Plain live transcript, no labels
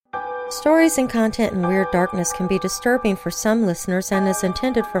Stories and content in Weird Darkness can be disturbing for some listeners and is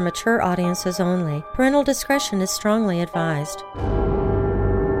intended for mature audiences only. Parental discretion is strongly advised.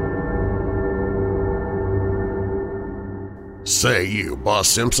 "Say you, Boss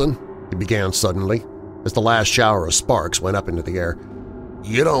Simpson," he began suddenly, as the last shower of sparks went up into the air.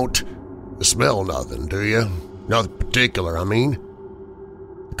 "You don't smell nothing, do you? Nothing particular, I mean?"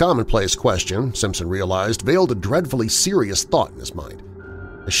 The commonplace question, Simpson realized, veiled a dreadfully serious thought in his mind.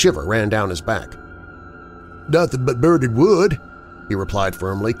 A shiver ran down his back. "Nothing but burning wood," he replied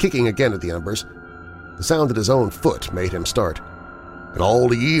firmly, kicking again at the embers. The sound of his own foot made him start. "And all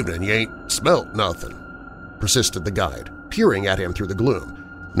the evening you ain't smelt nothing," persisted the guide, peering at him through the gloom.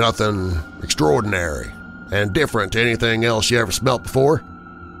 "Nothing extraordinary and different to anything else you ever smelt before?"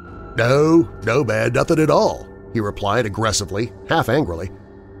 "No, bad, nothing at all," he replied aggressively, half angrily.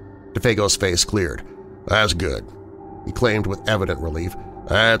 DeFago's face cleared. "That's good," he claimed with evident relief.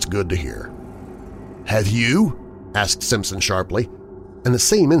 "That's good to hear." "Have you?" asked Simpson sharply, and the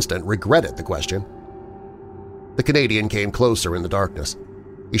same instant regretted the question. The Canadian came closer in the darkness.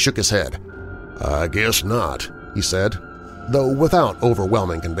 He shook his head. "I guess not," he said, though without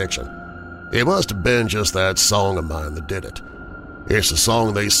overwhelming conviction. "It must have been just that song of mine that did it. It's a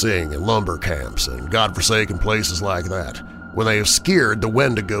song they sing in lumber camps and godforsaken places like that, when they have scared the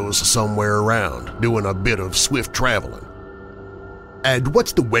Wendigos somewhere around, doing a bit of swift traveling." "And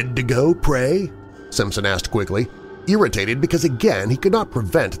what's the Wendigo, pray?" Simpson asked quickly, irritated because again he could not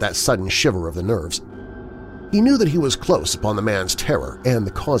prevent that sudden shiver of the nerves. He knew that he was close upon the man's terror and the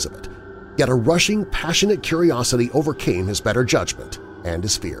cause of it, yet a rushing, passionate curiosity overcame his better judgment and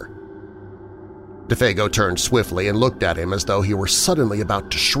his fear. DeFago turned swiftly and looked at him as though he were suddenly about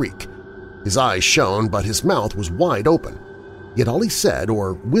to shriek. His eyes shone, but his mouth was wide open. Yet all he said,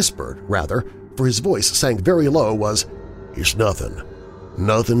 or whispered, rather, for his voice sank very low, was, "It's nothing.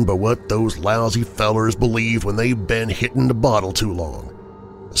 Nothing but what those lousy fellers believe when they've been hitting the bottle too long.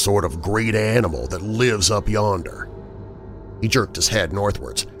 A sort of great animal that lives up yonder." He jerked his head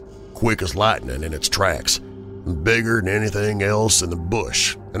northwards, quick as lightning in its tracks, bigger than anything else in the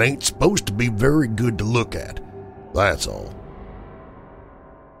bush, and ain't supposed to be very good to look at. That's all.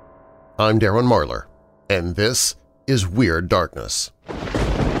 I'm Darren Marlar, and this is Weird Darkness.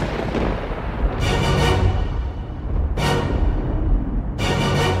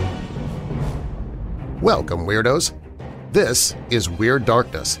 Welcome, Weirdos! This is Weird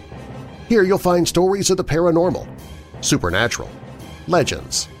Darkness. Here you'll find stories of the paranormal, supernatural,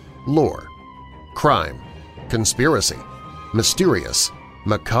 legends, lore, crime, conspiracy, mysterious,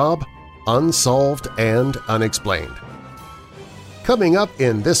 macabre, unsolved, and unexplained. Coming up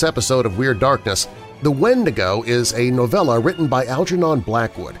in this episode of Weird Darkness, The Wendigo is a novella written by Algernon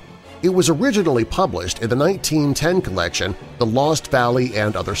Blackwood. It was originally published in the 1910 collection The Lost Valley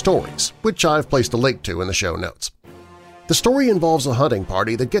and Other Stories, which I've placed a link to in the show notes. The story involves a hunting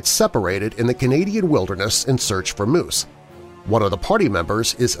party that gets separated in the Canadian wilderness in search for moose. One of the party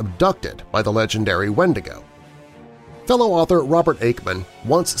members is abducted by the legendary Wendigo. Fellow author Robert Aikman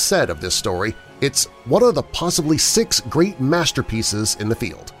once said of this story, "It's one of the possibly 6 great masterpieces in the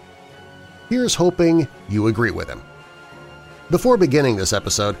field." Here's hoping you agree with him. Before beginning this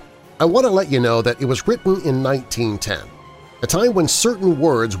episode, I want to let you know that it was written in 1910, a time when certain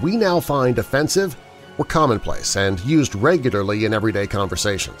words we now find offensive were commonplace and used regularly in everyday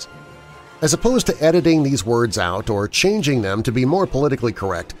conversations. As opposed to editing these words out or changing them to be more politically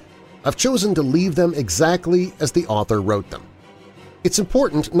correct, I've chosen to leave them exactly as the author wrote them. It's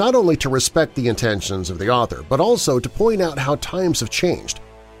important not only to respect the intentions of the author, but also to point out how times have changed,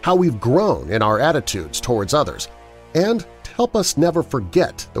 how we've grown in our attitudes towards others, and to help us never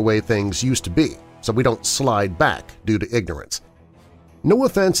forget the way things used to be so we don't slide back due to ignorance. No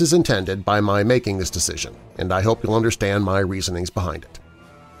offense is intended by my making this decision, and I hope you'll understand my reasonings behind it.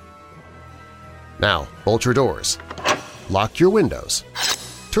 Now, bolt your doors, lock your windows,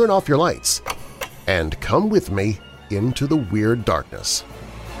 turn off your lights, and come with me into the Weird Darkness.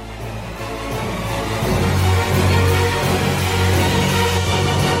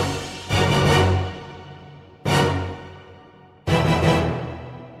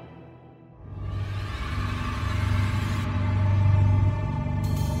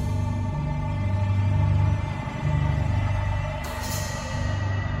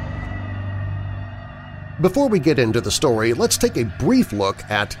 Before we get into the story, let's take a brief look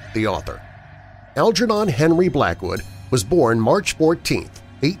at the author. Algernon Henry Blackwood was born March 14,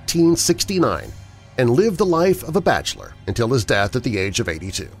 1869, and lived the life of a bachelor until his death at the age of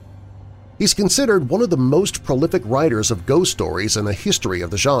 82. He's considered one of the most prolific writers of ghost stories in the history of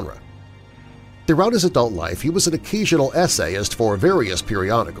the genre. Throughout his adult life, he was an occasional essayist for various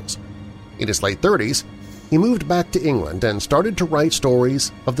periodicals. In his late 30s, he moved back to England and started to write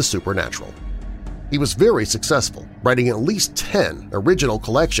stories of the supernatural. He was very successful, writing at least 10 original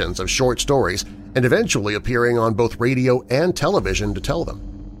collections of short stories and eventually appearing on both radio and television to tell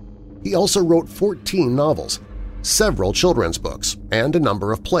them. He also wrote 14 novels, several children's books, and a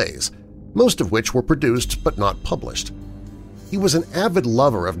number of plays, most of which were produced but not published. He was an avid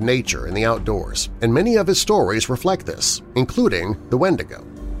lover of nature and the outdoors, and many of his stories reflect this, including the Wendigo.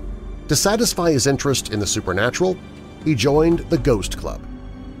 To satisfy his interest in the supernatural, he joined the Ghost Club.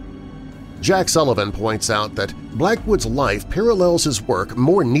 Jack Sullivan points out that Blackwood's life parallels his work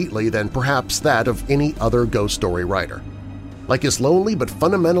more neatly than perhaps that of any other ghost story writer. Like his lonely but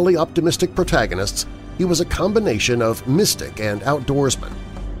fundamentally optimistic protagonists, he was a combination of mystic and outdoorsman.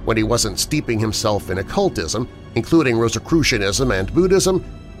 When he wasn't steeping himself in occultism, including Rosicrucianism and Buddhism,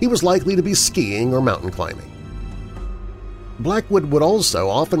 he was likely to be skiing or mountain climbing. Blackwood would also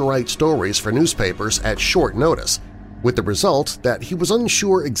often write stories for newspapers at short notice, with the result that he was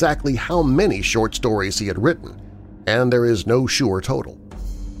unsure exactly how many short stories he had written, and there is no sure total.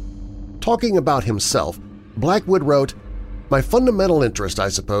 Talking about himself, Blackwood wrote, "My fundamental interest, I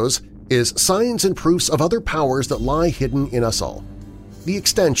suppose, is signs and proofs of other powers that lie hidden in us all. The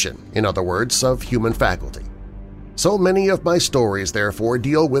extension, in other words, of human faculty. So many of my stories, therefore,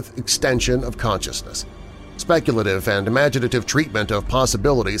 deal with extension of consciousness, speculative and imaginative treatment of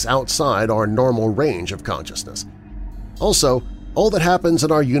possibilities outside our normal range of consciousness. Also, all that happens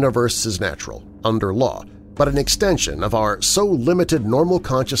in our universe is natural, under law, but an extension of our so limited normal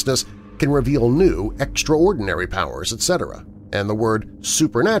consciousness can reveal new, extraordinary powers, etc., and the word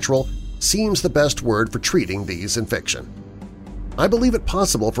supernatural seems the best word for treating these in fiction. I believe it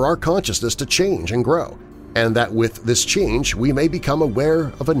possible for our consciousness to change and grow, and that with this change we may become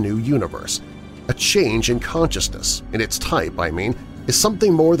aware of a new universe. A change in consciousness, in its type, I mean, is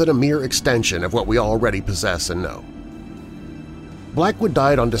something more than a mere extension of what we already possess and know." Blackwood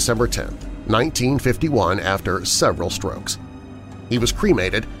died on December 10, 1951, after several strokes. He was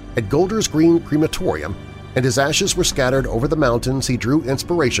cremated at Golders Green Crematorium, and his ashes were scattered over the mountains he drew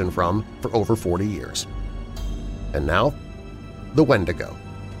inspiration from for over 40 years. And now, The Wendigo,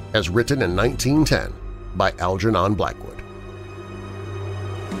 as written in 1910 by Algernon Blackwood.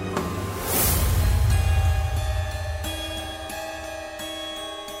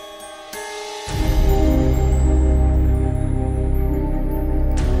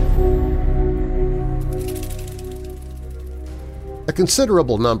 A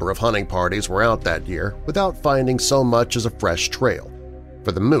considerable number of hunting parties were out that year without finding so much as a fresh trail,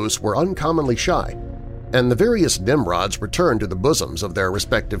 for the moose were uncommonly shy, and the various Nimrods returned to the bosoms of their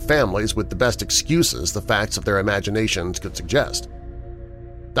respective families with the best excuses the facts of their imaginations could suggest.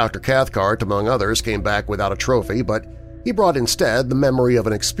 Dr. Cathcart, among others, came back without a trophy, but he brought instead the memory of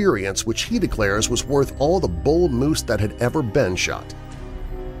an experience which he declares was worth all the bull moose that had ever been shot.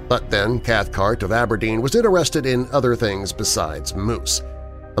 But then Cathcart of Aberdeen was interested in other things besides moose,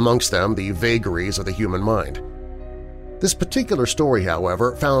 amongst them the vagaries of the human mind. This particular story,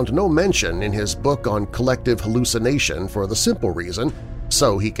 however, found no mention in his book on collective hallucination for the simple reason,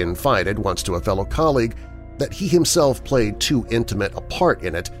 so he confided once to a fellow colleague, that he himself played too intimate a part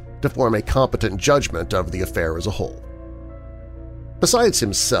in it to form a competent judgment of the affair as a whole. Besides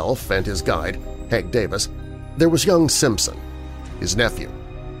himself and his guide, Hank Davis, there was young Simpson, his nephew,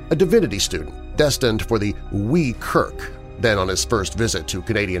 a divinity student destined for the Wee Kirk, then on his first visit to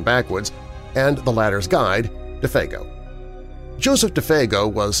Canadian backwoods, and the latter's guide, Defago. Joseph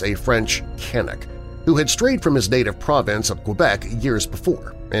Defago was a French Canuck who had strayed from his native province of Quebec years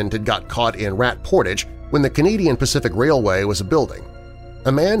before and had got caught in Rat Portage when the Canadian Pacific Railway was a building.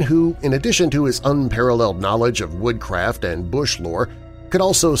 A man who, in addition to his unparalleled knowledge of woodcraft and bush lore, could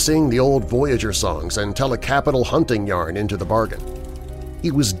also sing the old Voyager songs and tell a capital hunting yarn into the bargain. He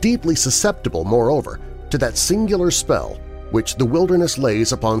was deeply susceptible, moreover, to that singular spell which the wilderness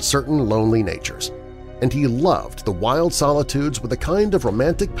lays upon certain lonely natures, and he loved the wild solitudes with a kind of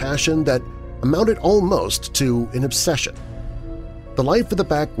romantic passion that amounted almost to an obsession. The life of the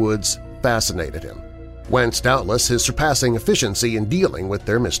backwoods fascinated him, whence doubtless his surpassing efficiency in dealing with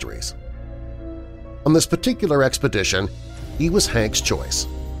their mysteries. On this particular expedition, he was Hank's choice.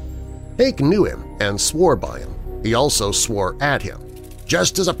 Hank knew him and swore by him. He also swore at him,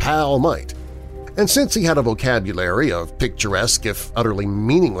 just as a pal might. And since he had a vocabulary of picturesque if utterly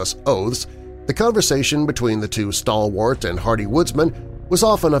meaningless oaths, the conversation between the two stalwart and hardy woodsmen was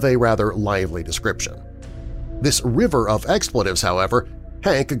often of a rather lively description. This river of expletives, however,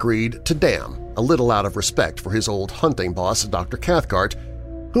 Hank agreed to dam, a little out of respect for his old hunting boss, Dr. Cathcart,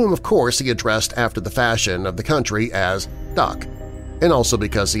 whom of course he addressed after the fashion of the country as Doc, and also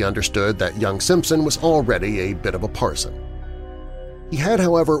because he understood that young Simpson was already a bit of a parson. He had,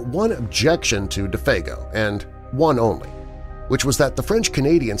 however, one objection to DeFago, and one only, which was that the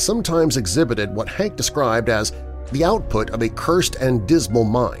French-Canadian sometimes exhibited what Hank described as the output of a cursed and dismal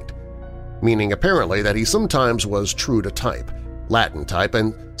mind, meaning apparently that he sometimes was true to type, Latin type,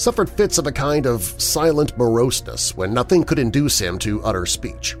 and suffered fits of a kind of silent moroseness when nothing could induce him to utter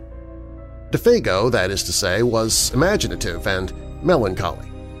speech. DeFago, that is to say, was imaginative and melancholy,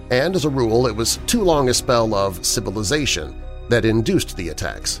 and as a rule it was too long a spell of civilization that induced the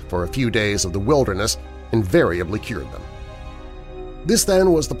attacks, for a few days of the wilderness invariably cured them. This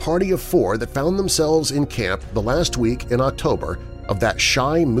then was the party of 4 that found themselves in camp the last week in October of that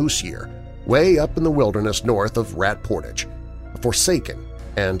shy moose year, way up in the wilderness north of Rat Portage, a forsaken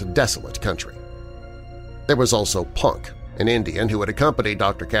and desolate country. There was also Punk, an Indian who had accompanied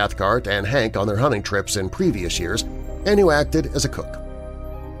Dr. Cathcart and Hank on their hunting trips in previous years and who acted as a cook.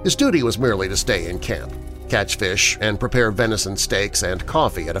 His duty was merely to stay in camp, catch fish, and prepare venison steaks and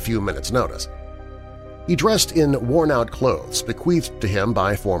coffee at a few minutes' notice. He dressed in worn-out clothes bequeathed to him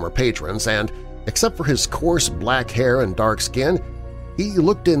by former patrons and, except for his coarse black hair and dark skin, he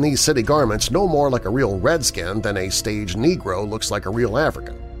looked in these city garments no more like a real redskin than a stage Negro looks like a real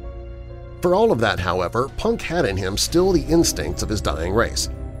African. For all of that, however, Punk had in him still the instincts of his dying race.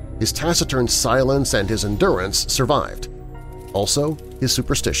 His taciturn silence and his endurance survived. Also, his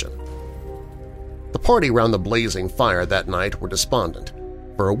superstition. The party round the blazing fire that night were despondent.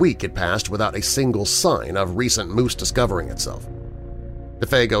 For a week had passed without a single sign of recent moose discovering itself.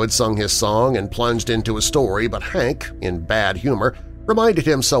 DeFago had sung his song and plunged into his story, but Hank, in bad humor, reminded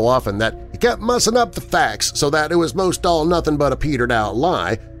him so often that he kept mussing up the facts so that it was most all nothing but a petered-out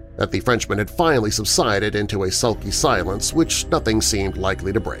lie that the Frenchman had finally subsided into a sulky silence which nothing seemed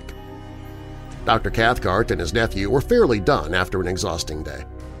likely to break. Dr. Cathcart and his nephew were fairly done after an exhausting day.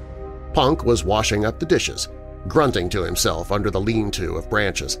 Punk was washing up the dishes, grunting to himself under the lean-to of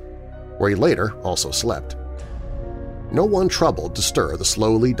branches, where he later also slept. No one troubled to stir the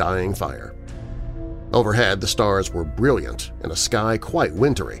slowly dying fire. Overhead the stars were brilliant in a sky quite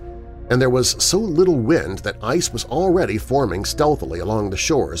wintry, and there was so little wind that ice was already forming stealthily along the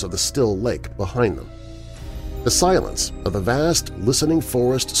shores of the still lake behind them. The silence of the vast, listening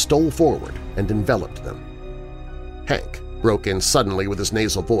forest stole forward and enveloped them. Hank broke in suddenly with his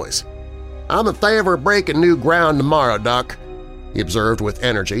nasal voice. "I'm in favor of breaking new ground tomorrow, Doc," he observed with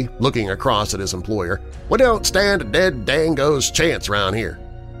energy, looking across at his employer. "We don't stand a dead dango's chance around here."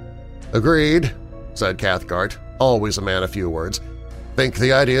 "Agreed," said Cathcart, always a man of few words. "Think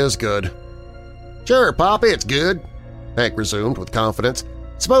the idea is good." "Sure, Poppy, it's good," Hank resumed with confidence.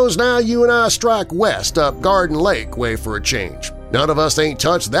 "Suppose now you and I strike west up Garden Lake way for a change. None of us ain't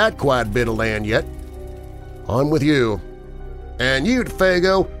touched that quiet bit of land yet." "On with you." "And you,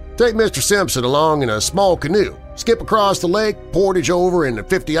 DeFago, take Mr. Simpson along in a small canoe, skip across the lake, portage over into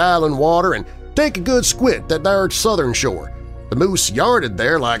 50 Island water, and take a good squint at their southern shore. The moose yarded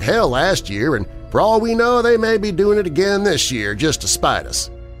there like hell last year, and for all we know they may be doing it again this year just to spite us."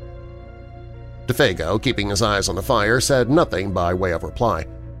 DeFago, keeping his eyes on the fire, said nothing by way of reply.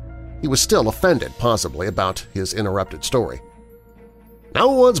 He was still offended, possibly, about his interrupted story.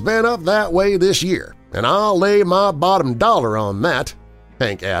 "No one's been up that way this year, and I'll lay my bottom dollar on that,"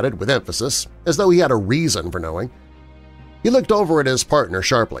 Hank added with emphasis, as though he had a reason for knowing. He looked over at his partner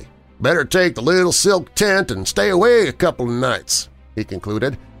sharply. "Better take the little silk tent and stay away a couple of nights," he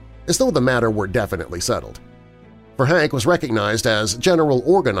concluded, as though the matter were definitely settled. For Hank was recognized as general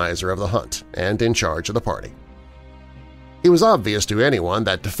organizer of the hunt and in charge of the party. It was obvious to anyone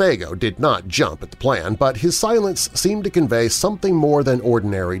that DeFago did not jump at the plan, but his silence seemed to convey something more than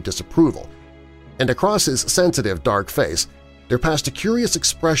ordinary disapproval, and across his sensitive dark face there passed a curious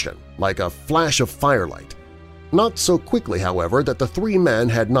expression like a flash of firelight. Not so quickly, however, that the 3 men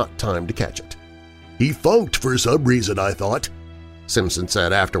had not time to catch it. "He funked for some reason, I thought," Simpson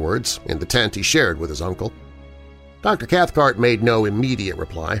said afterwards in the tent he shared with his uncle. Dr. Cathcart made no immediate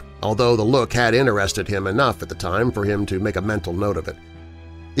reply, although the look had interested him enough at the time for him to make a mental note of it.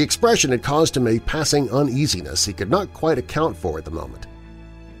 The expression had caused him a passing uneasiness he could not quite account for at the moment.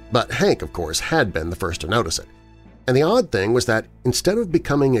 But Hank, of course, had been the first to notice it. And the odd thing was that instead of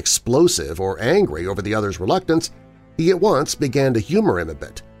becoming explosive or angry over the other's reluctance, he at once began to humor him a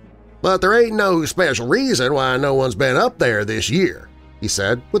bit. "But there ain't no special reason why no one's been up there this year," he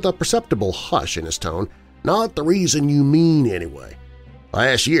said with a perceptible hush in his tone. "Not the reason you mean, anyway.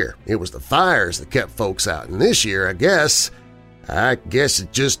 Last year it was the fires that kept folks out, and this year, I guess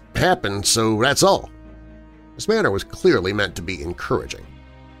it just happened, so that's all." His manner was clearly meant to be encouraging.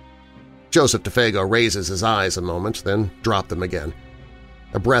 Joseph DeFago raises his eyes a moment, then dropped them again.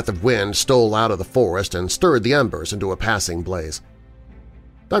 A breath of wind stole out of the forest and stirred the embers into a passing blaze.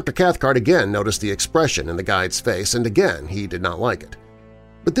 Dr. Cathcart again noticed the expression in the guide's face, and again he did not like it.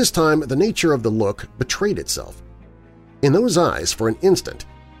 But this time the nature of the look betrayed itself. In those eyes, for an instant,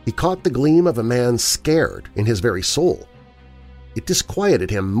 he caught the gleam of a man scared in his very soul. It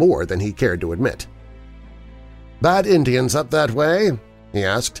disquieted him more than he cared to admit. "Bad Indians up that way?" he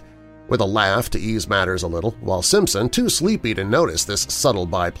asked, with a laugh to ease matters a little, while Simpson, too sleepy to notice this subtle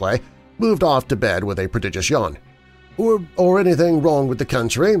byplay, moved off to bed with a prodigious yawn. Or anything wrong with the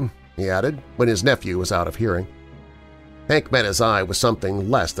country?" he added, when his nephew was out of hearing. Hank met his eye with something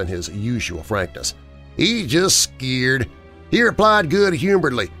less than his usual frankness. "He's just scared," he replied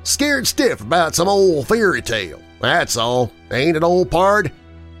good-humoredly, "scared stiff about some old fairy tale. That's all, ain't it, old pard?"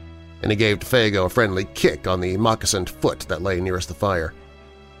 And he gave DeFago a friendly kick on the moccasined foot that lay nearest the fire.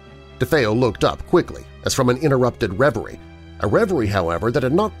 DeFeo looked up quickly, as from an interrupted reverie, a reverie, however, that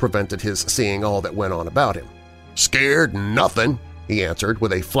had not prevented his seeing all that went on about him. "Scared nothing," he answered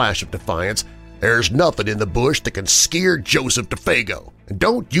with a flash of defiance. "There's nothing in the bush that can scare Joseph DeFago, and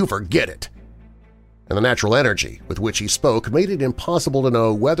don't you forget it." And the natural energy with which he spoke made it impossible to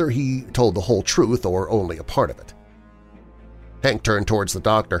know whether he told the whole truth or only a part of it. Hank turned towards the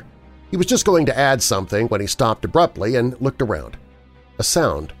doctor. He was just going to add something when he stopped abruptly and looked around. A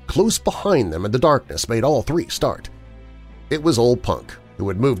sound close behind them in the darkness made all three start. It was old Punk, who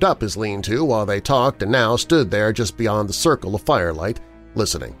had moved up his lean-to while they talked and now stood there just beyond the circle of firelight,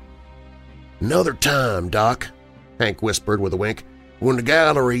 listening. "Another time, Doc," Hank whispered with a wink, "when the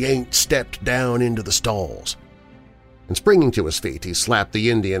gallery ain't stepped down into the stalls." And springing to his feet, he slapped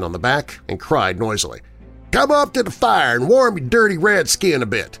the Indian on the back and cried noisily, "Come up to the fire and warm your dirty red skin a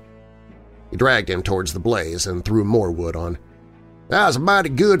bit." He dragged him towards the blaze and threw more wood on. "That was a mighty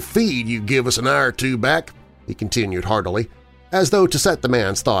good feed you give us an hour or two back," he continued heartily, as though to set the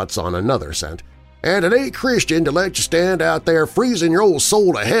man's thoughts on another scent. "And it ain't Christian to let you stand out there freezing your old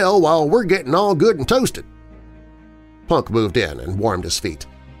soul to hell while we're getting all good and toasted." Punk moved in and warmed his feet,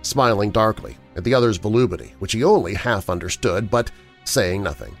 smiling darkly at the other's volubility, which he only half understood, but saying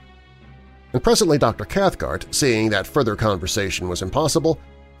nothing. And presently Dr. Cathcart, seeing that further conversation was impossible,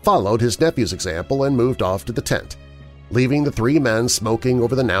 followed his nephew's example and moved off to the tent, leaving the three men smoking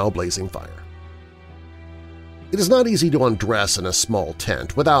over the now blazing fire. It is not easy to undress in a small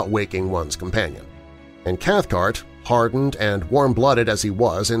tent without waking one's companion, and Cathcart, hardened and warm-blooded as he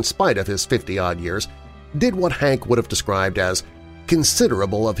was in spite of his 50-odd years, did what Hank would have described as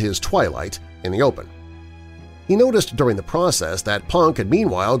considerable of his twilight in the open. He noticed during the process that Punk had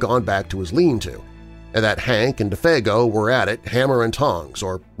meanwhile gone back to his lean-to, and that Hank and DeFago were at it hammer and tongs,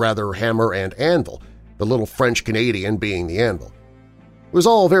 or rather hammer and anvil, the little French-Canadian being the anvil. It was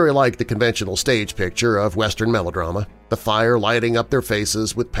all very like the conventional stage picture of Western melodrama, the fire lighting up their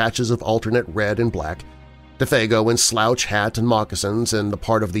faces with patches of alternate red and black, DeFago in slouch hat and moccasins in the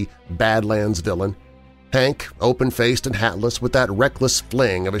part of the Badlands villain, Hank open-faced and hatless with that reckless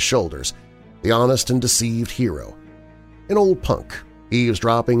fling of his shoulders, the honest and deceived hero, and old Punk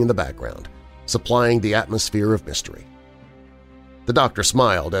eavesdropping in the background, supplying the atmosphere of mystery. The doctor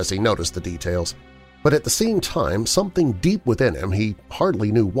smiled as he noticed the details, but at the same time something deep within him, he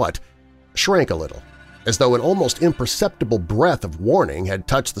hardly knew what, shrank a little, as though an almost imperceptible breath of warning had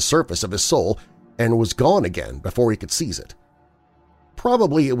touched the surface of his soul and was gone again before he could seize it.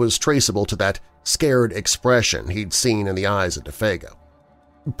 Probably it was traceable to that scared expression he'd seen in the eyes of DeFago.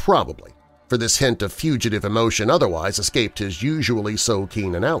 Probably, for this hint of fugitive emotion otherwise escaped his usually so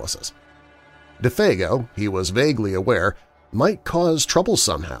keen analysis. DeFago, he was vaguely aware, might cause trouble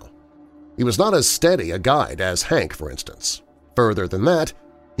somehow. He was not as steady a guide as Hank, for instance. Further than that,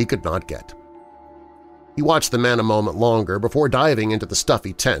 he could not get. He watched the men a moment longer before diving into the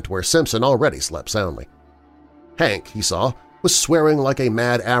stuffy tent where Simpson already slept soundly. Hank, he saw, was swearing like a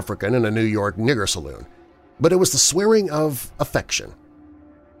mad African in a New York nigger saloon, but it was the swearing of affection.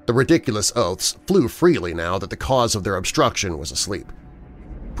 The ridiculous oaths flew freely now that the cause of their obstruction was asleep.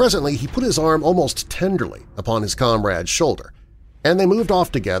 Presently he put his arm almost tenderly upon his comrade's shoulder, and they moved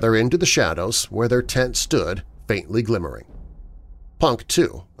off together into the shadows where their tent stood, faintly glimmering. Punk,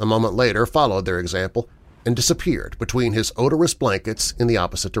 too, a moment later followed their example and disappeared between his odorous blankets in the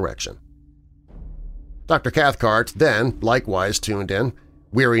opposite direction. Dr. Cathcart then likewise tuned in,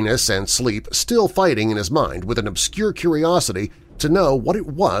 weariness and sleep still fighting in his mind with an obscure curiosity to know what it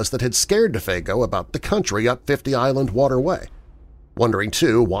was that had scared DeFago about the country up 50 Island Waterway, wondering,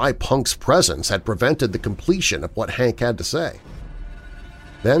 too, why Punk's presence had prevented the completion of what Hank had to say.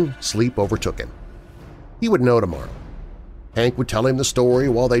 Then sleep overtook him. He would know tomorrow. Hank would tell him the story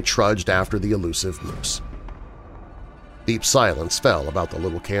while they trudged after the elusive moose. Deep silence fell about the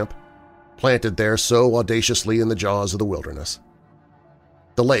little camp, planted there so audaciously in the jaws of the wilderness.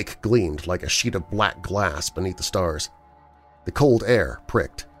 The lake gleamed like a sheet of black glass beneath the stars. The cold air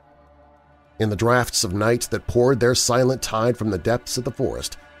pricked. In the drafts of night that poured their silent tide from the depths of the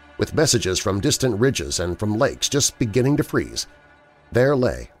forest, with messages from distant ridges and from lakes just beginning to freeze, there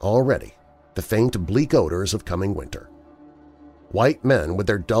lay, already, the faint, bleak odors of coming winter. White men with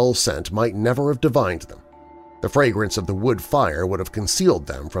their dull scent might never have divined them. The fragrance of the wood fire would have concealed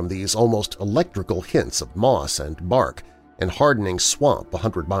them from these almost electrical hints of moss and bark and hardening swamp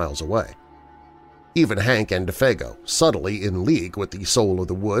 100 miles away. Even Hank and DeFago, subtly in league with the soul of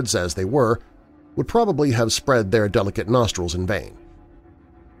the woods as they were, would probably have spread their delicate nostrils in vain.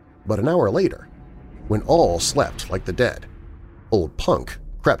 But an hour later, when all slept like the dead, old Punk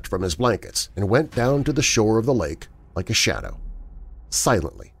crept from his blankets and went down to the shore of the lake like a shadow,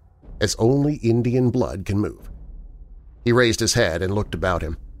 silently, as only Indian blood can move. He raised his head and looked about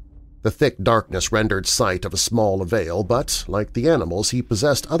him. The thick darkness rendered sight of a small avail, but, like the animals, he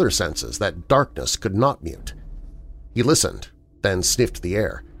possessed other senses that darkness could not mute. He listened, then sniffed the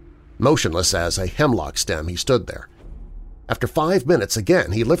air. Motionless as a hemlock stem, he stood there. After 5 minutes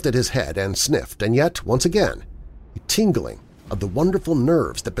again he lifted his head and sniffed, and yet, once again, a tingling of the wonderful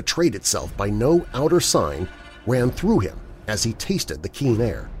nerves that betrayed itself by no outer sign ran through him as he tasted the keen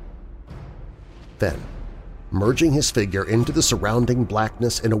air. Then, merging his figure into the surrounding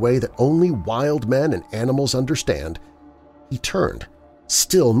blackness in a way that only wild men and animals understand, he turned,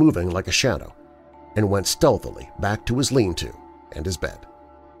 still moving like a shadow, and went stealthily back to his lean-to and his bed.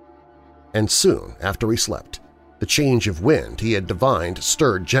 And soon after he slept, the change of wind he had divined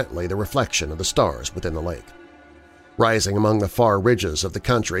stirred gently the reflection of the stars within the lake. Rising among the far ridges of the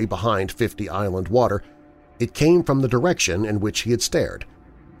country behind 50 Island Water, it came from the direction in which he had stared,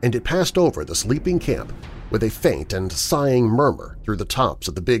 and it passed over the sleeping camp with a faint and sighing murmur through the tops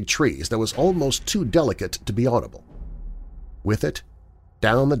of the big trees that was almost too delicate to be audible. With it,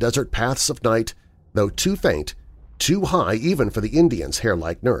 down the desert paths of night, though too faint, too high even for the Indians'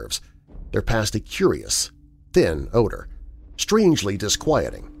 hair-like nerves, there passed a curious, thin odor, strangely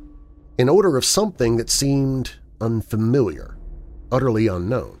disquieting, an odor of something that seemed unfamiliar, utterly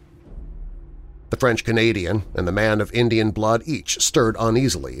unknown. The French-Canadian and the man of Indian blood each stirred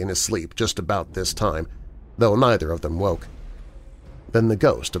uneasily in his sleep just about this time, though neither of them woke. Then the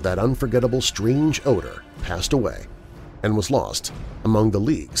ghost of that unforgettable strange odor passed away and was lost among the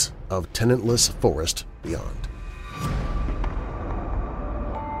leagues of tenantless forest beyond.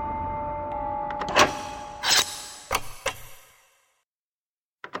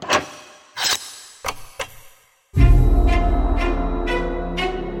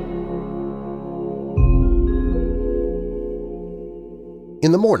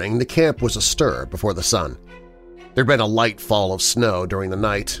 In the morning, the camp was astir before the sun. There'd been a light fall of snow during the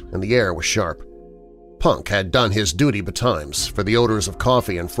night, and the air was sharp. Punk had done his duty betimes, for the odors of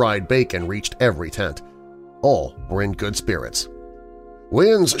coffee and fried bacon reached every tent. All were in good spirits.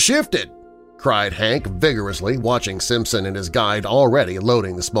 "Wind's shifted!" cried Hank vigorously, watching Simpson and his guide already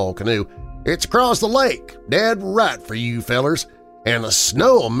loading the small canoe. "It's across the lake, dead right for you fellers, and the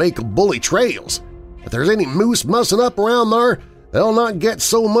snow'll make bully trails. If there's any moose mussing up around there, they'll not get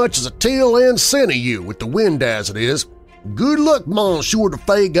so much as a tail end scent of you with the wind as it is. Good luck, Monsieur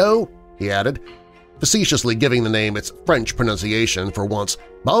DeFago," he added, facetiously giving the name its French pronunciation for once.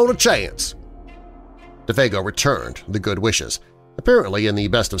 "Bon a chance." DeFago returned the good wishes, apparently in the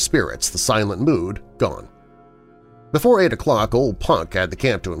best of spirits, the silent mood gone. Before 8 o'clock, old Punk had the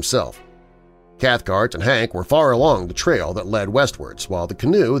camp to himself. Cathcart and Hank were far along the trail that led westwards, while the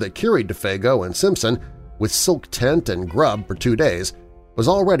canoe that carried DeFago and Simpson, with silk tent and grub for 2 days, was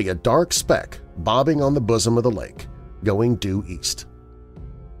already a dark speck bobbing on the bosom of the lake, going due east.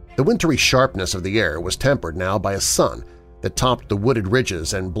 The wintry sharpness of the air was tempered now by a sun that topped the wooded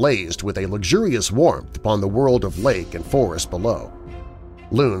ridges and blazed with a luxurious warmth upon the world of lake and forest below.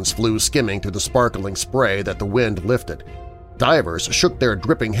 Loons flew skimming through the sparkling spray that the wind lifted. Divers shook their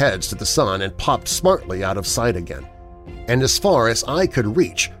dripping heads to the sun and popped smartly out of sight again. And as far as eye could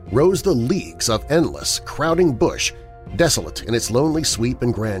reach rose the leagues of endless, crowding bush, desolate in its lonely sweep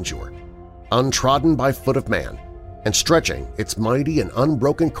and grandeur, untrodden by foot of man, and stretching its mighty and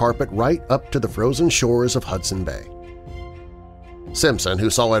unbroken carpet right up to the frozen shores of Hudson Bay. Simpson, who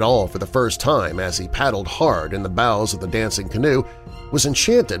saw it all for the first time as he paddled hard in the bows of the dancing canoe, was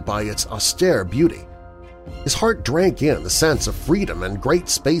enchanted by its austere beauty. His heart drank in the sense of freedom and great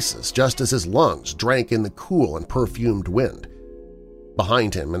spaces just as his lungs drank in the cool and perfumed wind.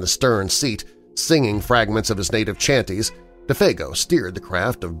 Behind him in the stern seat, singing fragments of his native chanties, DeFago steered the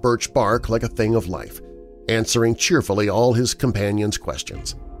craft of birch bark like a thing of life, answering cheerfully all his companions'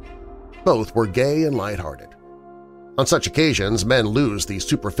 questions. Both were gay and lighthearted. On such occasions, men lose the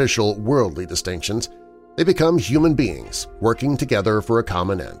superficial, worldly distinctions. They become human beings, working together for a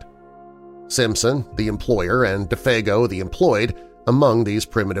common end. Simpson, the employer, and DeFago, the employed, among these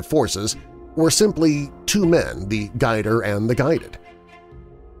primitive forces, were simply two men, the guider and the guided.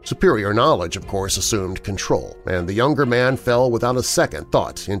 Superior knowledge, of course, assumed control, and the younger man fell without a second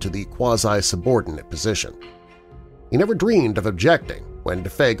thought into the quasi-subordinate position. He never dreamed of objecting when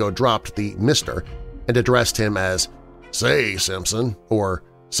DeFago dropped the Mr. and addressed him as "Say, Simpson," or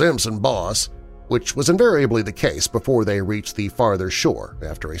 "Simpson, boss," which was invariably the case before they reached the farther shore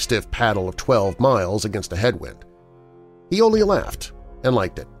after a stiff paddle of 12 miles against a headwind. He only laughed and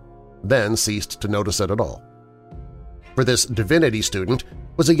liked it, then ceased to notice it at all. For this divinity student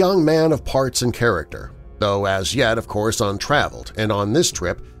was a young man of parts and character, though as yet, of course, untraveled, and on this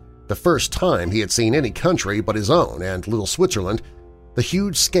trip, the first time he had seen any country but his own and little Switzerland, the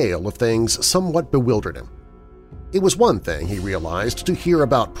huge scale of things somewhat bewildered him. It was one thing, he realized, to hear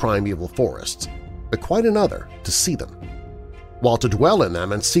about primeval forests, but quite another to see them. While to dwell in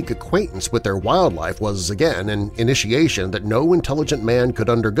them and seek acquaintance with their wildlife was, again, an initiation that no intelligent man could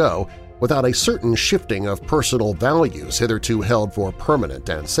undergo without a certain shifting of personal values hitherto held for permanent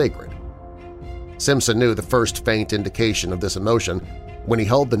and sacred. Simpson knew the first faint indication of this emotion when he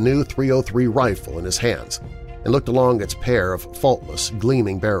held the new .303 rifle in his hands and looked along its pair of faultless,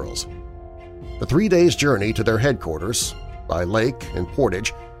 gleaming barrels. The 3 days' journey to their headquarters, by lake and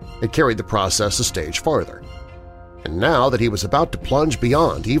portage, had carried the process a stage farther. And now that he was about to plunge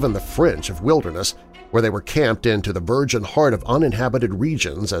beyond even the fringe of wilderness, where they were camped into the virgin heart of uninhabited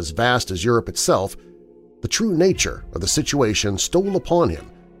regions as vast as Europe itself, the true nature of the situation stole upon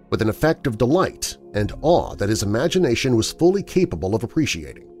him with an effect of delight and awe that his imagination was fully capable of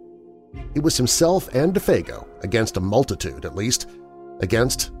appreciating. It was himself and DeFago against a multitude, at least,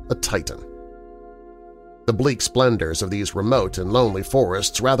 against a titan. The bleak splendors of these remote and lonely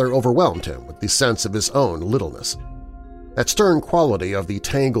forests rather overwhelmed him with the sense of his own littleness. That stern quality of the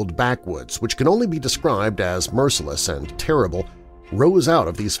tangled backwoods, which can only be described as merciless and terrible, rose out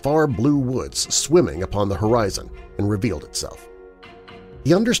of these far blue woods swimming upon the horizon and revealed itself.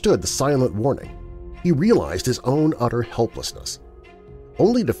 He understood the silent warning. He realized his own utter helplessness.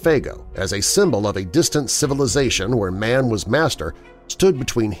 Only DeFago, as a symbol of a distant civilization where man was master, stood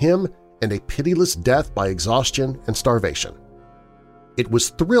between him and a pitiless death by exhaustion and starvation. It was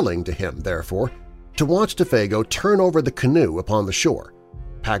thrilling to him, therefore, to watch DeFago turn over the canoe upon the shore,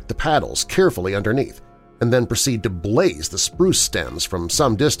 pack the paddles carefully underneath, and then proceed to blaze the spruce stems from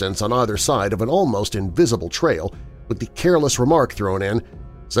some distance on either side of an almost invisible trail with the careless remark thrown in,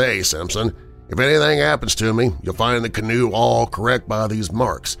 "Say, Simpson, if anything happens to me, you'll find the canoe all correct by these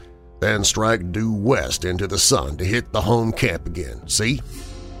marks, then strike due west into the sun to hit the home camp again, see?"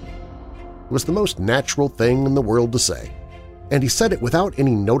 It was the most natural thing in the world to say, and he said it without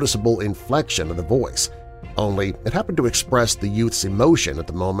any noticeable inflection of the voice, only it happened to express the youth's emotion at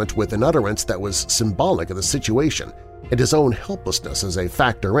the moment with an utterance that was symbolic of the situation and his own helplessness as a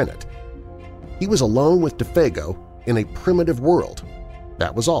factor in it. He was alone with DeFago in a primitive world.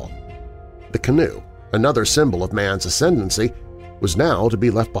 That was all. The canoe, another symbol of man's ascendancy, was now to be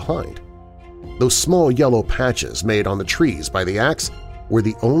left behind. Those small yellow patches made on the trees by the axe were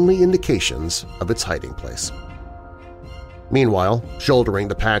the only indications of its hiding place. Meanwhile, shouldering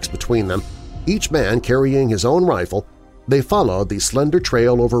the packs between them, each man carrying his own rifle, they followed the slender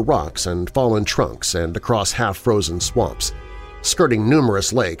trail over rocks and fallen trunks and across half-frozen swamps, skirting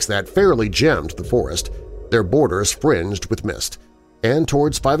numerous lakes that fairly gemmed the forest, their borders fringed with mist, and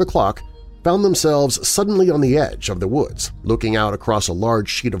towards 5 o'clock found themselves suddenly on the edge of the woods, looking out across a large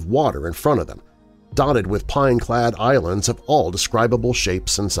sheet of water in front of them, dotted with pine-clad islands of all describable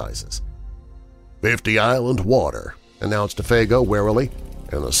shapes and sizes. "50-island water," announced DeFago warily,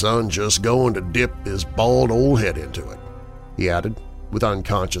 "and the sun just going to dip his bald old head into it," he added, with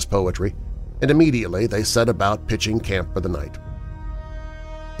unconscious poetry, and immediately they set about pitching camp for the night.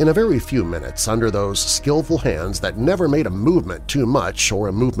 In a very few minutes, under those skillful hands that never made a movement too much or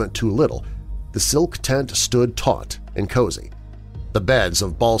a movement too little, the silk tent stood taut and cozy, the beds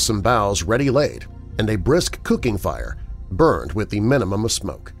of balsam boughs ready laid, and a brisk cooking fire burned with the minimum of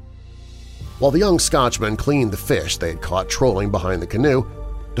smoke. While the young Scotchman cleaned the fish they had caught trolling behind the canoe,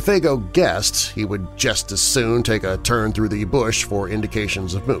 DeFago guessed he would just as soon take a turn through the bush for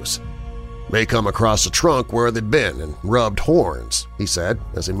indications of moose. "May come across a trunk where they'd been and rubbed horns," he said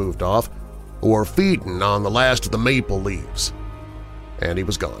as he moved off, "or feeding on the last of the maple leaves." And he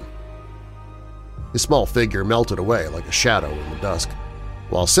was gone. His small figure melted away like a shadow in the dusk,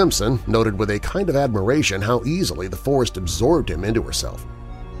 while Simpson noted with a kind of admiration how easily the forest absorbed him into herself.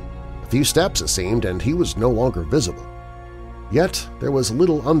 A few steps, it seemed, and he was no longer visible. Yet there was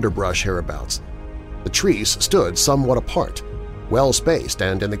little underbrush hereabouts. The trees stood somewhat apart, well-spaced,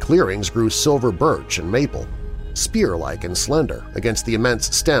 and in the clearings grew silver birch and maple, spear-like and slender against the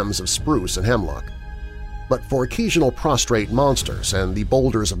immense stems of spruce and hemlock. But for occasional prostrate monsters and the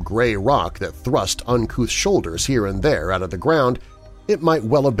boulders of gray rock that thrust uncouth shoulders here and there out of the ground, it might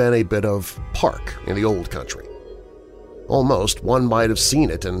well have been a bit of park in the old country. Almost one might have seen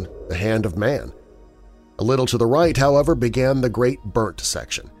it in the hand of man. A little to the right, however, began the Great Burnt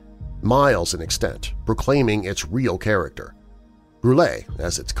section, miles in extent, proclaiming its real character. Brûlé,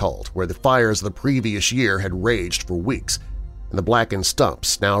 as it's called, where the fires of the previous year had raged for weeks, and the blackened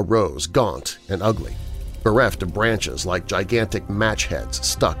stumps now rose gaunt and ugly, bereft of branches like gigantic match heads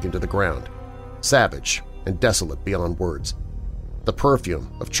stuck into the ground, savage and desolate beyond words. The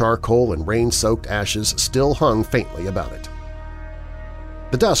perfume of charcoal and rain-soaked ashes still hung faintly about it.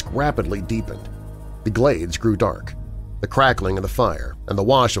 The dusk rapidly deepened. The glades grew dark. The crackling of the fire and the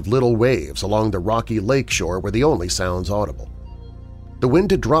wash of little waves along the rocky lake shore were the only sounds audible. The wind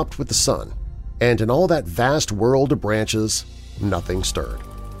had dropped with the sun, and in all that vast world of branches, nothing stirred.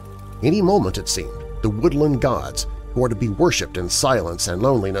 Any moment, it seemed, the woodland gods, who are to be worshipped in silence and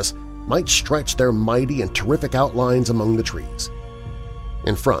loneliness, might stretch their mighty and terrific outlines among the trees.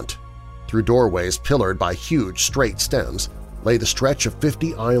 In front, through doorways pillared by huge straight stems, lay the stretch of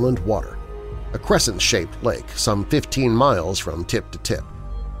 50-island water, a crescent-shaped lake some 15 miles from tip to tip,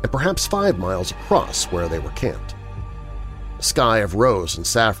 and perhaps 5 miles across where they were camped. A sky of rose and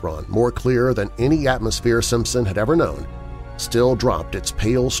saffron, more clear than any atmosphere Simpson had ever known, still dropped its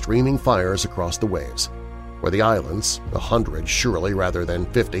pale streaming fires across the waves, where the islands, 100 surely rather than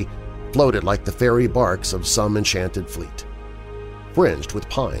 50, floated like the fairy barks of some enchanted fleet. Fringed with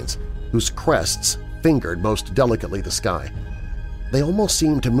pines, whose crests fingered most delicately the sky, they almost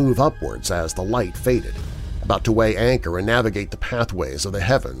seemed to move upwards as the light faded, about to weigh anchor and navigate the pathways of the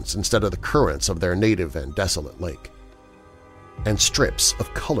heavens instead of the currents of their native and desolate lake. And strips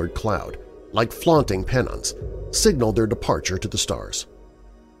of colored cloud, like flaunting pennons, signaled their departure to the stars.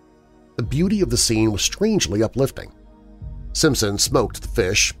 The beauty of the scene was strangely uplifting. Simpson smoked the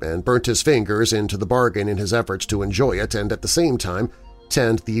fish and burnt his fingers into the bargain in his efforts to enjoy it and at the same time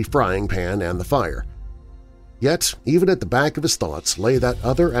tend the frying pan and the fire. Yet, even at the back of his thoughts lay that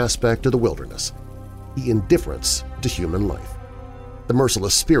other aspect of the wilderness, the indifference to human life, the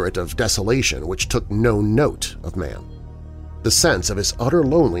merciless spirit of desolation which took no note of man. The sense of his utter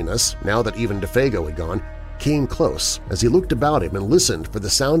loneliness, now that even Defago had gone, came close as he looked about him and listened for the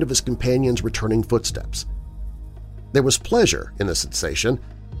sound of his companion's returning footsteps. There was pleasure in the sensation,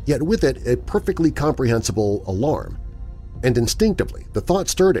 yet with it a perfectly comprehensible alarm, and instinctively the thought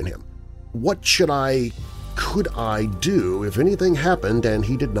stirred in him, what could I do if anything happened and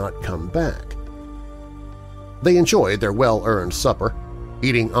he did not come back? They enjoyed their well-earned supper,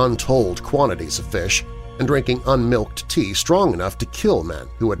 eating untold quantities of fish and drinking unmilked tea strong enough to kill men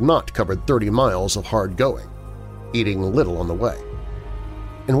who had not covered 30 miles of hard going, eating little on the way.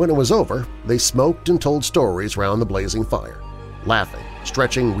 And when it was over, they smoked and told stories round the blazing fire, laughing,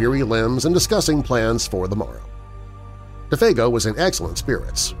 stretching weary limbs, and discussing plans for the morrow. Defago was in excellent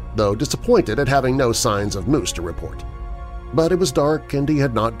spirits, though disappointed at having no signs of moose to report. But it was dark and he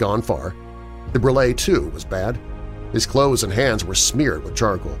had not gone far. The brûlée, too, was bad. His clothes and hands were smeared with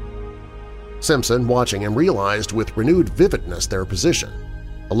charcoal. Simpson, watching him, realized with renewed vividness their position,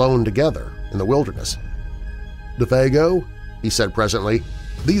 alone together in the wilderness. "Defago," he said presently,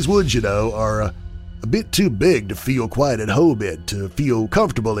 "these woods, you know, are a bit too big to feel quite at home in, to feel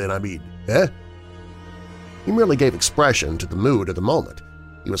comfortable in, I mean, eh?" He merely gave expression to the mood of the moment.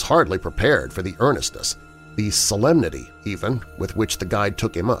 He was hardly prepared for the earnestness, the solemnity, even, with which the guide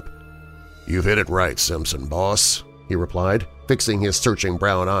took him up. "You've hit it right, Simpson, boss," he replied, fixing his searching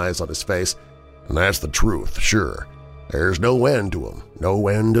brown eyes on his face. "And that's the truth, sure. There's no end to 'em, no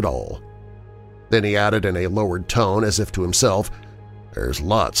end at all." Then he added in a lowered tone as if to himself, "There's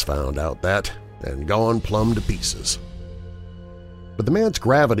lots found out that, and gone plumb to pieces." But the man's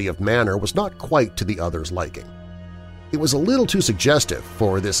gravity of manner was not quite to the other's liking. It was a little too suggestive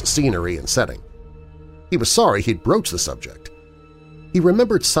for this scenery and setting. He was sorry he'd broached the subject. He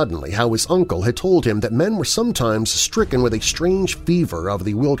remembered suddenly how his uncle had told him that men were sometimes stricken with a strange fever of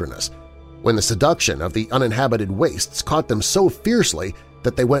the wilderness, when the seduction of the uninhabited wastes caught them so fiercely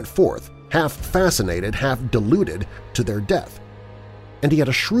that they went forth, half fascinated, half deluded, to their death. And he had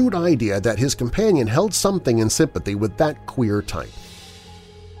a shrewd idea that his companion held something in sympathy with that queer type.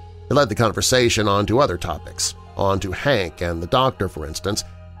 He led the conversation on to other topics, onto Hank and the doctor, for instance,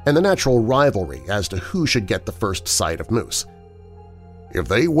 and the natural rivalry as to who should get the first sight of moose. "If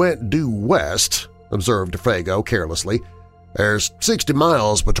they went due west," observed DeFago carelessly, "there's 60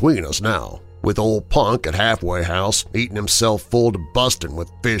 miles between us now, with old Punk at Halfway House eating himself full to bustin'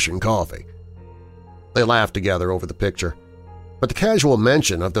 with fish and coffee." They laughed together over the picture, but the casual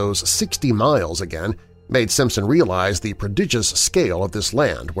mention of those 60 miles again made Simpson realize the prodigious scale of this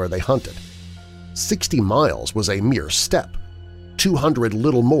land where they hunted. 60 miles was a mere step, 200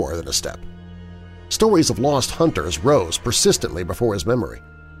 little more than a step. Stories of lost hunters rose persistently before his memory.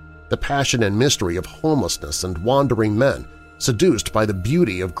 The passion and mystery of homelessness and wandering men, seduced by the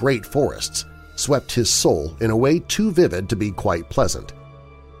beauty of great forests, swept his soul in a way too vivid to be quite pleasant.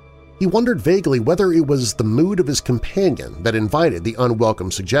 He wondered vaguely whether it was the mood of his companion that invited the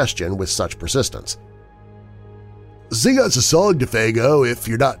unwelcome suggestion with such persistence. "Sing us a song, DeFago, if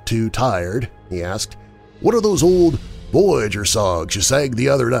you're not too tired," he asked. "What are those old Voyager songs you sang the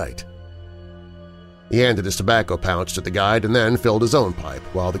other night?" He handed his tobacco pouch to the guide and then filled his own pipe,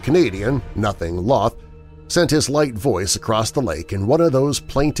 while the Canadian, nothing loth, sent his light voice across the lake in one of those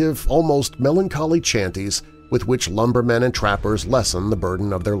plaintive, almost melancholy chanties with which lumbermen and trappers lessen the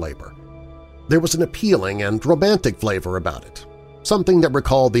burden of their labor. There was an appealing and romantic flavor about it, something that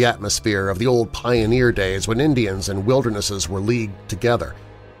recalled the atmosphere of the old pioneer days when Indians and wildernesses were leagued together,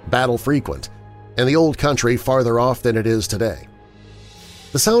 battle-frequent, and the old country farther off than it is today.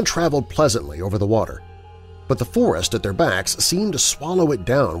 The sound traveled pleasantly over the water, but the forest at their backs seemed to swallow it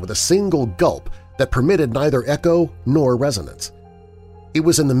down with a single gulp that permitted neither echo nor resonance. It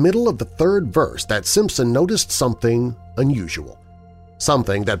was in the middle of the third verse that Simpson noticed something unusual,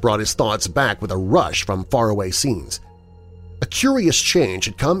 something that brought his thoughts back with a rush from faraway scenes. A curious change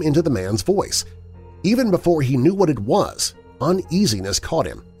had come into the man's voice. Even before he knew what it was, uneasiness caught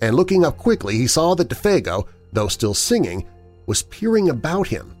him, and looking up quickly he saw that DeFago, though still singing, was peering about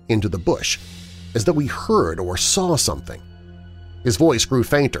him into the bush, as though he heard or saw something. His voice grew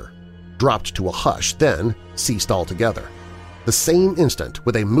fainter, dropped to a hush, then ceased altogether. The same instant,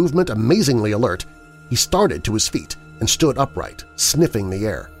 with a movement amazingly alert, he started to his feet and stood upright, sniffing the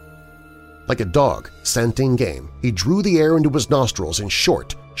air. Like a dog scenting game, he drew the air into his nostrils in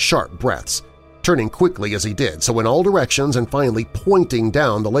short, sharp breaths, turning quickly as he did, so in all directions and finally pointing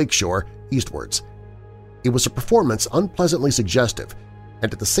down the lakeshore eastwards. It was a performance unpleasantly suggestive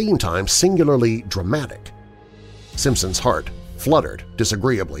and at the same time singularly dramatic. Simpson's heart fluttered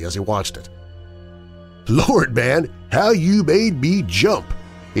disagreeably as he watched it. "Lord, man, how you made me jump!"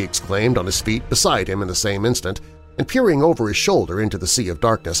 he exclaimed on his feet beside him in the same instant and peering over his shoulder into the sea of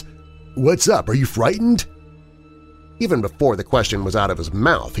darkness. "What's up? Are you frightened?" Even before the question was out of his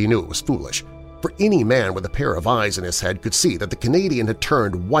mouth, he knew it was foolish, for any man with a pair of eyes in his head could see that the Canadian had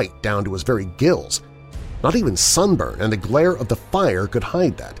turned white down to his very gills. Not even sunburn and the glare of the fire could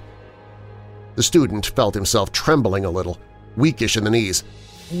hide that. The student felt himself trembling a little, weakish in the knees.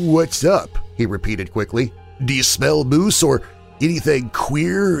 "What's up?" he repeated quickly. "Do you smell moose or anything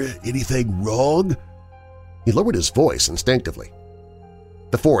queer, anything wrong?" He lowered his voice instinctively.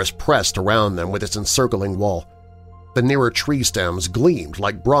 The forest pressed around them with its encircling wall. The nearer tree stems gleamed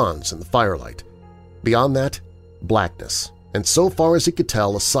like bronze in the firelight. Beyond that, blackness, and so far as he could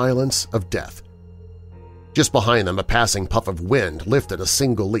tell, a silence of death. Just behind them, a passing puff of wind lifted a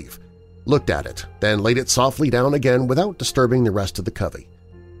single leaf, looked at it, then laid it softly down again without disturbing the rest of the covey.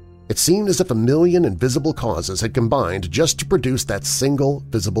 It seemed as if a million invisible causes had combined just to produce that single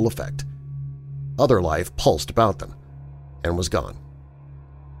visible effect. Other life pulsed about them and was gone.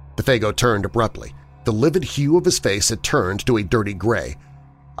 DeFago turned abruptly. The livid hue of his face had turned to a dirty gray.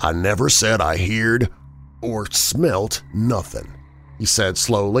 "I never said I heard or smelt nothing," he said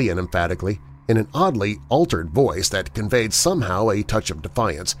slowly and emphatically, in an oddly altered voice that conveyed somehow a touch of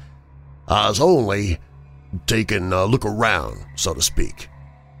defiance. "I was only taking a look around, so to speak.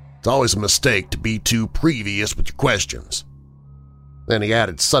 It's always a mistake to be too previous with your questions." Then he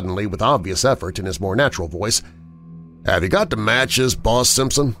added suddenly with obvious effort in his more natural voice, "Have you got the matches, Boss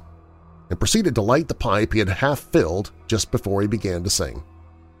Simpson?" and proceeded to light the pipe he had half filled just before he began to sing.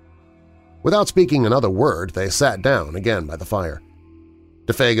 Without speaking another word, they sat down again by the fire,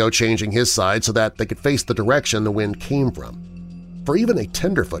 DeFago changing his side so that they could face the direction the wind came from, for even a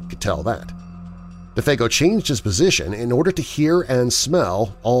tenderfoot could tell that. DeFago changed his position in order to hear and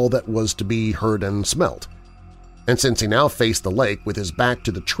smell all that was to be heard and smelt, and since he now faced the lake with his back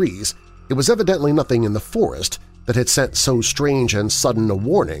to the trees, it was evidently nothing in the forest that had sent so strange and sudden a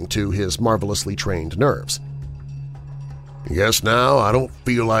warning to his marvelously trained nerves. "Guess now I don't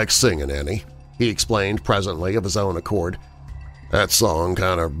feel like singing any," he explained presently of his own accord. "That song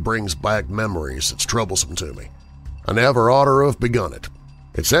kind of brings back memories. It's troublesome to me. I never oughter have begun it.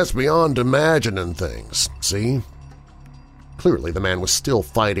 It sets me on to imagining things, see?" Clearly the man was still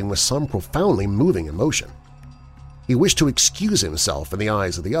fighting with some profoundly moving emotion. He wished to excuse himself in the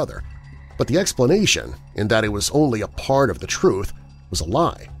eyes of the other, but the explanation, in that it was only a part of the truth, was a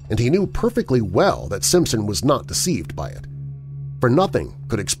lie, and he knew perfectly well that Simpson was not deceived by it. For nothing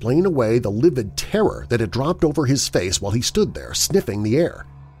could explain away the livid terror that had dropped over his face while he stood there sniffing the air.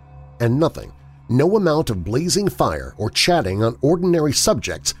 And nothing, no amount of blazing fire or chatting on ordinary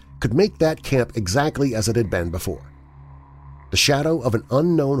subjects could make that camp exactly as it had been before. The shadow of an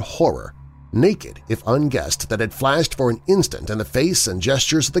unknown horror, naked if unguessed, that had flashed for an instant in the face and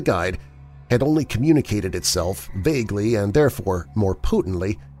gestures of the guide had only communicated itself vaguely and therefore more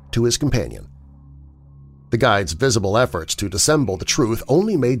potently to his companion. The guide's visible efforts to dissemble the truth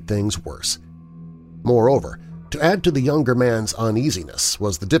only made things worse. Moreover, to add to the younger man's uneasiness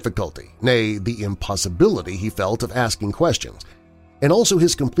was the difficulty, nay, the impossibility he felt of asking questions, and also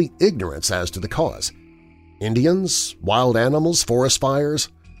his complete ignorance as to the cause. Indians, wild animals, forest fires,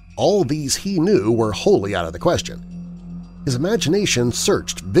 all these he knew were wholly out of the question. His imagination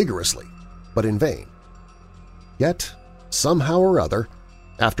searched vigorously, but in vain. Yet, somehow or other,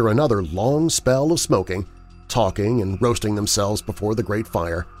 after another long spell of smoking, talking and roasting themselves before the great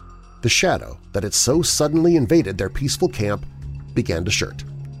fire, the shadow that had so suddenly invaded their peaceful camp began to shirt.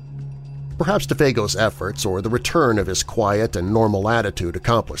 Perhaps Defago's efforts or the return of his quiet and normal attitude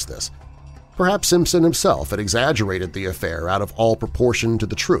accomplished this. Perhaps Simpson himself had exaggerated the affair out of all proportion to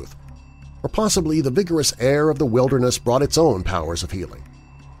the truth, or possibly the vigorous air of the wilderness brought its own powers of healing.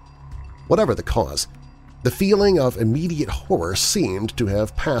 Whatever the cause, the feeling of immediate horror seemed to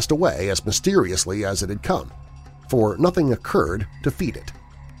have passed away as mysteriously as it had come, for nothing occurred to feed it.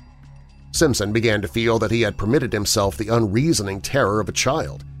 Simpson began to feel that he had permitted himself the unreasoning terror of a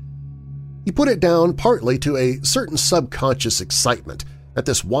child. He put it down partly to a certain subconscious excitement that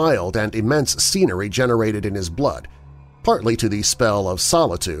this wild and immense scenery generated in his blood, partly to the spell of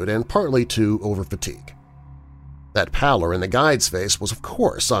solitude and partly to overfatigue. That pallor in the guide's face was of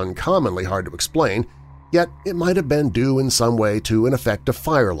course uncommonly hard to explain, yet it might have been due in some way to an effect of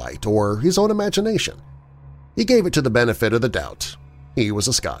firelight or his own imagination. He gave it to the benefit of the doubt. He was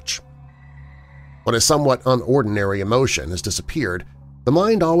a Scotch. When a somewhat unordinary emotion has disappeared, the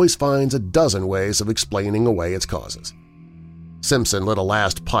mind always finds a dozen ways of explaining away its causes. Simpson lit a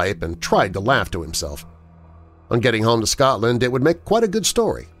last pipe and tried to laugh to himself. On getting home to Scotland, it would make quite a good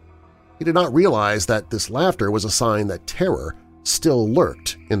story. He did not realize that this laughter was a sign that terror still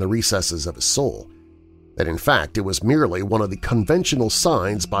lurked in the recesses of his soul, that in fact it was merely one of the conventional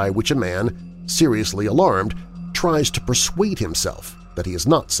signs by which a man, seriously alarmed, tries to persuade himself that he is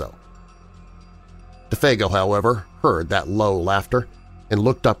not so. Defago, however, heard that low laughter and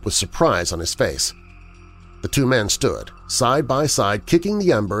looked up with surprise on his face. The two men stood, side by side, kicking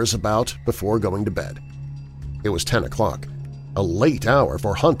the embers about before going to bed. It was 10 o'clock, a late hour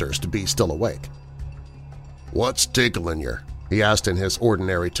for hunters to be still awake. "What's tickling you?" he asked in his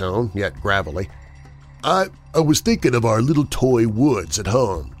ordinary tone, yet gravelly. I was thinking of our little toy woods at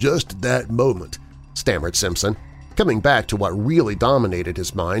home just at that moment," stammered Simpson, coming back to what really dominated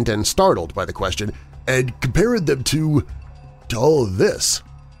his mind and startled by the question, "and comparing them to all this,"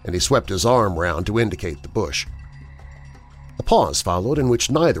 and he swept his arm round to indicate the bush. A pause followed in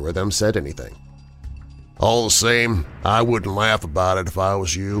which neither of them said anything. "All the same, I wouldn't laugh about it if I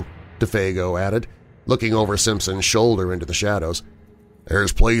was you," Defago added, looking over Simpson's shoulder into the shadows.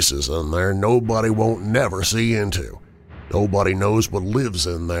 "There's places in there nobody won't never see into. Nobody knows what lives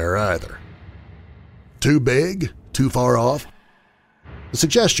in there either. Too big? Too far off?" The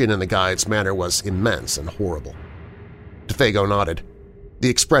suggestion in the guide's manner was immense and horrible. Defago nodded. The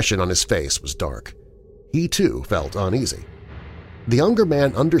expression on his face was dark. He, too, felt uneasy. The younger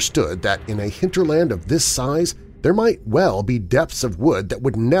man understood that in a hinterland of this size there might well be depths of wood that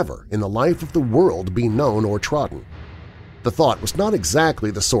would never in the life of the world be known or trodden. The thought was not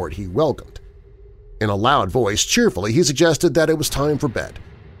exactly the sort he welcomed. In a loud voice, cheerfully, he suggested that it was time for bed,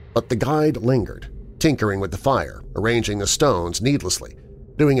 but the guide lingered, tinkering with the fire, arranging the stones needlessly,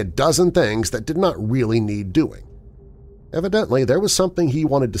 doing a dozen things that did not really need doing. Evidently, there was something he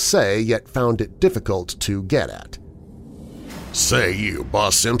wanted to say, yet found it difficult to get at. "Say you,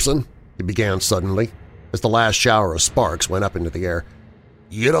 Boss Simpson," he began suddenly, as the last shower of sparks went up into the air.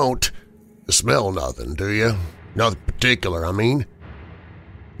 "You don't smell nothing, do you? Nothing particular, I mean?"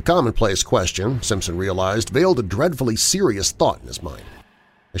 The commonplace question, Simpson realized, veiled a dreadfully serious thought in his mind.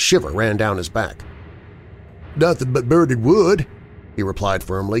 A shiver ran down his back. "Nothing but burning wood," he replied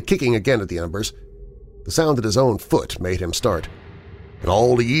firmly, kicking again at the embers. The sound of his own foot made him start. "And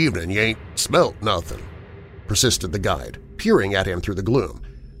all the evening you ain't smelt nothing. persisted the guide, peering at him through the gloom.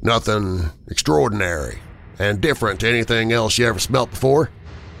 "Nothing extraordinary and different to anything else you ever smelt before?"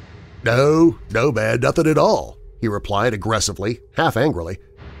 No, man, nothing at all," he replied aggressively, half angrily.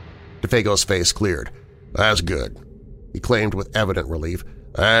 DeFago's face cleared. "That's good," he claimed with evident relief.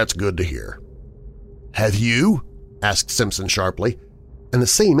 "That's good to hear." "Have you?" asked Simpson sharply, and the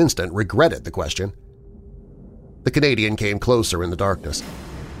same instant regretted the question. The Canadian came closer in the darkness.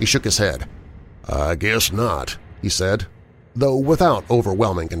 He shook his head. "I guess not," he said, though without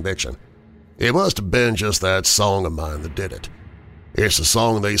overwhelming conviction. "It must have been just that song of mine that did it. It's the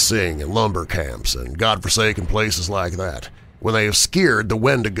song they sing in lumber camps and godforsaken places like that, when they have scared the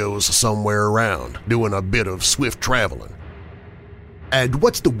Wendigos somewhere around, doing a bit of swift traveling." "And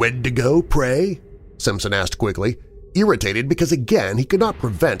what's the Wendigo, pray?" Simpson asked quickly, irritated because again he could not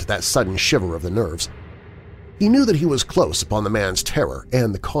prevent that sudden shiver of the nerves. He knew that he was close upon the man's terror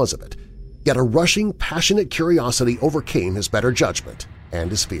and the cause of it, yet a rushing, passionate curiosity overcame his better judgment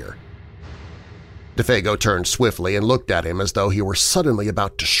and his fear. DeFago turned swiftly and looked at him as though he were suddenly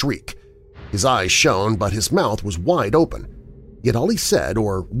about to shriek. His eyes shone, but his mouth was wide open. Yet all he said,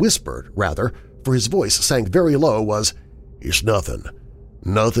 or whispered, rather, for his voice sank very low, was, "It's nothing.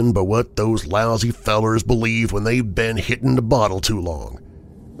 Nothing but what those lousy fellers believe when they've been hitting the bottle too long.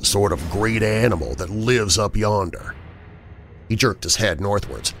 A sort of great animal that lives up yonder." He jerked his head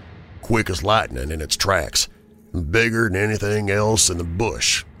northwards, "quick as lightning in its tracks, bigger than anything else in the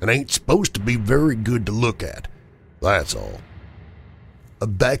bush, and ain't supposed to be very good to look at. That's all." "A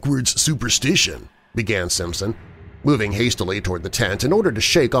backwards superstition," began Simpson, moving hastily toward the tent in order to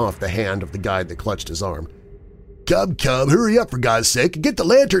shake off the hand of the guide that clutched his arm. Come, hurry up for God's sake and get the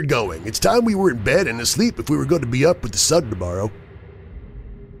lantern going. It's time we were in bed and asleep if we were going to be up with the sun tomorrow."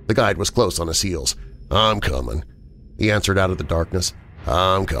 The guide was close on his heels. "I'm coming," he answered out of the darkness.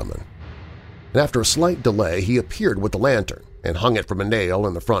 "I'm coming." And after a slight delay he appeared with the lantern and hung it from a nail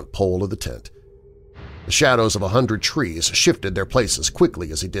in the front pole of the tent. The shadows of 100 trees shifted their places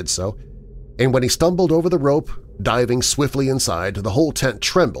quickly as he did so, and when he stumbled over the rope, diving swiftly inside, the whole tent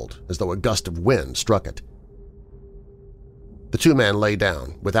trembled as though a gust of wind struck it. The two men lay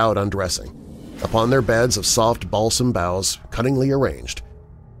down, without undressing, upon their beds of soft balsam boughs cunningly arranged.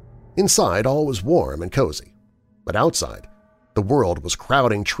 Inside all was warm and cozy, but outside the world was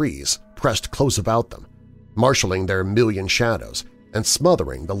crowding trees pressed close about them, marshalling their million shadows and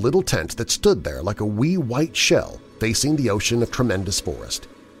smothering the little tent that stood there like a wee white shell facing the ocean of tremendous forest.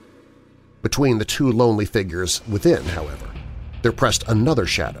 Between the two lonely figures within, however, there pressed another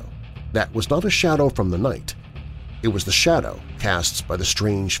shadow that was not a shadow from the night. It was the shadow cast by the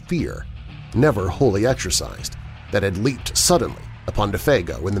strange fear, never wholly exorcised, that had leaped suddenly upon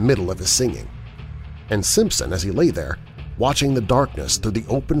DeFago in the middle of his singing. And Simpson, as he lay there, watching the darkness through the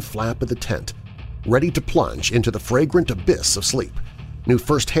open flap of the tent, ready to plunge into the fragrant abyss of sleep, knew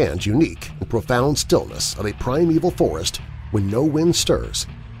firsthand unique and profound stillness of a primeval forest when no wind stirs,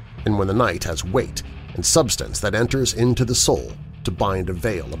 and when the night has weight and substance that enters into the soul to bind a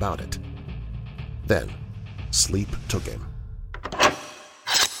veil about it. Then sleep took him.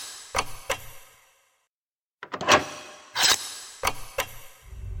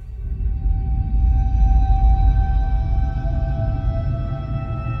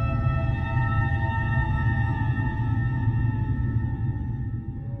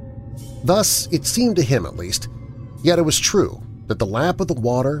 Thus, it seemed to him at least, yet it was true that the lap of the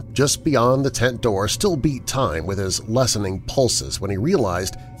water just beyond the tent door still beat time with his lessening pulses when he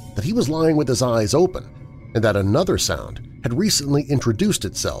realized that he was lying with his eyes open and that another sound had recently introduced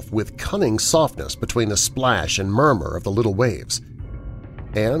itself with cunning softness between the splash and murmur of the little waves.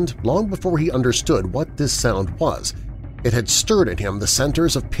 And long before he understood what this sound was, it had stirred in him the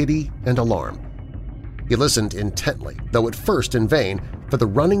centers of pity and alarm. He listened intently, though at first in vain, for the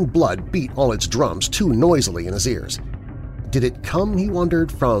running blood beat all its drums too noisily in his ears. Did it come, he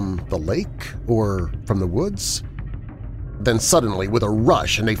wondered, from the lake or from the woods? Then suddenly, with a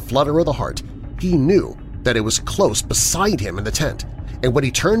rush and a flutter of the heart, he knew that it was close beside him in the tent, and when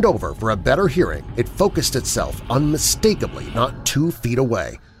he turned over for a better hearing, it focused itself unmistakably not 2 feet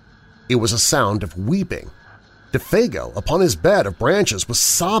away. It was a sound of weeping. DeFago, upon his bed of branches, was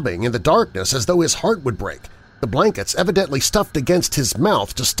sobbing in the darkness as though his heart would break, the blankets evidently stuffed against his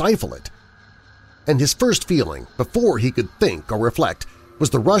mouth to stifle it. And his first feeling, before he could think or reflect, was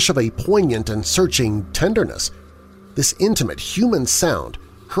the rush of a poignant and searching tenderness. This intimate human sound,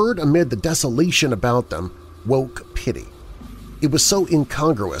 heard amid the desolation about them, woke pity. It was so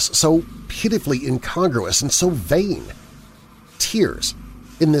incongruous, so pitifully incongruous, and so vain. Tears,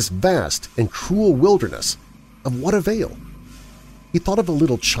 in this vast and cruel wilderness, of what avail? He thought of a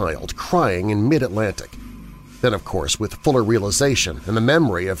little child crying in mid-Atlantic, Then, of course, with fuller realization and the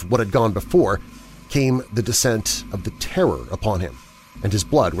memory of what had gone before, came the descent of the terror upon him, and his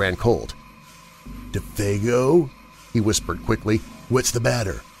blood ran cold. "Defago?" he whispered quickly. "What's the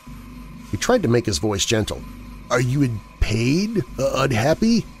matter?" He tried to make his voice gentle. "Are you in pain?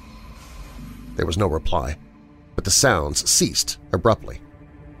 Unhappy?" There was no reply, but the sounds ceased abruptly.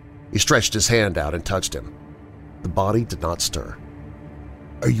 He stretched his hand out and touched him. The body did not stir.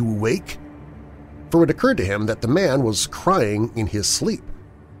 "Are you awake?" For it occurred to him that the man was crying in his sleep.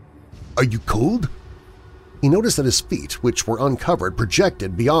 "Are you cold?" He noticed that his feet, which were uncovered,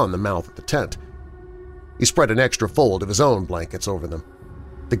 projected beyond the mouth of the tent. He spread an extra fold of his own blankets over them.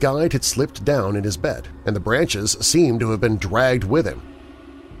 The guide had slipped down in his bed, and the branches seemed to have been dragged with him.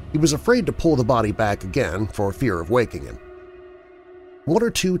 He was afraid to pull the body back again for fear of waking him. One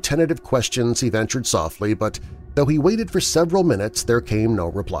or two tentative questions he ventured softly, but though he waited for several minutes there came no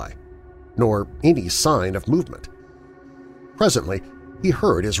reply, nor any sign of movement. Presently he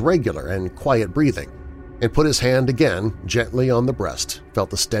heard his regular and quiet breathing, and put his hand again gently on the breast, felt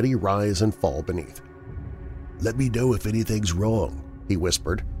the steady rise and fall beneath. "Let me know if anything's wrong," he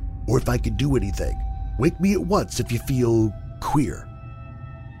whispered, "or if I can do anything. Wake me at once if you feel queer."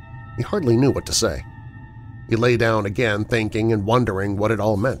 He hardly knew what to say. He lay down again, thinking and wondering what it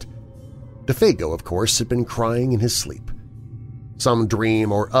all meant. Defago, of course, had been crying in his sleep. Some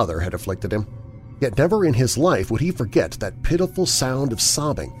dream or other had afflicted him, yet never in his life would he forget that pitiful sound of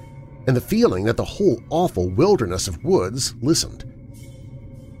sobbing and the feeling that the whole awful wilderness of woods listened.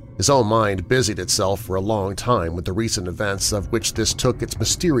 His own mind busied itself for a long time with the recent events of which this took its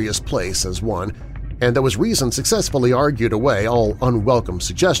mysterious place as one, and though his reason successfully argued away all unwelcome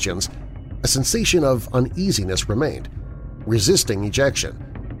suggestions, a sensation of uneasiness remained, resisting ejection,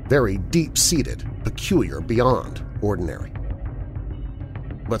 very deep-seated, peculiar, beyond ordinary.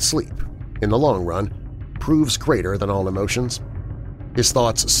 But sleep, in the long run, proves greater than all emotions. His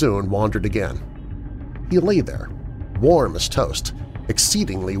thoughts soon wandered again. He lay there, warm as toast,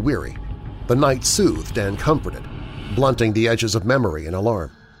 exceedingly weary, the night soothed and comforted, blunting the edges of memory and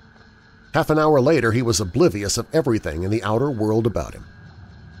alarm. Half an hour later he was oblivious of everything in the outer world about him.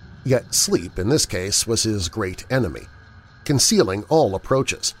 Yet sleep, in this case, was his great enemy, concealing all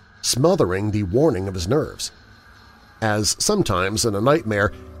approaches, smothering the warning of his nerves. As sometimes in a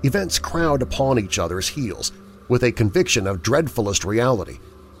nightmare, events crowd upon each other's heels, with a conviction of dreadfulest reality,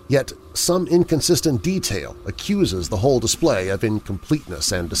 yet some inconsistent detail accuses the whole display of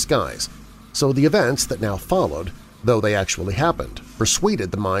incompleteness and disguise, so the events that now followed, though they actually happened,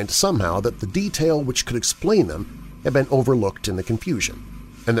 persuaded the mind somehow that the detail which could explain them had been overlooked in the confusion,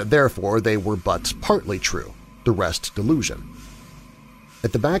 and that therefore they were but partly true, the rest delusion.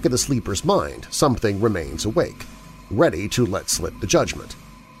 At the back of the sleeper's mind something remains awake, ready to let slip the judgment.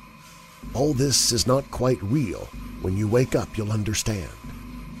 All this is not quite real. When you wake up, you'll understand.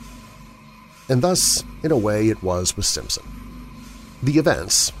 And thus, in a way, it was with Simpson. The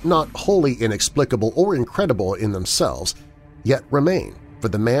events, not wholly inexplicable or incredible in themselves, yet remain for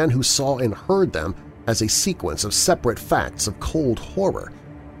the man who saw and heard them as a sequence of separate facts of cold horror,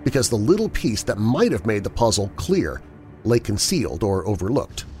 because the little piece that might have made the puzzle clear lay concealed or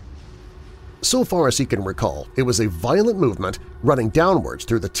overlooked. So far as he can recall, it was a violent movement running downwards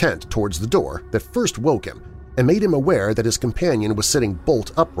through the tent towards the door that first woke him and made him aware that his companion was sitting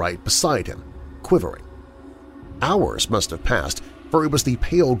bolt upright beside him, quivering. Hours must have passed, for it was the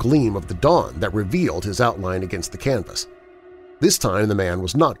pale gleam of the dawn that revealed his outline against the canvas. This time the man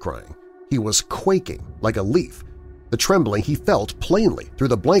was not crying. He was quaking like a leaf. The trembling he felt plainly through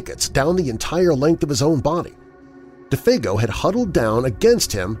the blankets down the entire length of his own body. Defago had huddled down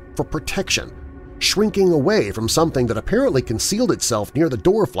against him for protection, shrinking away from something that apparently concealed itself near the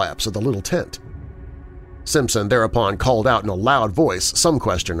door flaps of the little tent. Simpson thereupon called out in a loud voice some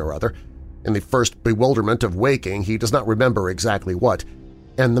question or other. In the first bewilderment of waking he does not remember exactly what,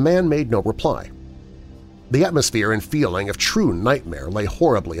 and the man made no reply. The atmosphere and feeling of true nightmare lay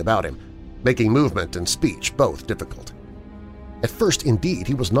horribly about him, making movement and speech both difficult. At first, indeed,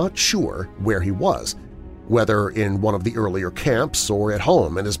 he was not sure where he was, whether in one of the earlier camps or at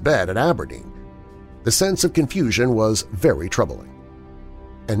home in his bed at Aberdeen. The sense of confusion was very troubling.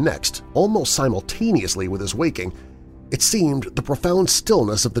 And next, almost simultaneously with his waking, it seemed the profound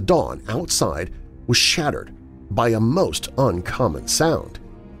stillness of the dawn outside was shattered by a most uncommon sound.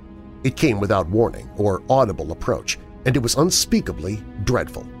 It came without warning or audible approach, and it was unspeakably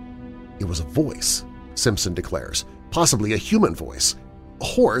dreadful. It was a voice, Simpson declares, possibly a human voice,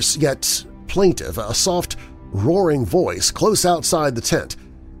 hoarse yet plaintive, a soft, roaring voice close outside the tent,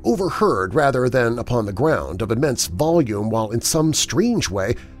 overheard rather than upon the ground, of immense volume, while in some strange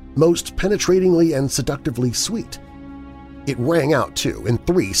way most penetratingly and seductively sweet. It rang out, too, in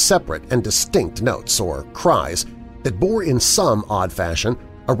 3 separate and distinct notes or cries that bore in some odd fashion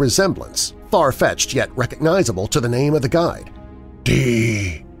a resemblance, far-fetched yet recognizable, to the name of the guide.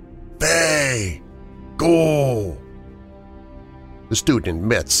 D. Bay. Go. The student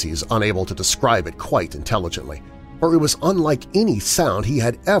admits he's unable to describe it quite intelligently, for it was unlike any sound he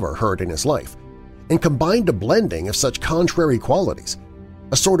had ever heard in his life, and combined a blending of such contrary qualities.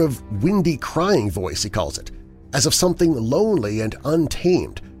 A sort of windy crying voice, he calls it, as of something lonely and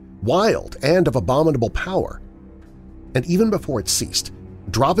untamed, wild and of abominable power. And even before it ceased,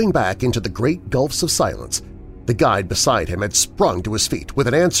 dropping back into the great gulfs of silence, the guide beside him had sprung to his feet with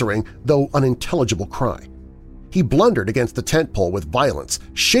an answering, though unintelligible, cry. He blundered against the tent pole with violence,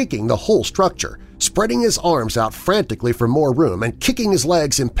 shaking the whole structure, spreading his arms out frantically for more room and kicking his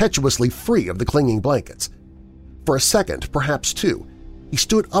legs impetuously free of the clinging blankets. For a second, perhaps 2, he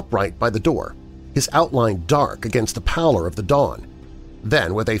stood upright by the door, his outline dark against the pallor of the dawn.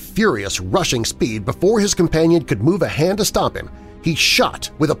 Then, with a furious, rushing speed before his companion could move a hand to stop him, he shot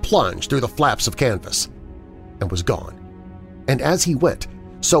with a plunge through the flaps of canvas and was gone. And as he went,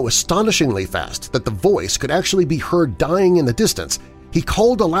 so astonishingly fast that the voice could actually be heard dying in the distance, he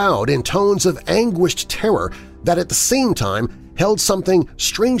called aloud in tones of anguished terror that at the same time held something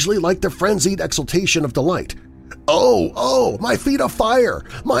strangely like the frenzied exultation of delight. "Oh, oh, my feet of fire!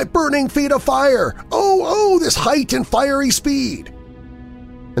 My burning feet of fire! Oh, oh, this height and fiery speed!"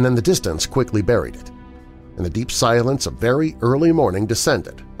 And then the distance quickly buried it, and the deep silence of very early morning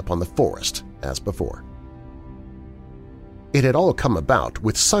descended upon the forest as before. It had all come about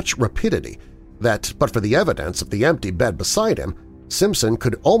with such rapidity that, but for the evidence of the empty bed beside him, Simpson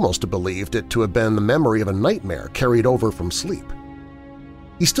could almost have believed it to have been the memory of a nightmare carried over from sleep.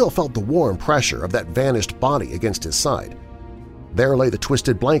 He still felt the warm pressure of that vanished body against his side. There lay the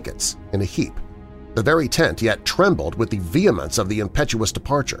twisted blankets in a heap. The very tent yet trembled with the vehemence of the impetuous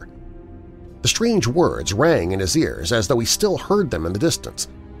departure. The strange words rang in his ears as though he still heard them in the distance,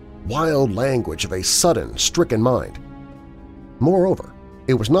 wild language of a sudden, stricken mind. Moreover,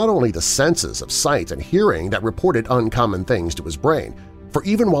 it was not only the senses of sight and hearing that reported uncommon things to his brain, for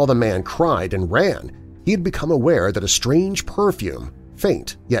even while the man cried and ran, he had become aware that a strange perfume,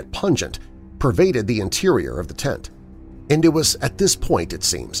 faint yet pungent, pervaded the interior of the tent. And it was at this point, it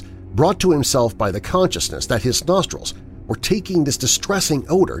seems, brought to himself by the consciousness that his nostrils were taking this distressing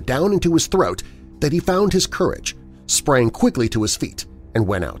odor down into his throat that he found his courage, sprang quickly to his feet, and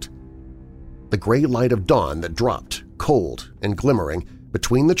went out. The gray light of dawn that dropped, cold and glimmering,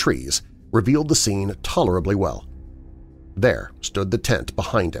 between the trees revealed the scene tolerably well. There stood the tent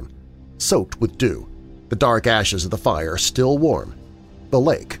behind him, soaked with dew, the dark ashes of the fire still warm, the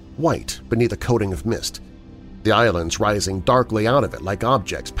lake white beneath a coating of mist, the islands rising darkly out of it like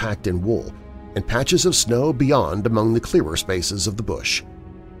objects packed in wool, and patches of snow beyond among the clearer spaces of the bush.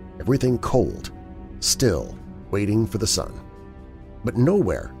 Everything cold, still, waiting for the sun. But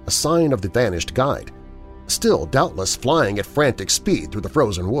nowhere a sign of the vanished guide, still doubtless flying at frantic speed through the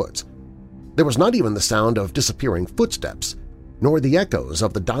frozen woods. There was not even the sound of disappearing footsteps, nor the echoes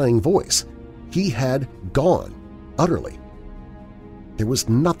of the dying voice. He had gone, utterly. There was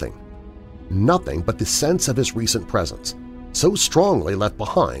nothing but the sense of his recent presence, so strongly left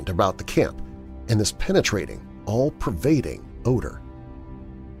behind about the camp, and this penetrating, all-pervading odor.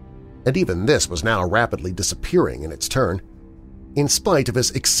 And even this was now rapidly disappearing in its turn. In spite of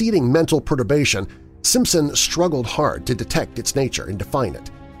his exceeding mental perturbation, Simpson struggled hard to detect its nature and define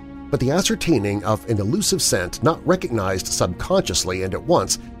it, but the ascertaining of an elusive scent not recognized subconsciously and at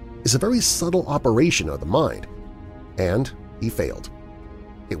once is a very subtle operation of the mind, and he failed.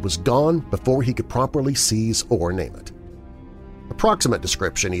 It was gone before he could properly seize or name it. Approximate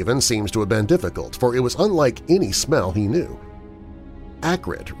description even seems to have been difficult, for it was unlike any smell he knew.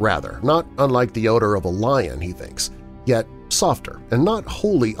 Acrid, rather, not unlike the odor of a lion, he thinks, yet softer and not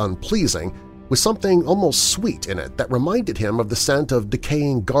wholly unpleasing, with something almost sweet in it that reminded him of the scent of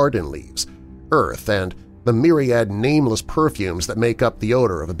decaying garden leaves, earth, and the myriad nameless perfumes that make up the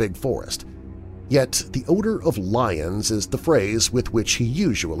odor of a big forest. Yet the odor of lions is the phrase with which he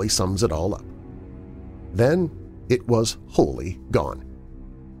usually sums it all up. Then it was wholly gone,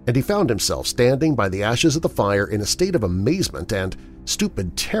 and he found himself standing by the ashes of the fire in a state of amazement and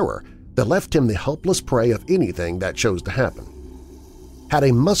stupid terror that left him the helpless prey of anything that chose to happen. Had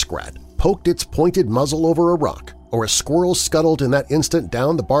a muskrat poked its pointed muzzle over a rock, or a squirrel scuttled in that instant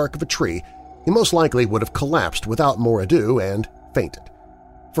down the bark of a tree, he most likely would have collapsed without more ado and fainted.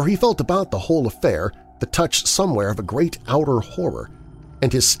 For he felt about the whole affair the touch somewhere of a great outer horror,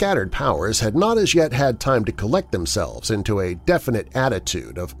 and his scattered powers had not as yet had time to collect themselves into a definite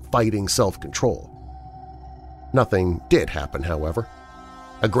attitude of fighting self-control. Nothing did happen, however.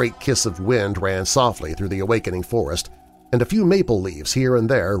 A great kiss of wind ran softly through the awakening forest, and a few maple leaves here and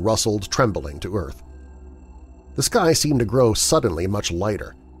there rustled trembling to earth. The sky seemed to grow suddenly much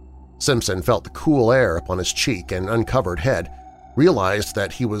lighter. Simpson felt the cool air upon his cheek and uncovered head, realized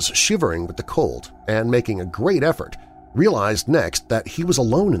that he was shivering with the cold, and making a great effort, realized next that he was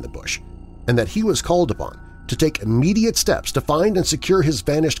alone in the bush, and that he was called upon to take immediate steps to find and secure his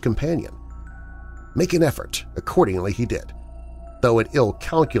vanished companion. Make an effort, accordingly he did, though an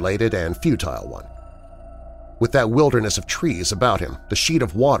ill-calculated and futile one. With that wilderness of trees about him, the sheet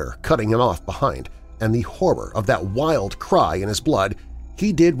of water cutting him off behind, and the horror of that wild cry in his blood,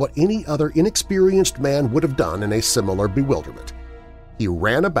 he did what any other inexperienced man would have done in a similar bewilderment. He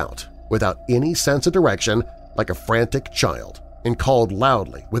ran about without any sense of direction like a frantic child and called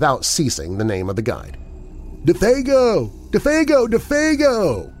loudly without ceasing the name of the guide. "Defago! Defago!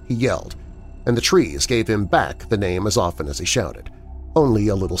 Defago!" he yelled, and the trees gave him back the name as often as he shouted, only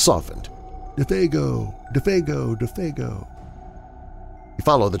a little softened. "Defago! Defago! Defago!" He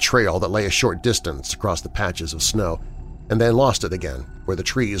followed the trail that lay a short distance across the patches of snow, and then lost it again where the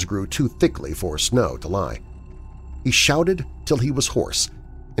trees grew too thickly for snow to lie. He shouted till he was hoarse,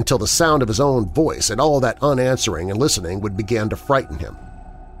 until the sound of his own voice and all that unanswering and listening would begin to frighten him.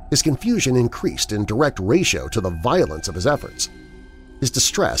 His confusion increased in direct ratio to the violence of his efforts. His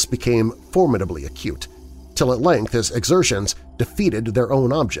distress became formidably acute, till at length his exertions defeated their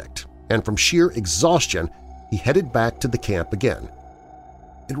own object, and from sheer exhaustion he headed back to the camp again.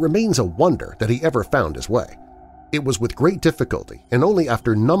 It remains a wonder that he ever found his way. It was with great difficulty and only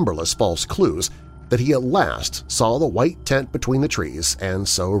after numberless false clues that he at last saw the white tent between the trees and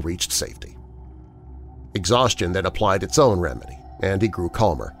so reached safety. Exhaustion then applied its own remedy, and he grew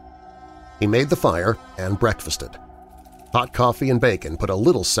calmer. He made the fire and breakfasted. Hot coffee and bacon put a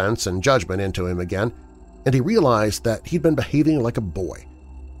little sense and judgment into him again, and he realized that he'd been behaving like a boy.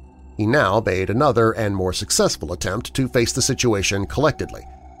 He now made another and more successful attempt to face the situation collectedly,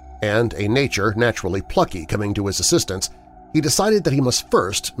 and a nature naturally plucky coming to his assistance, he decided that he must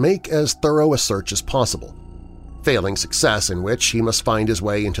first make as thorough a search as possible, failing success in which he must find his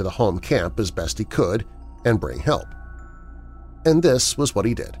way into the home camp as best he could and bring help. And this was what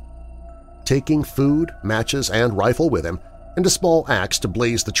he did. Taking food, matches, and rifle with him, and a small axe to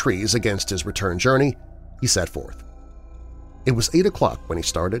blaze the trees against his return journey, he set forth. It was 8 o'clock when he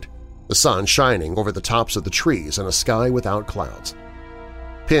started, the sun shining over the tops of the trees in a sky without clouds.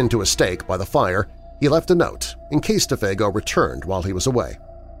 Pinned to a stake by the fire, he left a note in case Defago returned while he was away.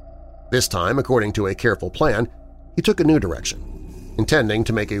 This time, according to a careful plan, he took a new direction, intending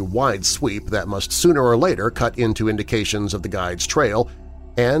to make a wide sweep that must sooner or later cut into indications of the guide's trail,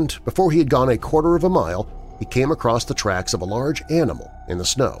 and before he had gone a quarter of a mile, he came across the tracks of a large animal in the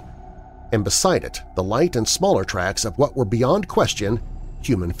snow, and beside it the light and smaller tracks of what were beyond question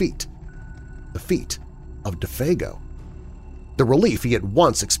human feet. The feet of Defago. The relief he had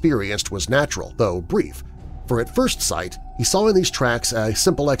once experienced was natural, though brief, for at first sight he saw in these tracks a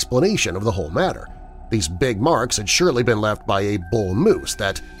simple explanation of the whole matter. These big marks had surely been left by a bull moose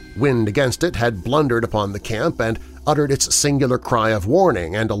that, wind against it, had blundered upon the camp and uttered its singular cry of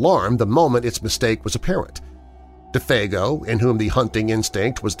warning and alarm the moment its mistake was apparent. Defago, in whom the hunting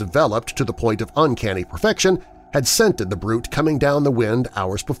instinct was developed to the point of uncanny perfection, had scented the brute coming down the wind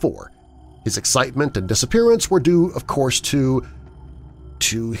hours before. His excitement and disappearance were due, of course, to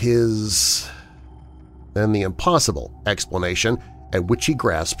his… Then the impossible explanation at which he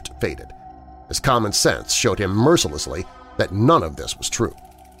grasped faded. His common sense showed him mercilessly that none of this was true.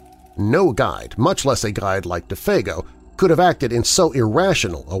 No guide, much less a guide like Defago, could have acted in so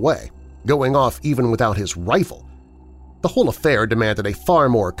irrational a way, going off even without his rifle. The whole affair demanded a far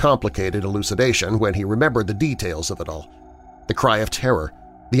more complicated elucidation when he remembered the details of it all. The cry of terror,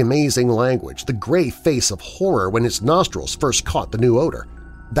 the amazing language, the gray face of horror when his nostrils first caught the new odor,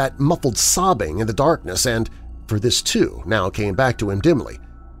 that muffled sobbing in the darkness, and, for this too now came back to him dimly,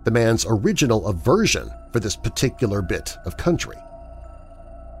 the man's original aversion for this particular bit of country.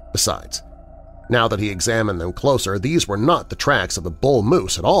 Besides, now that he examined them closer, these were not the tracks of a bull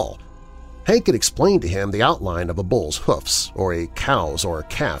moose at all. Hank had explained to him the outline of a bull's hoofs, or a cow's or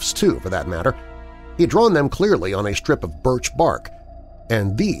calf's too, for that matter. He had drawn them clearly on a strip of birch bark,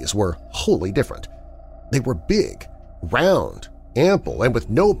 and these were wholly different. They were big, round, ample, and with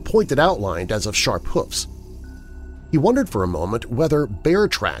no pointed outline as of sharp hoofs. He wondered for a moment whether bear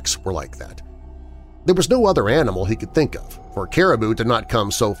tracks were like that. There was no other animal he could think of, for caribou did not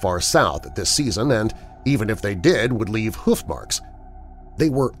come so far south at this season and, even if they did, would leave hoof marks. They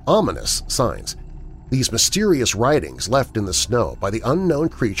were ominous signs, these mysterious writings left in the snow by the unknown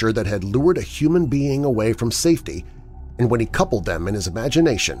creature that had lured a human being away from safety, and when he coupled them in his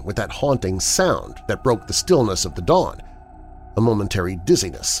imagination with that haunting sound that broke the stillness of the dawn, a momentary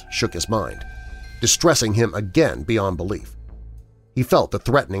dizziness shook his mind, distressing him again beyond belief. He felt the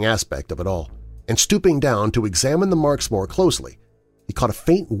threatening aspect of it all, and stooping down to examine the marks more closely, he caught a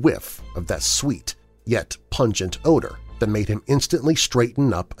faint whiff of that sweet yet pungent odor that made him instantly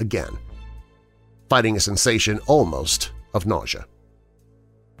straighten up again, fighting a sensation almost of nausea.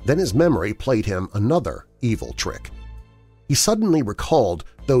 Then his memory played him another evil trick. He suddenly recalled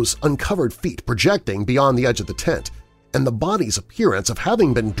those uncovered feet projecting beyond the edge of the tent and the body's appearance of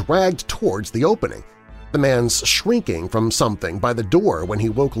having been dragged towards the opening, the man's shrinking from something by the door when he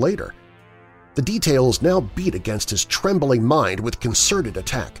woke later. The details now beat against his trembling mind with concerted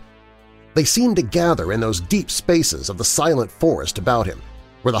attack. They seemed to gather in those deep spaces of the silent forest about him,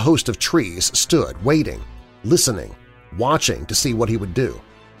 where the host of trees stood waiting, listening, watching to see what he would do.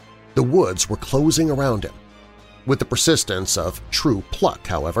 The woods were closing around him. With the persistence of true pluck,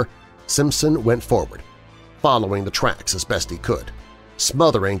 however, Simpson went forward, following the tracks as best he could,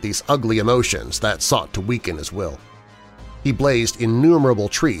 smothering these ugly emotions that sought to weaken his will. He blazed innumerable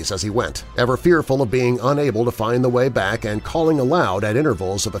trees as he went, ever fearful of being unable to find the way back and calling aloud at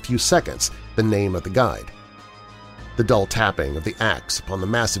intervals of a few seconds the name of the guide. The dull tapping of the axe upon the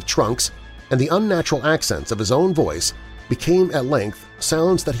massive trunks and the unnatural accents of his own voice became at length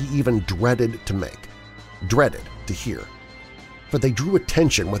sounds that he even dreaded to make, dreaded to hear, for they drew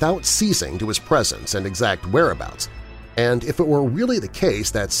attention without ceasing to his presence and exact whereabouts, and if it were really the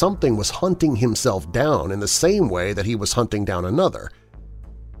case that something was hunting himself down in the same way that he was hunting down another.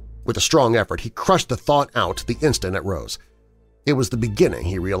 With a strong effort, he crushed the thought out the instant it rose. It was the beginning,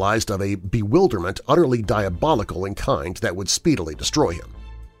 he realized, of a bewilderment utterly diabolical in kind that would speedily destroy him.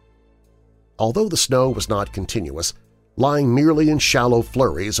 Although the snow was not continuous, lying merely in shallow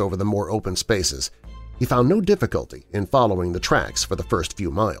flurries over the more open spaces, he found no difficulty in following the tracks for the first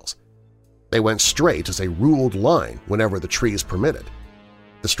few miles. They went straight as a ruled line whenever the trees permitted.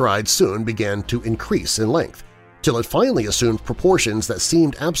 The stride soon began to increase in length, till it finally assumed proportions that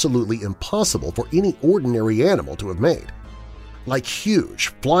seemed absolutely impossible for any ordinary animal to have made. Like huge,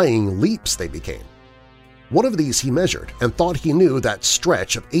 flying leaps they became. One of these he measured and thought he knew that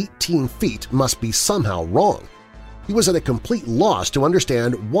stretch of 18 feet must be somehow wrong. He was at a complete loss to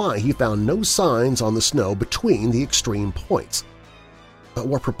understand why he found no signs on the snow between the extreme points. But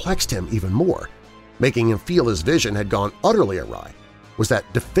what perplexed him even more, making him feel his vision had gone utterly awry, was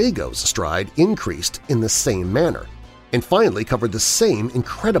that Defago's stride increased in the same manner and finally covered the same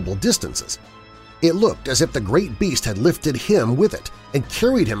incredible distances. It looked as if the great beast had lifted him with it and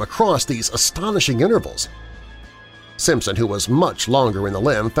carried him across these astonishing intervals. Simpson, who was much longer in the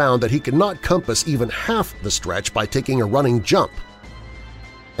limb, found that he could not compass even half the stretch by taking a running jump.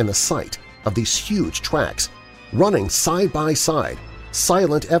 And the sight of these huge tracks, running side by side,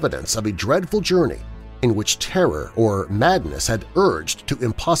 silent evidence of a dreadful journey in which terror or madness had urged to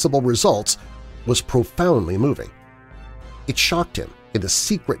impossible results, was profoundly moving. It shocked him in the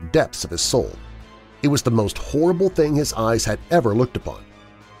secret depths of his soul. It was the most horrible thing his eyes had ever looked upon.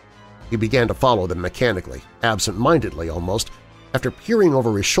 He began to follow them mechanically, absent-mindedly almost, after peering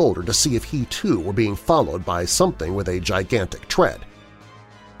over his shoulder to see if he too were being followed by something with a gigantic tread.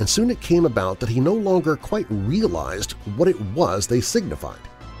 And soon it came about that he no longer quite realized what it was they signified.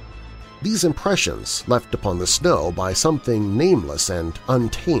 These impressions left upon the snow by something nameless and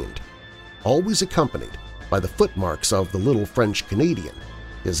untamed, always accompanied by the footmarks of the little French-Canadian,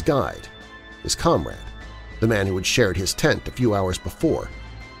 his guide, his comrade, the man who had shared his tent a few hours before,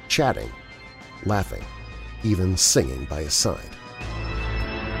 chatting, laughing, even singing by his side.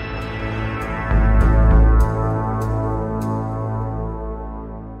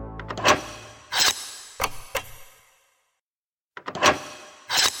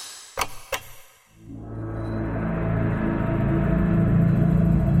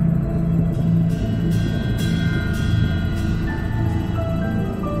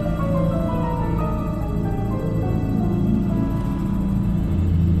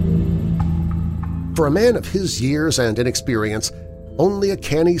 For a man of his years and inexperience, only a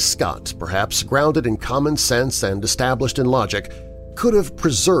canny Scot, perhaps grounded in common sense and established in logic, could have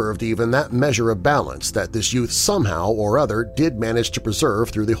preserved even that measure of balance that this youth somehow or other did manage to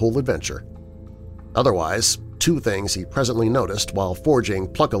preserve through the whole adventure. Otherwise, two things he presently noticed while forging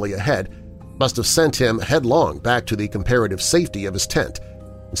pluckily ahead must have sent him headlong back to the comparative safety of his tent,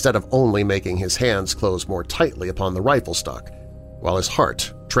 instead of only making his hands close more tightly upon the rifle stock, while his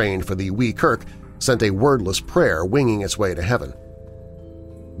heart, trained for the wee kirk, sent a wordless prayer winging its way to heaven.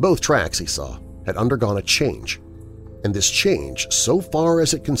 Both tracks, he saw, had undergone a change, and this change, so far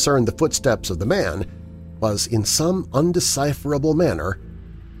as it concerned the footsteps of the man, was in some undecipherable manner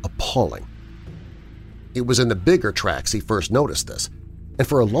appalling. It was in the bigger tracks he first noticed this, and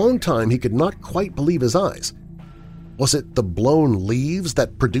for a long time he could not quite believe his eyes. Was it the blown leaves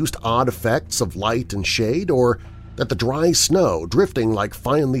that produced odd effects of light and shade, or that the dry snow, drifting like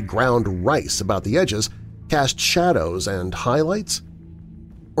finely ground rice about the edges, cast shadows and highlights?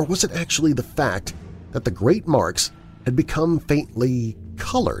 Or was it actually the fact that the great marks had become faintly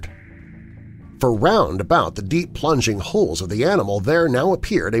colored? For round about the deep plunging holes of the animal there now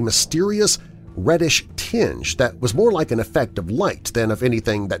appeared a mysterious reddish tinge that was more like an effect of light than of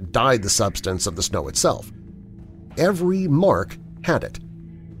anything that dyed the substance of the snow itself. Every mark had it,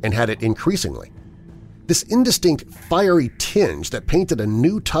 and had it increasingly. This indistinct fiery tinge that painted a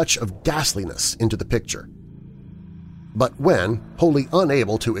new touch of ghastliness into the picture. But when, wholly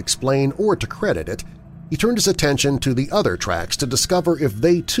unable to explain or to credit it, he turned his attention to the other tracks to discover if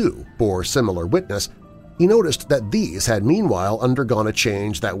they too bore similar witness, he noticed that these had meanwhile undergone a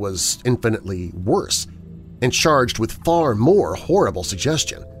change that was infinitely worse and charged with far more horrible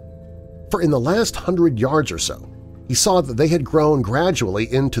suggestion. For in the last 100 yards or so, he saw that they had grown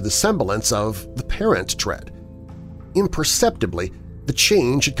gradually into the semblance of the parent tread. Imperceptibly, the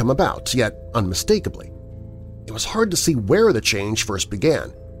change had come about, yet unmistakably. It was hard to see where the change first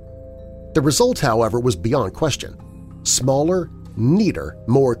began. The result, however, was beyond question. Smaller, neater,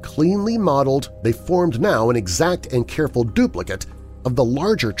 more cleanly modeled, they formed now an exact and careful duplicate of the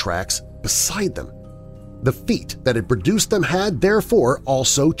larger tracks beside them. The feet that had produced them had, therefore,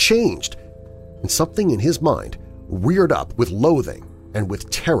 also changed, and something in his mind reared up with loathing and with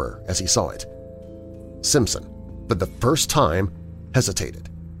terror as he saw it. Simpson, for the first time, hesitated.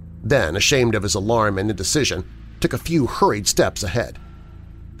 Then, ashamed of his alarm and indecision, took a few hurried steps ahead.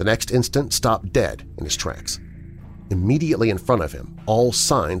 The next instant stopped dead in his tracks. Immediately in front of him, all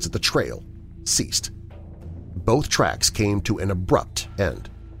signs of the trail ceased. Both tracks came to an abrupt end.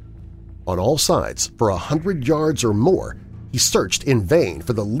 On all sides, for 100 yards or more, he searched in vain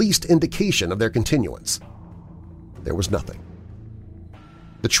for the least indication of their continuance. There was nothing.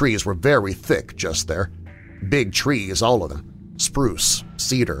 The trees were very thick just there. Big trees, all of them. Spruce,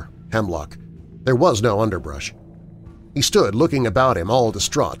 cedar, hemlock. There was no underbrush. He stood looking about him all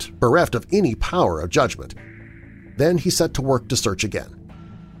distraught, bereft of any power of judgment. Then he set to work to search again,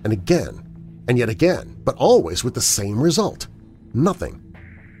 and yet again, but always with the same result – nothing.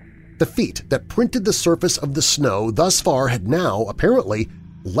 The feet that printed the surface of the snow thus far had now, apparently,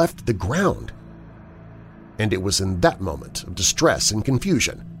 left the ground. And it was in that moment of distress and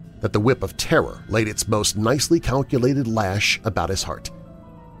confusion that the whip of terror laid its most nicely calculated lash about his heart.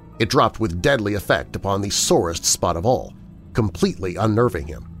 It dropped with deadly effect upon the sorest spot of all, completely unnerving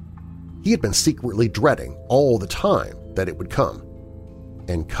him. He had been secretly dreading all the time that it would come.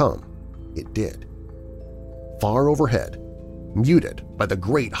 And come it did. Far overhead, muted by the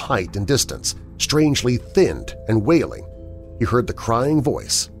great height and distance, strangely thinned and wailing, he heard the crying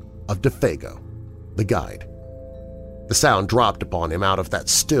voice of Defago, the guide. The sound dropped upon him out of that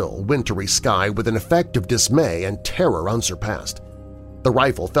still, wintry sky with an effect of dismay and terror unsurpassed. The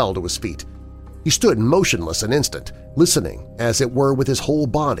rifle fell to his feet. He stood motionless an instant, listening as it were with his whole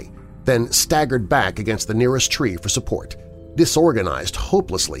body, then staggered back against the nearest tree for support, disorganized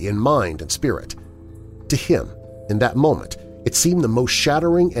hopelessly in mind and spirit. To him, in that moment, it seemed the most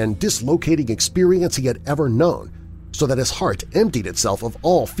shattering and dislocating experience he had ever known, so that his heart emptied itself of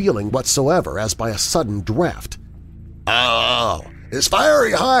all feeling whatsoever as by a sudden draught. "Oh, his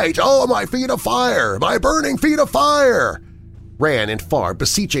fiery height! Oh, my feet of fire! My burning feet of fire!" ran in far,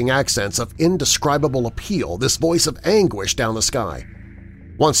 beseeching accents of indescribable appeal this voice of anguish down the sky.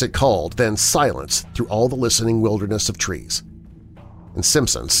 Once it called, then silence through all the listening wilderness of trees. And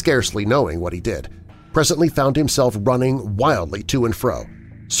Simpson, scarcely knowing what he did, presently found himself running wildly to and fro,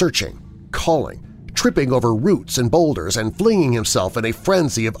 searching, calling, tripping over roots and boulders and flinging himself in a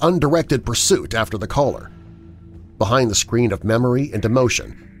frenzy of undirected pursuit after the caller. Behind the screen of memory and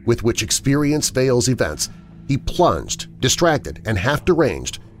emotion with which experience veils events, he plunged, distracted and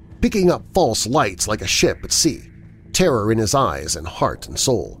half-deranged, picking up false lights like a ship at sea, terror in his eyes and heart and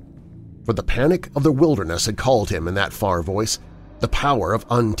soul. For the panic of the wilderness had called him in that far voice, the power of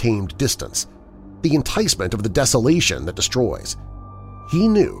untamed distance, the enticement of the desolation that destroys. He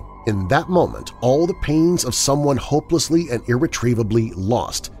knew in that moment all the pains of someone hopelessly and irretrievably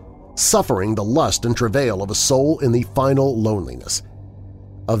lost, suffering the lust and travail of a soul in the final loneliness.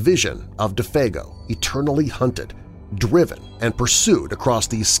 A vision of Defago, eternally hunted, driven and pursued across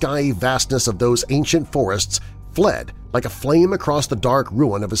the skyey vastness of those ancient forests, fled like a flame across the dark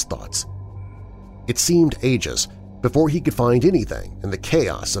ruin of his thoughts. It seemed ages before he could find anything in the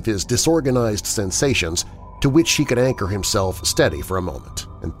chaos of his disorganized sensations to which he could anchor himself steady for a moment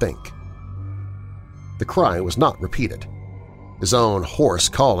and think. The cry was not repeated. His own hoarse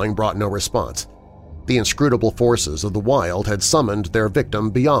calling brought no response. The inscrutable forces of the wild had summoned their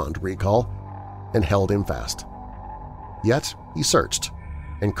victim beyond recall and held him fast. Yet he searched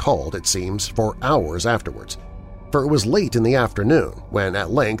and called, it seems, for hours afterwards, for it was late in the afternoon when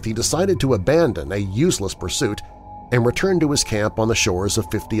at length he decided to abandon a useless pursuit and return to his camp on the shores of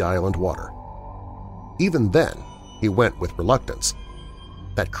 50 Island Water. Even then, he went with reluctance,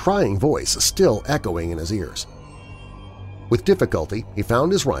 that crying voice still echoing in his ears. With difficulty, he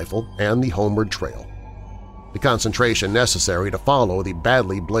found his rifle and the homeward trail. The concentration necessary to follow the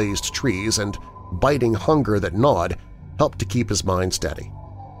badly blazed trees and biting hunger that gnawed helped to keep his mind steady.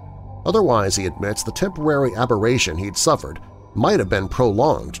 Otherwise, he admits, the temporary aberration he'd suffered might have been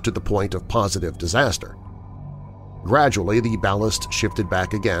prolonged to the point of positive disaster. Gradually, the ballast shifted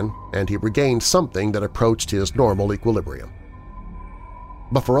back again, and he regained something that approached his normal equilibrium.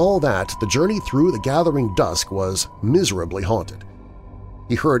 But for all that, the journey through the gathering dusk was miserably haunted.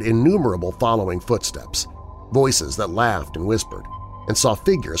 He heard innumerable following footsteps, voices that laughed and whispered, and saw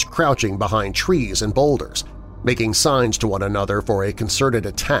figures crouching behind trees and boulders, making signs to one another for a concerted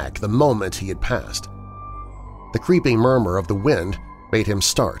attack the moment he had passed. The creeping murmur of the wind made him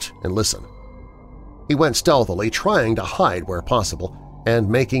start and listen. He went stealthily, trying to hide where possible and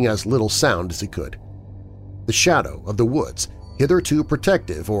making as little sound as he could. The shadow of the woods, hitherto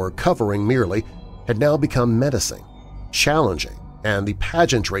protective or covering merely, had now become menacing, challenging, and the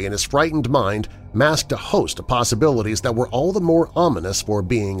pageantry in his frightened mind masked a host of possibilities that were all the more ominous for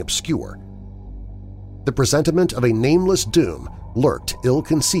being obscure. The presentiment of a nameless doom lurked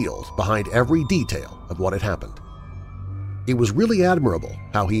ill-concealed behind every detail of what had happened. It was really admirable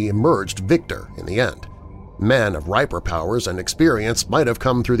how he emerged victor in the end. Men of riper powers and experience might have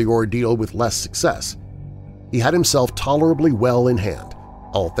come through the ordeal with less success. He had himself tolerably well in hand,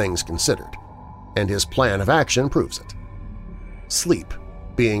 all things considered, and his plan of action proves it. Sleep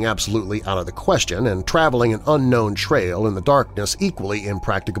being absolutely out of the question and traveling an unknown trail in the darkness equally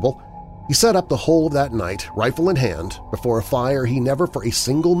impracticable, he sat up the whole of that night, rifle in hand, before a fire he never for a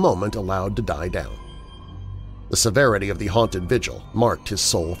single moment allowed to die down. The severity of the haunted vigil marked his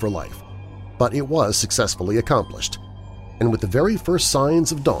soul for life, but it was successfully accomplished, and with the very first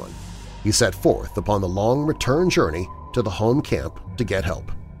signs of dawn, he set forth upon the long return journey to the home camp to get help.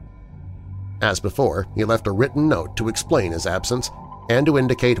 As before, he left a written note to explain his absence and to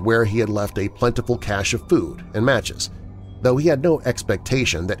indicate where he had left a plentiful cache of food and matches, though he had no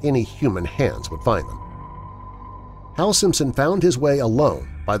expectation that any human hands would find them. How Simpson found his way alone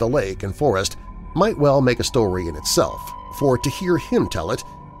by the lake and forest might well make a story in itself, for to hear him tell it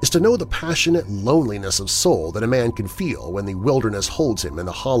is to know the passionate loneliness of soul that a man can feel when the wilderness holds him in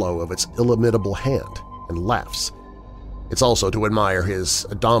the hollow of its illimitable hand and laughs. It's also to admire his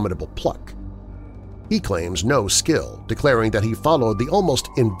indomitable pluck. He claims no skill, declaring that he followed the almost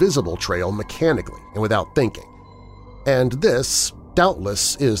invisible trail mechanically and without thinking. And this,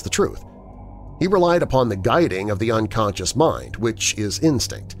 doubtless, is the truth. He relied upon the guiding of the unconscious mind, which is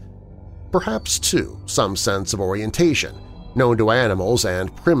instinct. Perhaps, too, some sense of orientation, known to animals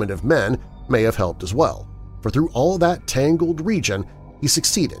and primitive men, may have helped as well, for through all that tangled region he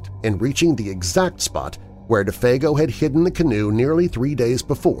succeeded in reaching the exact spot where DeFago had hidden the canoe nearly 3 days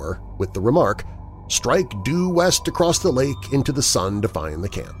before with the remark, "Strike due west across the lake into the sun to find the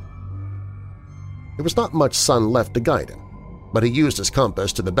camp." There was not much sun left to guide him, but he used his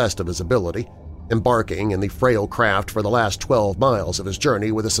compass to the best of his ability, embarking in the frail craft for the last 12 miles of his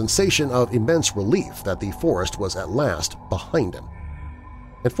journey with a sensation of immense relief that the forest was at last behind him.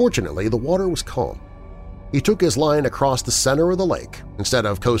 And fortunately, the water was calm. He took his line across the center of the lake instead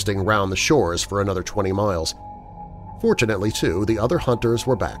of coasting round the shores for another 20 miles. Fortunately, too, the other hunters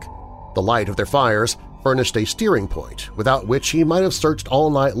were back. The light of their fires furnished a steering point without which he might have searched all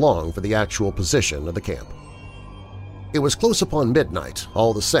night long for the actual position of the camp. It was close upon midnight,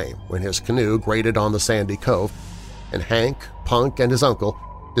 all the same, when his canoe grated on the sandy cove, and Hank, Punk, and his uncle,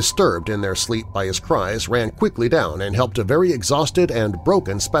 disturbed in their sleep by his cries, ran quickly down and helped a very exhausted and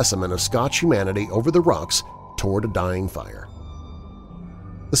broken specimen of Scotch humanity over the rocks toward a dying fire.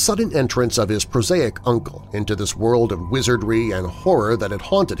 The sudden entrance of his prosaic uncle into this world of wizardry and horror that had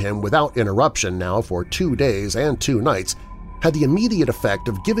haunted him without interruption now for 2 days and 2 nights had the immediate effect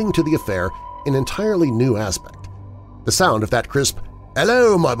of giving to the affair an entirely new aspect. The sound of that crisp,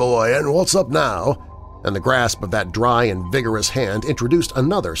 "Hello, my boy, and what's up now?" and the grasp of that dry and vigorous hand introduced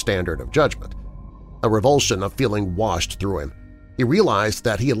another standard of judgment. a revulsion of feeling washed through him. He realized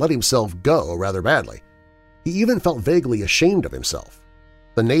that he had let himself go rather badly. He even felt vaguely ashamed of himself.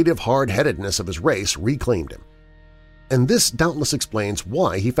 The native hard-headedness of his race reclaimed him. And this doubtless explains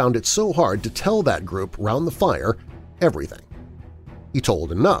why he found it so hard to tell that group round the fire everything. He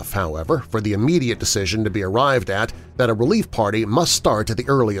told enough, however, for the immediate decision to be arrived at that a relief party must start at the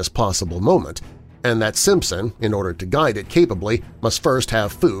earliest possible moment, and that Simpson, in order to guide it capably, must first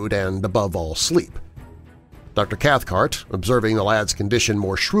have food and, above all, sleep. Dr. Cathcart, observing the lad's condition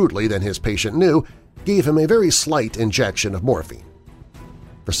more shrewdly than his patient knew, gave him a very slight injection of morphine.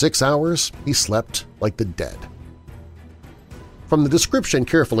 For 6 hours, he slept like the dead. From the description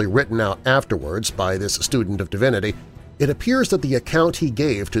carefully written out afterwards by this student of divinity, it appears that the account he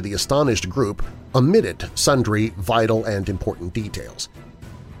gave to the astonished group omitted sundry vital and important details.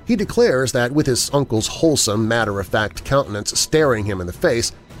 He declares that with his uncle's wholesome, matter-of-fact countenance staring him in the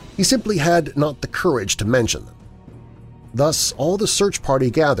face, he simply had not the courage to mention them. Thus, all the search party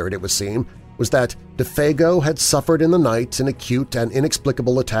gathered, it would seem, was that DeFago had suffered in the night an acute and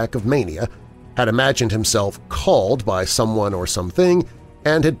inexplicable attack of mania, had imagined himself called by someone or something,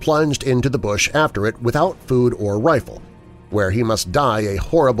 and had plunged into the bush after it without food or rifle, where he must die a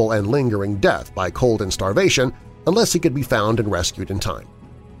horrible and lingering death by cold and starvation unless he could be found and rescued in time.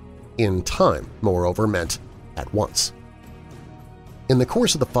 In time, moreover, meant at once. In the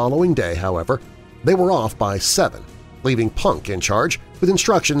course of the following day, however, they were off by 7, leaving Punk in charge with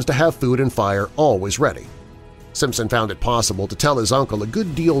instructions to have food and fire always ready. Simpson found it possible to tell his uncle a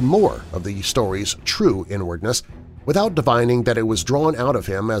good deal more of the story's true inwardness without divining that it was drawn out of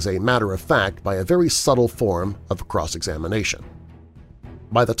him as a matter of fact by a very subtle form of cross-examination.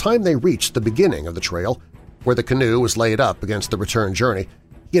 By the time they reached the beginning of the trail, where the canoe was laid up against the return journey,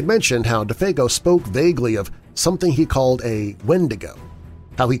 he had mentioned how DeFago spoke vaguely of something he called a Wendigo,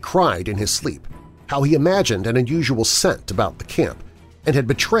 how he cried in his sleep, how he imagined an unusual scent about the camp, and had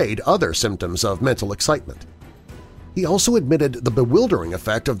betrayed other symptoms of mental excitement. He also admitted the bewildering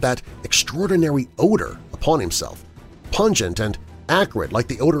effect of that extraordinary odor upon himself, pungent and acrid like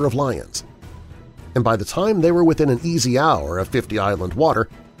the odor of lions. And by the time they were within an easy hour of 50 Island water,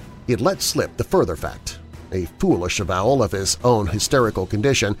 he had let slip the further fact, a foolish avowal of his own hysterical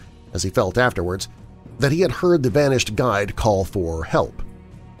condition, as he felt afterwards, that he had heard the vanished guide call for help.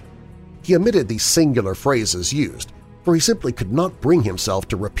 He omitted the singular phrases used, for he simply could not bring himself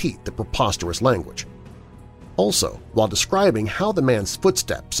to repeat the preposterous language. Also, while describing how the man's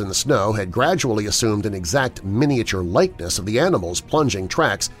footsteps in the snow had gradually assumed an exact miniature likeness of the animal's plunging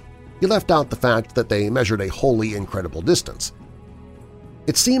tracks, he left out the fact that they measured a wholly incredible distance.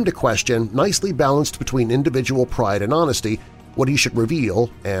 It seemed a question nicely balanced between individual pride and honesty, what he should reveal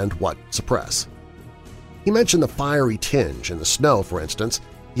and what suppress. He mentioned the fiery tinge in the snow, for instance,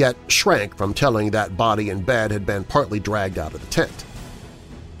 yet shrank from telling that body in bed had been partly dragged out of the tent.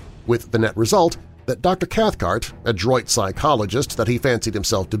 With the net result that Dr. Cathcart, adroit psychologist that he fancied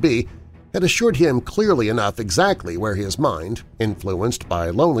himself to be, had assured him clearly enough exactly where his mind, influenced by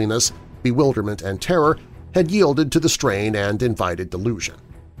loneliness, bewilderment, and terror, had yielded to the strain and invited delusion.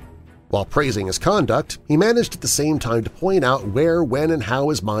 While praising his conduct, he managed at the same time to point out where, when, and how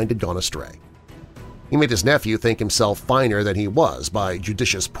his mind had gone astray. He made his nephew think himself finer than he was by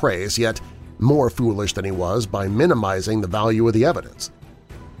judicious praise, yet more foolish than he was by minimizing the value of the evidence.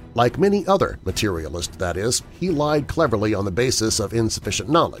 Like many other materialists, that is, he lied cleverly on the basis of insufficient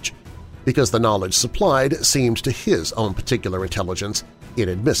knowledge, because the knowledge supplied seemed to his own particular intelligence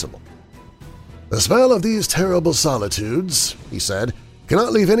inadmissible. "The smell of these terrible solitudes," he said,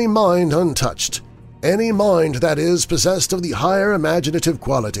 "cannot leave any mind untouched, any mind, that is, possessed of the higher imaginative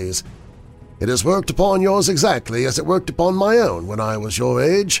qualities. It has worked upon yours exactly as it worked upon my own when I was your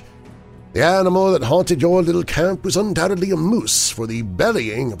age. The animal that haunted your little camp was undoubtedly a moose, for the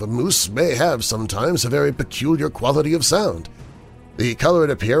bellying of a moose may have sometimes a very peculiar quality of sound. The colored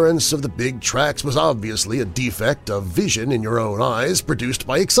appearance of the big tracks was obviously a defect of vision in your own eyes produced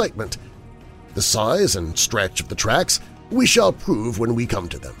by excitement. The size and stretch of the tracks we shall prove when we come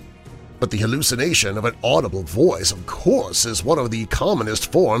to them. But the hallucination of an audible voice, of course, is one of the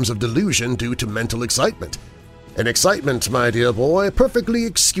commonest forms of delusion due to mental excitement. An excitement, my dear boy, perfectly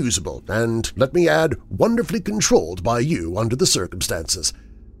excusable and, let me add, wonderfully controlled by you under the circumstances.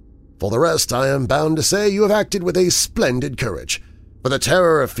 For the rest, I am bound to say you have acted with a splendid courage, for the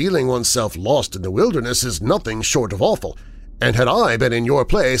terror of feeling oneself lost in the wilderness is nothing short of awful, and had I been in your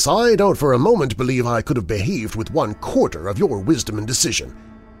place, I don't for a moment believe I could have behaved with 1/4 of your wisdom and decision.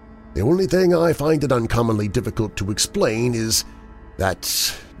 The only thing I find it uncommonly difficult to explain is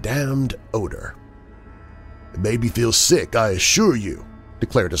that damned odor. It made me feel sick, I assure you.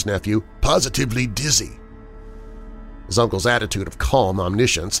 declared his nephew. "Positively dizzy." His uncle's attitude of calm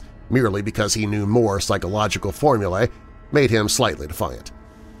omniscience, merely because he knew more psychological formulae, made him slightly defiant.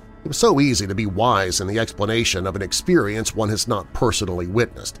 It was so easy to be wise in the explanation of an experience one has not personally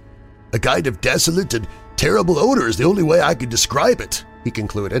witnessed. "A kind of desolate and terrible odor is the only way I could describe it," he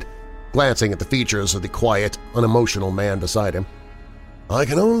concluded, glancing at the features of the quiet, unemotional man beside him. "I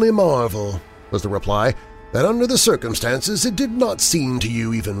can only marvel," was the reply, "that under the circumstances it did not seem to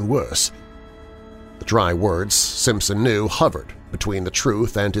you even worse." The dry words, Simpson knew, hovered between the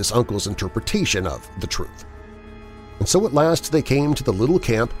truth and his uncle's interpretation of the truth. And so at last they came to the little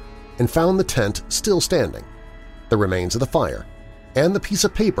camp and found the tent still standing, the remains of the fire, and the piece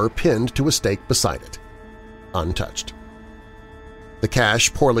of paper pinned to a stake beside it, untouched. The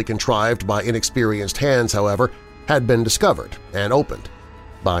cache, poorly contrived by inexperienced hands, however, had been discovered and opened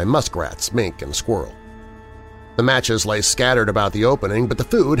by muskrats, mink, and squirrel. The matches lay scattered about the opening, but the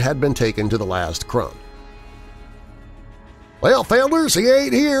food had been taken to the last crumb. "Well, fellers, he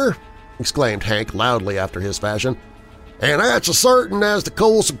ain't here!" exclaimed Hank loudly after his fashion. "And that's as certain as the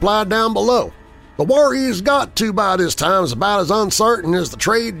coal supply down below. The where he's got to by this time is about as uncertain as the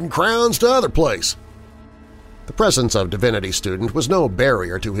trading crowns to other place." The presence of divinity student was no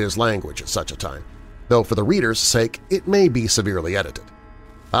barrier to his language at such a time, though for the reader's sake it may be severely edited.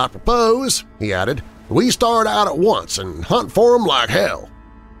 "I propose," he added, "we start out at once and hunt for 'em like hell."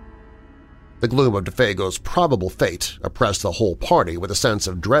 The gloom of Defago's probable fate oppressed the whole party with a sense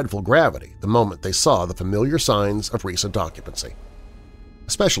of dreadful gravity the moment they saw the familiar signs of recent occupancy.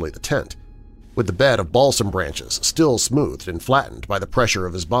 Especially the tent, with the bed of balsam branches still smoothed and flattened by the pressure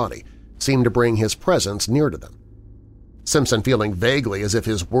of his body, seemed to bring his presence near to them. Simpson, feeling vaguely as if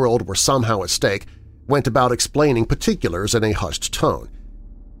his world were somehow at stake, went about explaining particulars in a hushed tone.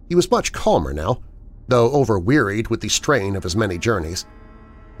 He was much calmer now, though over-wearied with the strain of his many journeys.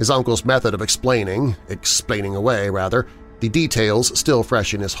 His uncle's method of explaining away, the details still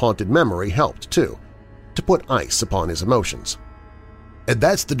fresh in his haunted memory helped, too, to put ice upon his emotions. "And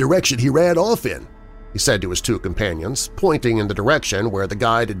that's the direction he ran off in," he said to his two companions, pointing in the direction where the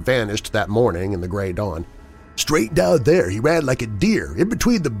guide had vanished that morning in the gray dawn. "Straight down there he ran like a deer, in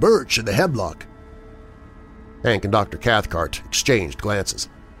between the birch and the hemlock." Hank and Dr. Cathcart exchanged glances.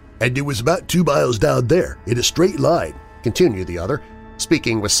 "And it was about 2 miles down there, in a straight line," continued the other,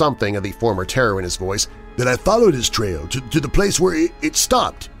 speaking with something of the former terror in his voice, "that I followed his trail to the place where it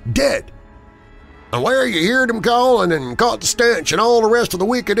stopped, dead." "And where you heard him calling and caught the stench and all the rest of the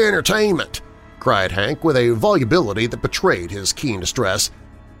wicked entertainment," cried Hank with a volubility that betrayed his keen distress,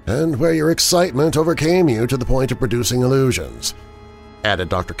 "and where your excitement overcame you to the point of producing illusions," added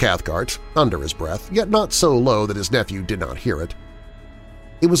Dr. Cathcart, under his breath, yet not so low that his nephew did not hear it.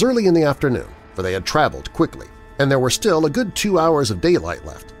 It was early in the afternoon, for they had traveled quickly, and there were still a good 2 hours of daylight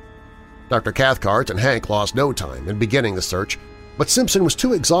left. Dr. Cathcart and Hank lost no time in beginning the search, but Simpson was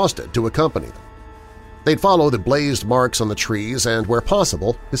too exhausted to accompany them. They'd follow the blazed marks on the trees and, where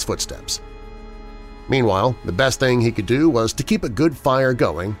possible, his footsteps. Meanwhile, the best thing he could do was to keep a good fire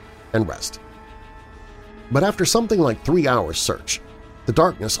going and rest. But after something like 3 hours' search, the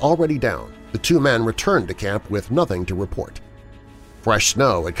darkness already down, the two men returned to camp with nothing to report. Fresh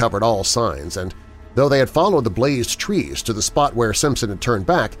snow had covered all signs, and though they had followed the blazed trees to the spot where Simpson had turned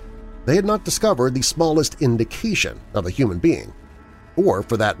back, they had not discovered the smallest indication of a human being, or,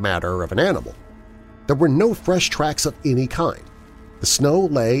 for that matter, of an animal. There were no fresh tracks of any kind. The snow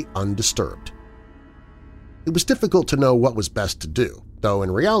lay undisturbed. It was difficult to know what was best to do, though in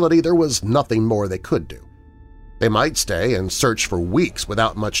reality there was nothing more they could do. They might stay and search for weeks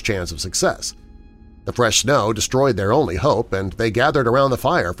without much chance of success. The fresh snow destroyed their only hope, and they gathered around the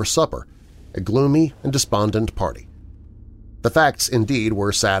fire for supper, a gloomy and despondent party. The facts indeed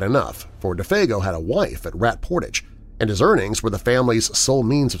were sad enough, for Defago had a wife at Rat Portage, and his earnings were the family's sole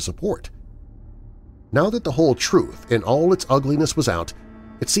means of support. Now that the whole truth in all its ugliness was out,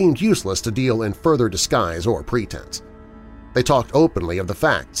 it seemed useless to deal in further disguise or pretense. They talked openly of the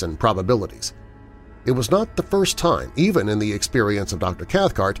facts and probabilities. It was not the first time, even in the experience of Dr.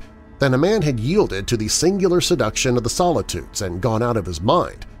 Cathcart, that a man had yielded to the singular seduction of the solitudes and gone out of his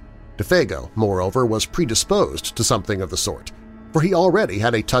mind. Defago, moreover, was predisposed to something of the sort, for he already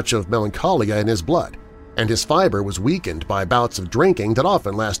had a touch of melancholia in his blood, and his fiber was weakened by bouts of drinking that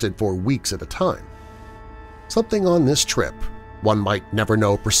often lasted for weeks at a time. Something on this trip, one might never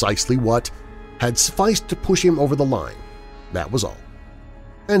know precisely what, had sufficed to push him over the line. That was all.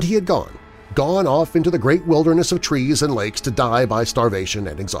 And he had gone off into the great wilderness of trees and lakes to die by starvation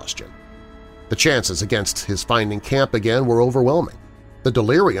and exhaustion. The chances against his finding camp again were overwhelming. The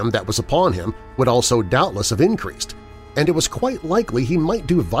delirium that was upon him would also doubtless have increased, and it was quite likely he might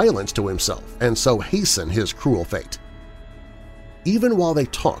do violence to himself and so hasten his cruel fate. Even while they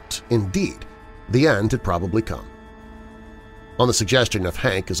talked, indeed, the end had probably come. On the suggestion of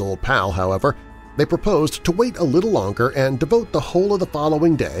Hank, his old pal, however, they proposed to wait a little longer and devote the whole of the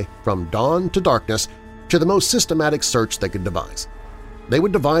following day, from dawn to darkness, to the most systematic search they could devise. They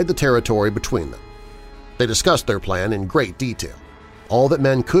would divide the territory between them. They discussed their plan in great detail. All that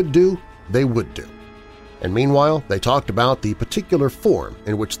men could do, they would do. And meanwhile, they talked about the particular form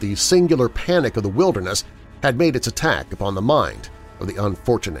in which the singular panic of the wilderness had made its attack upon the mind of the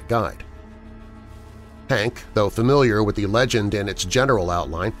unfortunate guide. Hank, though familiar with the legend in its general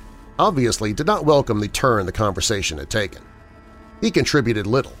outline, obviously did not welcome the turn the conversation had taken. He contributed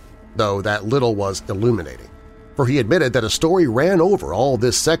little, though that little was illuminating, for he admitted that a story ran over all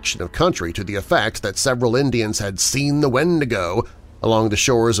this section of country to the effect that several Indians had seen the Wendigo along the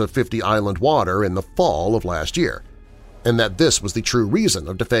shores of 50 Island Water in the fall of last year, and that this was the true reason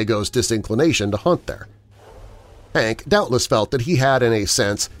of Defago's disinclination to hunt there. Hank doubtless felt that he had, in a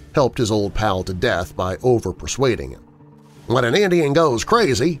sense, helped his old pal to death by over-persuading him. "When an Indian goes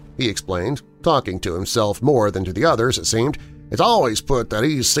crazy," he explained, talking to himself more than to the others, it seemed, "it's always put that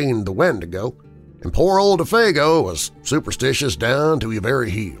he's seen the Wendigo, and poor old Defago was superstitious down to his very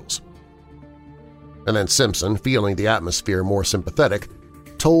heels." And then Simpson, feeling the atmosphere more sympathetic,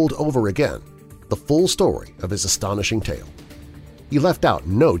 told over again the full story of his astonishing tale. He left out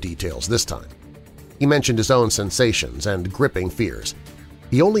no details this time. He mentioned his own sensations and gripping fears.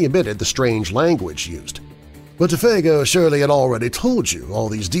 He only omitted the strange language used. "But Defago surely had already told you all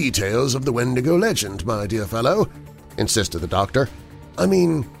these details of the Wendigo legend, my dear fellow," insisted the doctor. "I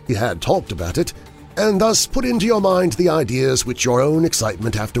mean, he had talked about it, and thus put into your mind the ideas which your own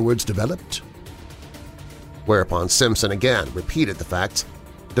excitement afterwards developed." Whereupon Simpson again repeated the facts.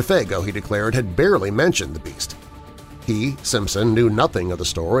 Defago, he declared, had barely mentioned the beast. He, Simpson, knew nothing of the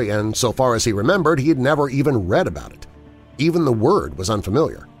story, and so far as he remembered, he had never even read about it. Even the word was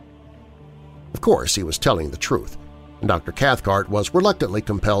unfamiliar. Of course, he was telling the truth, and Dr. Cathcart was reluctantly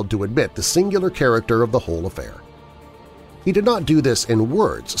compelled to admit the singular character of the whole affair. He did not do this in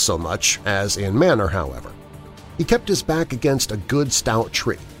words so much as in manner, however. He kept his back against a good stout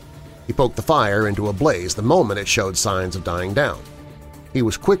tree. He poked the fire into a blaze the moment it showed signs of dying down. He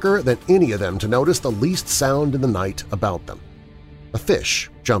was quicker than any of them to notice the least sound in the night about them. A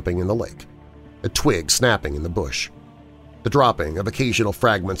fish jumping in the lake, a twig snapping in the bush, the dropping of occasional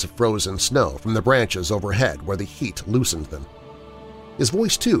fragments of frozen snow from the branches overhead where the heat loosened them. His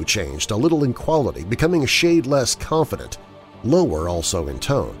voice, too, changed a little in quality, becoming a shade less confident, lower also in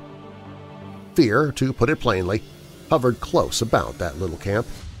tone. Fear, to put it plainly, hovered close about that little camp,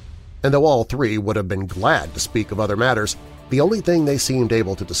 and though all three would have been glad to speak of other matters, the only thing they seemed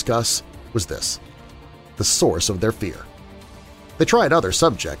able to discuss was this, the source of their fear. They tried other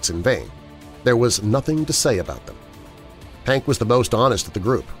subjects in vain. There was nothing to say about them. Hank was the most honest of the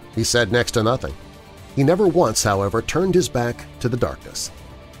group. He said next to nothing. He never once, however, turned his back to the darkness.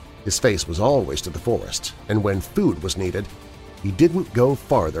 His face was always to the forest, and when food was needed, he didn't go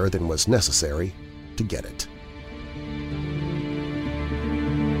farther than was necessary to get it.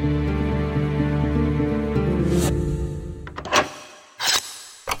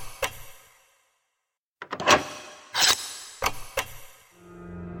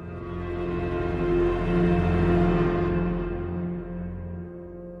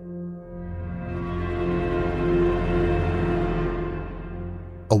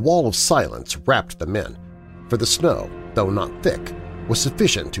 A wall of silence wrapped them in, for the snow, though not thick, was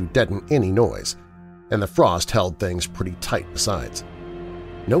sufficient to deaden any noise, and the frost held things pretty tight besides.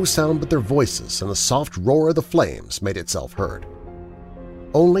 No sound but their voices and the soft roar of the flames made itself heard.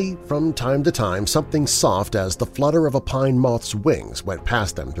 Only, from time to time, something soft as the flutter of a pine moth's wings went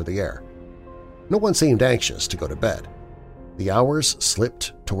past them through the air. No one seemed anxious to go to bed. The hours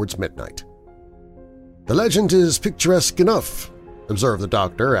slipped towards midnight. "The legend is picturesque enough," observed the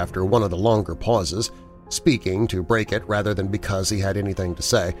doctor after one of the longer pauses, speaking to break it rather than because he had anything to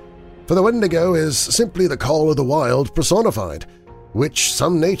say, "for the Wendigo is simply the call of the wild personified, which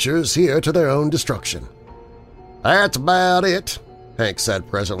some natures hear to their own destruction." "That's about it," Hank said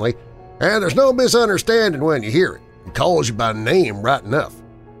presently, "and there's no misunderstanding when you hear it. It calls you by name right enough."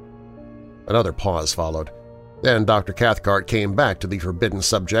 Another pause followed. Then Dr. Cathcart came back to the forbidden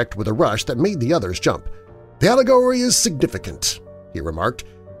subject with a rush that made the others jump. "The allegory is significant," he remarked,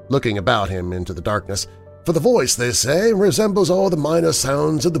 looking about him into the darkness, "for the voice, they say, resembles all the minor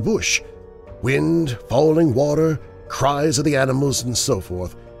sounds of the bush, wind, falling water, cries of the animals, and so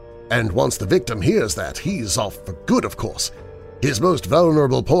forth. And once the victim hears that, he's off for good, of course. His most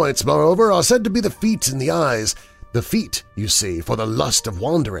vulnerable points, moreover, are said to be the feet and the eyes, The feet, you see, for the lust of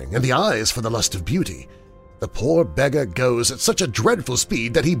wandering, and the eyes for the lust of beauty. The poor beggar goes at such a dreadful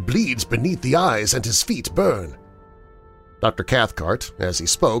speed that he bleeds beneath the eyes and his feet burn." Dr. Cathcart, as he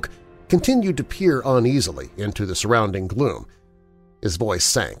spoke, continued to peer uneasily into the surrounding gloom. His voice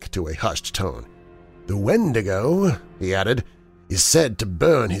sank to a hushed tone. "The Wendigo," he added, "is said to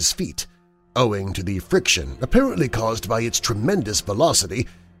burn his feet, owing to the friction apparently caused by its tremendous velocity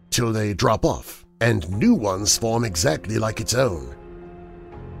till they drop off, and new ones form exactly like its own."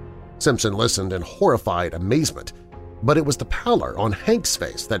 Simpson listened in horrified amazement, but it was the pallor on Hank's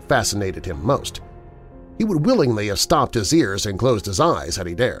face that fascinated him most. He would willingly have stopped his ears and closed his eyes had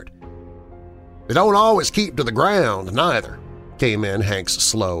he dared. "They don't always keep to the ground, neither," came in Hank's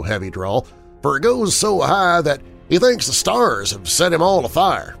slow, heavy drawl, "for it goes so high that he thinks the stars have set him all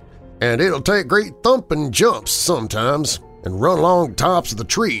afire, and it'll take great thumping jumps sometimes and run along tops of the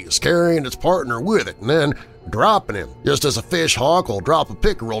trees carrying its partner with it and then dropping him just as a fish hawk will drop a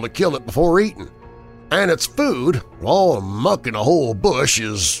pickerel to kill it before eating. And its food, all the muck in a whole bush,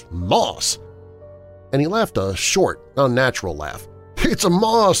 is moss." And he laughed a short, unnatural laugh. "It's a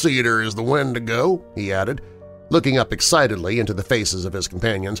moss-eater is the Wendigo," he added, looking up excitedly into the faces of his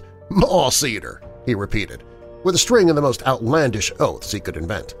companions. "Moss-eater," he repeated, with a string of the most outlandish oaths he could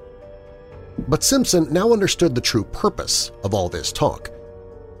invent. But Simpson now understood the true purpose of all this talk.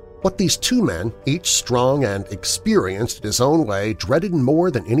 What these two men, each strong and experienced in his own way, dreaded more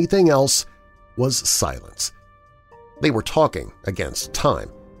than anything else was silence. They were talking against time.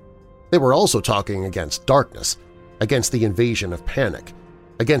 They were also talking against darkness, against the invasion of panic,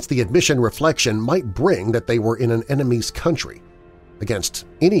 against the admission reflection might bring that they were in an enemy's country, against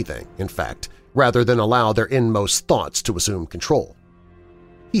anything, in fact, rather than allow their inmost thoughts to assume control.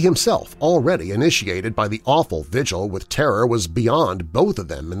 He himself, already initiated by the awful vigil with terror, was beyond both of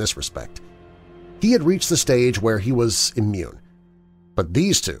them in this respect. He had reached the stage where he was immune. But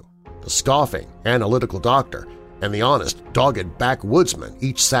these two, the scoffing, analytical doctor and the honest, dogged backwoodsman,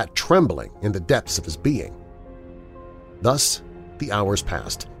 each sat trembling in the depths of his being. Thus the hours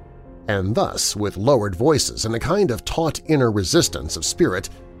passed, and thus, with lowered voices and a kind of taut inner resistance of spirit,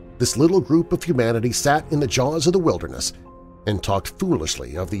 this little group of humanity sat in the jaws of the wilderness and talked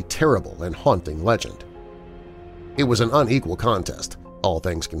foolishly of the terrible and haunting legend. It was an unequal contest, all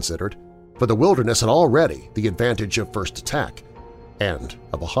things considered, for the wilderness had already the advantage of first attack and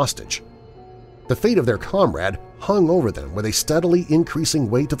of a hostage. The fate of their comrade hung over them with a steadily increasing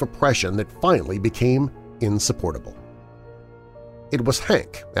weight of oppression that finally became insupportable. It was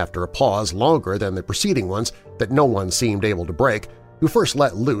Hank, after a pause longer than the preceding ones that no one seemed able to break, who first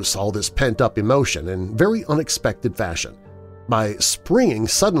let loose all this pent-up emotion in very unexpected fashion, by springing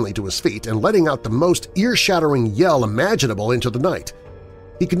suddenly to his feet and letting out the most ear-shattering yell imaginable into the night.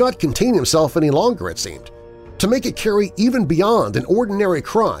 He could not contain himself any longer, it seemed. To make it carry even beyond an ordinary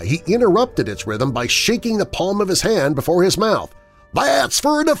cry, he interrupted its rhythm by shaking the palm of his hand before his mouth. "That's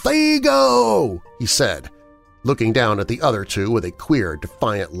for the Fago!" he said, looking down at the other two with a queer,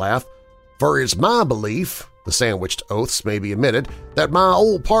 defiant laugh. "For it's my belief, the sandwiched oaths may be admitted, that my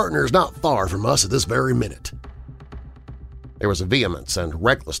old partner's not far from us at this very minute." There was a vehemence and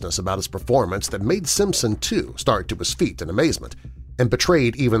recklessness about his performance that made Simpson, too, start to his feet in amazement, and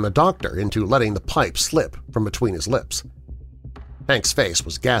betrayed even the doctor into letting the pipe slip from between his lips. Hank's face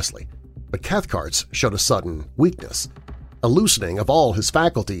was ghastly, but Cathcart's showed a sudden weakness, a loosening of all his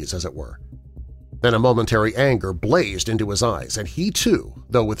faculties, as it were. Then a momentary anger blazed into his eyes, and he, too,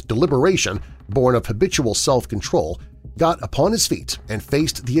 though with deliberation born of habitual self-control, got upon his feet and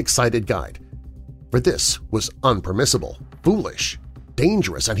faced the excited guide. For this was unpermissible, foolish,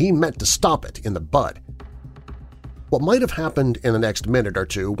 dangerous, and he meant to stop it in the bud. What might have happened in the next minute or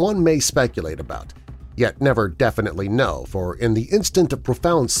two one may speculate about, yet never definitely know, for in the instant of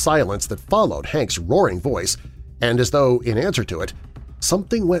profound silence that followed Hank's roaring voice, and as though in answer to it,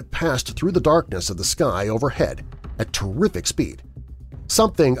 something went past through the darkness of the sky overhead at terrific speed.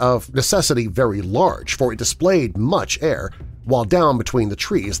 Something of necessity very large, for it displayed much air, while down between the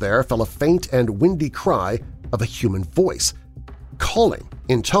trees there fell a faint and windy cry of a human voice, calling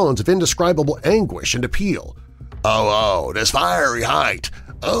in tones of indescribable anguish and appeal. "Oh, this fiery height!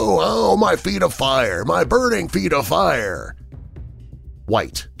 Oh, my feet of fire, my burning feet of fire!"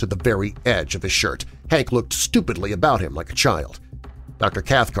 White to the very edge of his shirt, Hank looked stupidly about him like a child. Dr.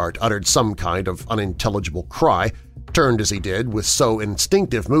 Cathcart uttered some kind of unintelligible cry, turned as he did with so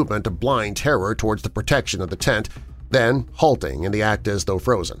instinctive movement of blind terror towards the protection of the tent, then halting in the act as though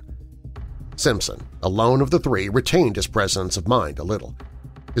frozen. Simpson, alone of the three, retained his presence of mind a little.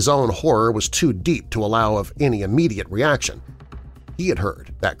 His own horror was too deep to allow of any immediate reaction. He had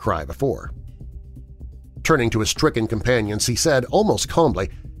heard that cry before. Turning to his stricken companions, he said almost calmly,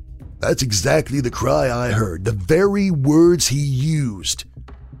 "That's exactly the cry I heard, the very words he used."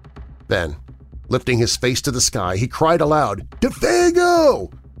 Then, lifting his face to the sky, he cried aloud, "Defago!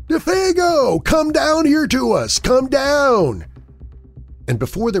 Defago! Come down here to us! Come down!" And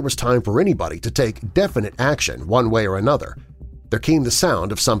before there was time for anybody to take definite action one way or another, there came the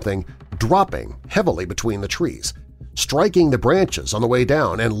sound of something dropping heavily between the trees, striking the branches on the way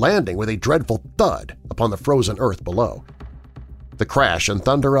down and landing with a dreadful thud upon the frozen earth below. The crash and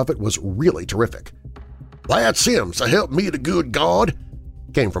thunder of it was really terrific. "That's him, so help me the good God!"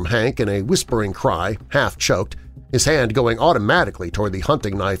 came from Hank in a whispering cry, half-choked, his hand going automatically toward the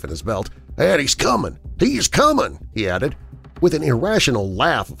hunting knife in his belt. "And he's coming! He's coming!" he added, with an irrational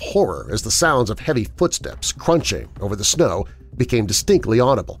laugh of horror as the sounds of heavy footsteps crunching over the snow became distinctly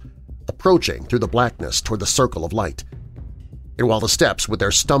audible, approaching through the blackness toward the circle of light. And while the steps with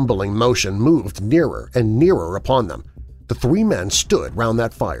their stumbling motion moved nearer and nearer upon them, the three men stood round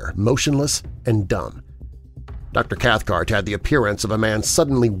that fire, motionless and dumb. Dr. Cathcart had the appearance of a man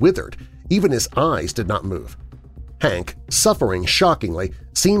suddenly withered. Even his eyes did not move. Hank, suffering shockingly,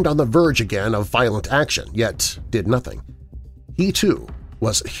 seemed on the verge again of violent action, yet did nothing. He, too,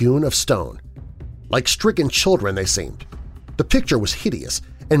 was hewn of stone. Like stricken children they seemed. The picture was hideous,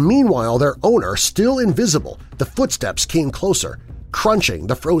 and meanwhile their owner, still invisible, the footsteps came closer, crunching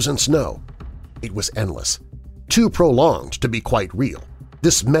the frozen snow. It was endless, too prolonged to be quite real,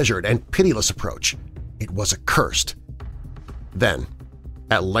 this measured and pitiless approach. It was accursed. Then,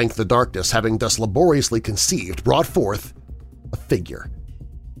 at length the darkness, having thus laboriously conceived, brought forth a figure.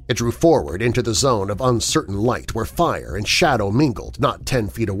 It drew forward into the zone of uncertain light where fire and shadow mingled not 10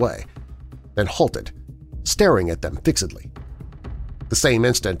 feet away, then halted, staring at them fixedly. The same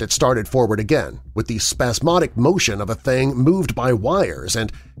instant it started forward again with the spasmodic motion of a thing moved by wires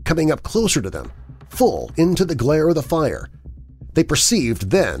and coming up closer to them, full into the glare of the fire. They perceived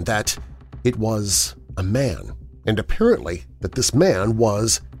then that it was a man, and apparently that this man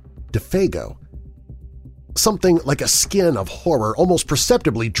was Defago. Something like a skin of horror almost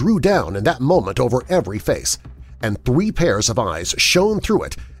perceptibly drew down in that moment over every face, and 3 pairs of eyes shone through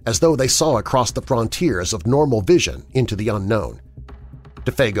it as though they saw across the frontiers of normal vision into the unknown.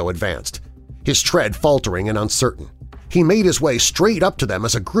 Defago advanced, his tread faltering and uncertain. He made his way straight up to them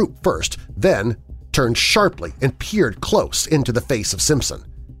as a group first, then turned sharply and peered close into the face of Simpson.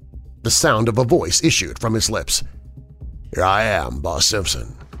 The sound of a voice issued from his lips. "Here I am, Boss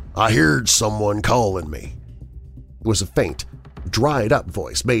Simpson. I heard someone calling me." It was a faint, dried-up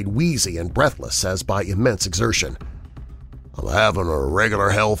voice made wheezy and breathless as by immense exertion. "I'm having a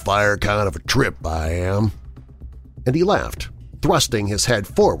regular hellfire kind of a trip, I am." And he laughed, thrusting his head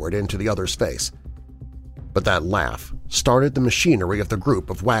forward into the other's face. But that laugh started the machinery of the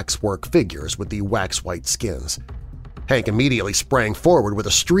group of waxwork figures with the wax-white skins. Hank immediately sprang forward with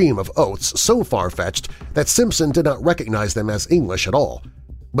a stream of oaths so far-fetched that Simpson did not recognize them as English at all,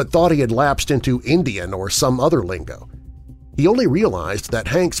 but thought he had lapsed into Indian or some other lingo. He only realized that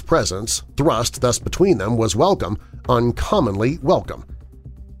Hank's presence, thrust thus between them, was welcome, uncommonly welcome.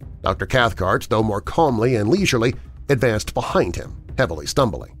 Dr. Cathcart, though more calmly and leisurely, advanced behind him, heavily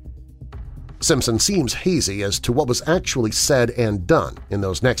stumbling. Simpson seems hazy as to what was actually said and done in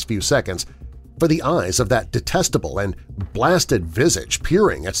those next few seconds, for the eyes of that detestable and blasted visage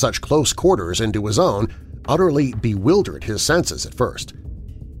peering at such close quarters into his own utterly bewildered his senses at first.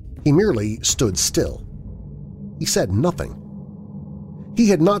 He merely stood still. He said nothing. He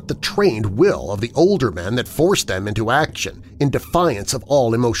had not the trained will of the older men that forced them into action in defiance of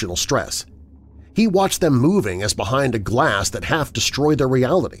all emotional stress. He watched them moving as behind a glass that half destroyed their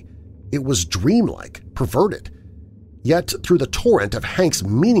reality. It was dreamlike, perverted. Yet through the torrent of Hank's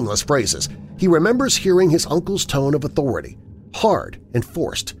meaningless phrases, he remembers hearing his uncle's tone of authority, hard and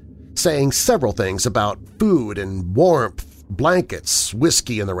forced, saying several things about food and warmth, blankets,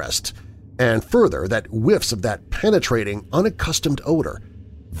 whiskey, and the rest, and further that whiffs of that penetrating, unaccustomed odor,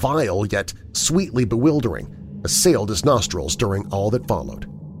 vile yet sweetly bewildering, assailed his nostrils during all that followed.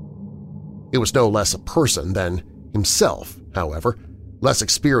 It was no less a person than himself, however, less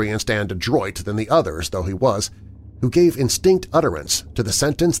experienced and adroit than the others though he was, who gave instinct utterance to the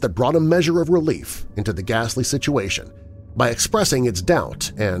sentence that brought a measure of relief into the ghastly situation by expressing its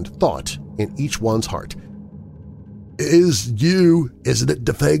doubt and thought in each one's heart. "Is you, isn't it,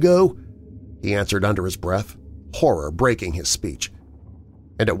 Defago?" he answered under his breath, horror breaking his speech.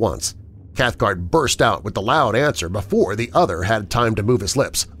 And at once, Cathcart burst out with the loud answer before the other had time to move his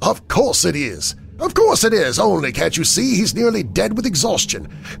lips. "Of course it is! Of course it is! Only can't you see he's nearly dead with exhaustion,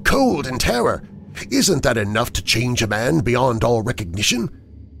 cold and terror? Isn't that enough to change a man beyond all recognition?"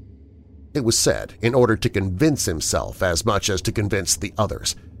 It was said in order to convince himself as much as to convince the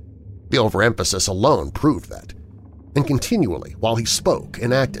others. The overemphasis alone proved that. And continually, while he spoke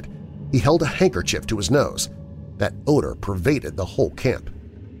and acted, he held a handkerchief to his nose. That odor pervaded the whole camp.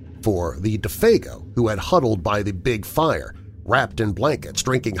 For the Defago, who had huddled by the big fire, wrapped in blankets,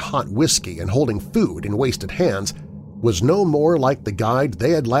 drinking hot whiskey and holding food in wasted hands, was no more like the guide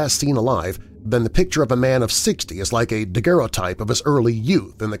they had last seen alive than the picture of a man of 60 is like a daguerreotype of his early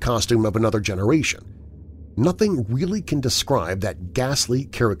youth in the costume of another generation. Nothing really can describe that ghastly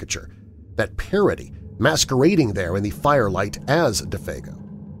caricature, that parody masquerading there in the firelight as Defago.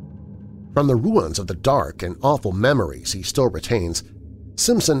 From the ruins of the dark and awful memories he still retains,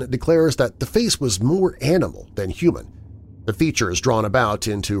 Simpson declares that the face was more animal than human, the features drawn about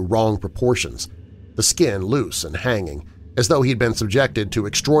into wrong proportions, the skin loose and hanging, as though he'd been subjected to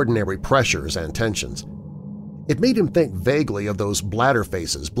extraordinary pressures and tensions. It made him think vaguely of those bladder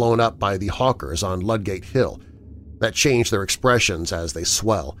faces blown up by the hawkers on Ludgate Hill, that change their expressions as they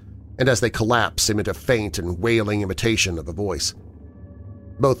swell, and as they collapse into faint and wailing imitation of a voice.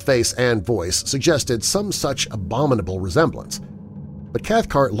 Both face and voice suggested some such abominable resemblance, but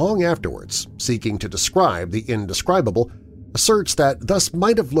Cathcart long afterwards, seeking to describe the indescribable, asserts that thus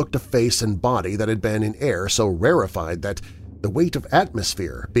might have looked a face and body that had been in air so rarefied that, the weight of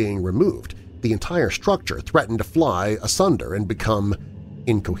atmosphere being removed, the entire structure threatened to fly asunder and become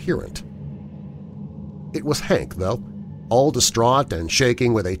incoherent. It was Hank, though, all distraught and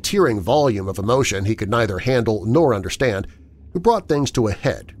shaking with a tearing volume of emotion he could neither handle nor understand, who brought things to a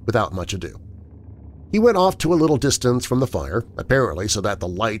head without much ado. He went off to a little distance from the fire, apparently so that the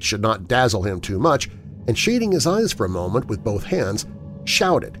light should not dazzle him too much, and shading his eyes for a moment with both hands,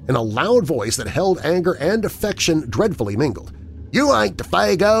 shouted in a loud voice that held anger and affection dreadfully mingled, "You ain't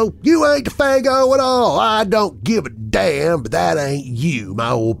Defago! You ain't Defago at all! I don't give a damn, but that ain't you, my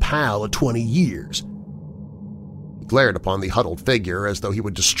old pal of 20 years!" He glared upon the huddled figure as though he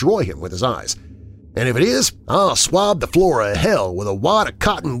would destroy him with his eyes. "And if it is, I'll swab the floor of hell with a wad of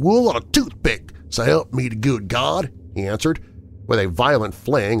cotton wool on a toothpick, so help me the good God," he answered, with a violent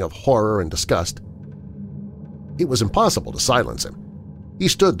fling of horror and disgust. It was impossible to silence him. He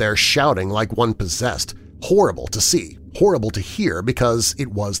stood there shouting like one possessed, horrible to see, horrible to hear because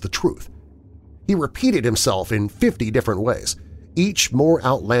it was the truth. He repeated himself in 50 different ways, each more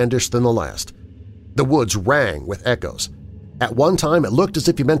outlandish than the last. The woods rang with echoes. At one time it looked as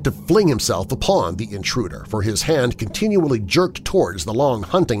if he meant to fling himself upon the intruder, for his hand continually jerked towards the long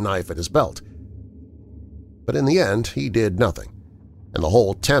hunting knife at his belt. But in the end he did nothing, and the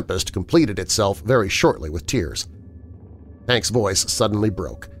whole tempest completed itself very shortly with tears. Hank's voice suddenly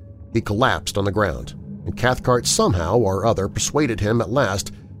broke. He collapsed on the ground, and Cathcart somehow or other persuaded him at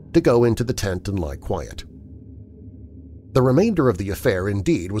last to go into the tent and lie quiet. The remainder of the affair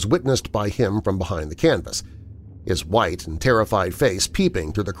indeed was witnessed by him from behind the canvas, his white and terrified face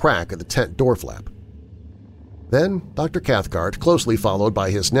peeping through the crack of the tent door flap. Then Dr. Cathcart, closely followed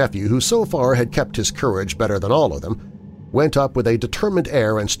by his nephew who so far had kept his courage better than all of them, went up with a determined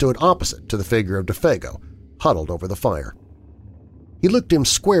air and stood opposite to the figure of Defago, huddled over the fire. He looked him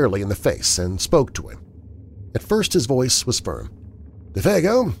squarely in the face and spoke to him. At first his voice was firm.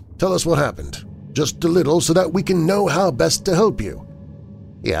 "Defago, tell us what happened, just a little so that we can know how best to help you,"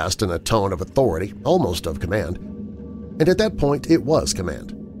 he asked in a tone of authority, almost of command. And at that point it was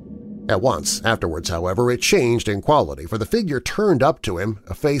command. At once afterwards, however, it changed in quality, for the figure turned up to him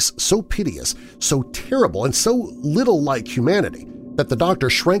a face so piteous, so terrible, and so little like humanity that the doctor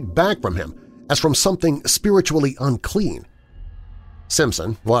shrank back from him as from something spiritually unclean.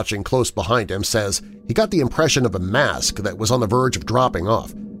 Simpson, watching close behind him, says he got the impression of a mask that was on the verge of dropping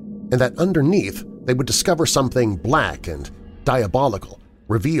off, and that underneath they would discover something black and diabolical,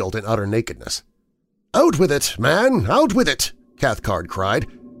 revealed in utter nakedness. "Out with it, man! Out with it!" Cathcart cried,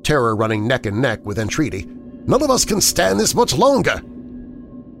 terror running neck and neck with entreaty. "None of us can stand this much longer!"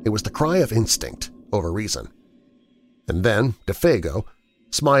 It was the cry of instinct over reason. And then Defago,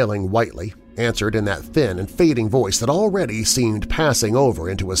 smiling whitely, answered in that thin and fading voice that already seemed passing over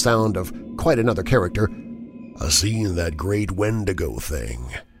into a sound of quite another character. "I seen that great Wendigo thing,"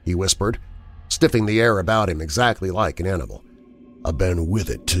 he whispered, sniffing the air about him exactly like an animal. "I've been with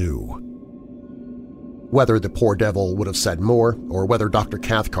it, too." Whether the poor devil would have said more, or whether Dr.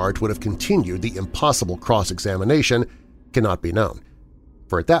 Cathcart would have continued the impossible cross-examination, cannot be known,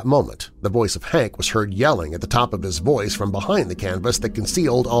 for at that moment the voice of Hank was heard yelling at the top of his voice from behind the canvas that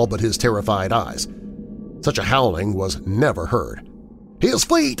concealed all but his terrified eyes. Such a howling was never heard. "His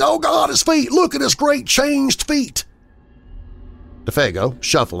feet! Oh God, his feet! Look at his great changed feet!" Defago,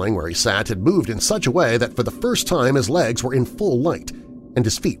 shuffling where he sat, had moved in such a way that for the first time his legs were in full light and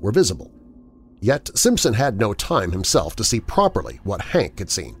his feet were visible. Yet Simpson had no time himself to see properly what Hank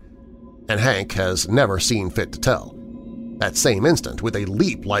had seen, and Hank has never seen fit to tell. That same instant, with a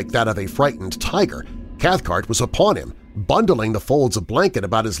leap like that of a frightened tiger, Cathcart was upon him, bundling the folds of blanket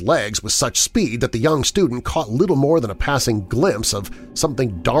about his legs with such speed that the young student caught little more than a passing glimpse of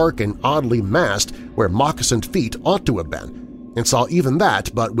something dark and oddly massed where moccasined feet ought to have been, and saw even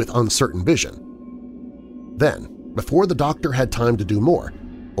that but with uncertain vision. Then, before the doctor had time to do more,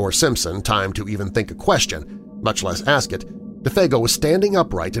 or Simpson time to even think a question, much less ask it, DeFago was standing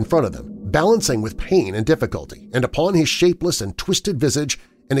upright in front of them, balancing with pain and difficulty, and upon his shapeless and twisted visage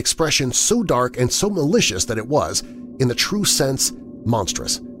an expression so dark and so malicious that it was, in the true sense,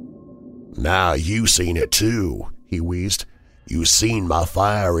 monstrous. "Now you seen it too," he wheezed. "You seen my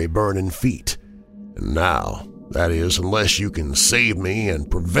fiery burning feet. And now, that is, unless you can save me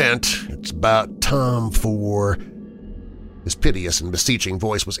and prevent, it's about time for—" His piteous and beseeching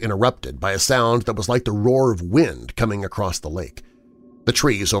voice was interrupted by a sound that was like the roar of wind coming across the lake. The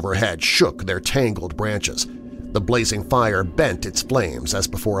trees overhead shook their tangled branches. The blazing fire bent its flames as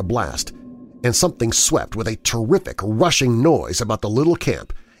before a blast, and something swept with a terrific rushing noise about the little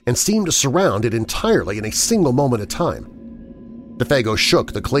camp and seemed to surround it entirely in a single moment of time. DeFago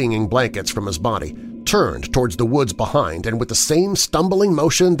shook the clinging blankets from his body, turned towards the woods behind, and with the same stumbling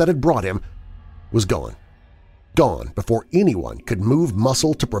motion that had brought him, was gone. Gone before anyone could move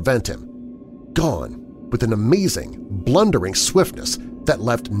muscle to prevent him. Gone with an amazing, blundering swiftness that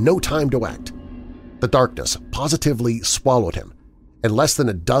left no time to act. The darkness positively swallowed him, and less than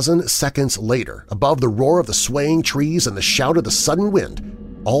a dozen seconds later, above the roar of the swaying trees and the shout of the sudden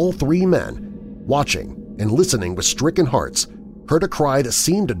wind, all three men, watching and listening with stricken hearts, heard a cry that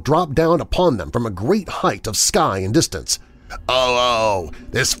seemed to drop down upon them from a great height of sky and distance. Oh,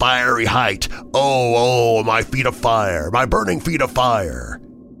 this fiery height! Oh, my feet of fire, my burning feet of fire!"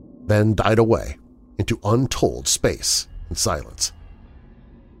 Then died away into untold space and silence.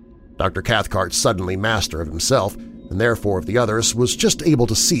 Dr. Cathcart, suddenly master of himself, and therefore of the others, was just able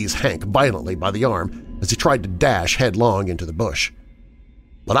to seize Hank violently by the arm as he tried to dash headlong into the bush.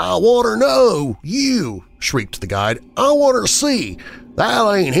 "But I want to know, you!" shrieked the guide. "I want to see!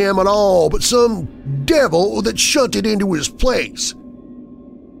 That ain't him at all, but some devil that shunted into his place!"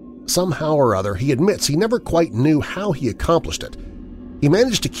 Somehow or other, he admits he never quite knew how he accomplished it. He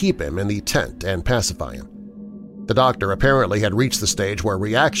managed to keep him in the tent and pacify him. The doctor apparently had reached the stage where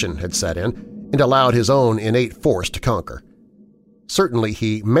reaction had set in and allowed his own innate force to conquer. Certainly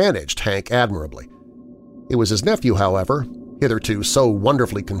he managed Hank admirably. It was his nephew, however, hitherto so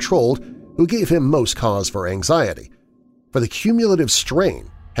wonderfully controlled, who gave him most cause for anxiety, for the cumulative strain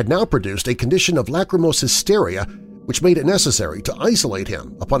had now produced a condition of lachrymose hysteria which made it necessary to isolate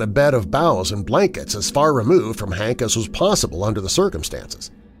him upon a bed of boughs and blankets as far removed from Hank as was possible under the circumstances.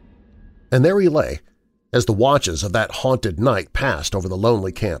 And there he lay, as the watches of that haunted night passed over the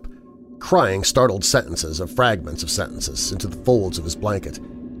lonely camp, crying startled sentences of fragments of sentences into the folds of his blanket.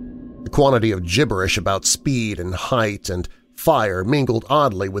 The quantity of gibberish about speed and height and fire mingled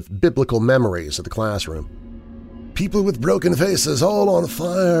oddly with biblical memories of the classroom. "People with broken faces all on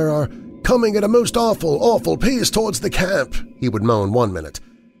fire are coming at a most awful pace towards the camp," he would moan one minute,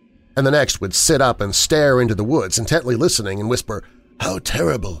 and the next would sit up and stare into the woods, intently listening, and whisper, "How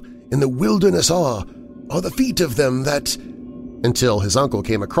terrible in the wilderness are the feet of them that—" until his uncle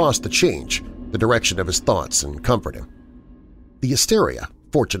came across the change, the direction of his thoughts, and comforted him. The hysteria,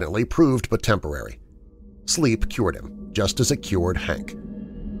 fortunately, proved but temporary. Sleep cured him, just as it cured Hank.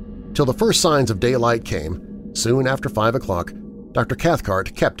 Till the first signs of daylight came, soon after 5 o'clock, Dr.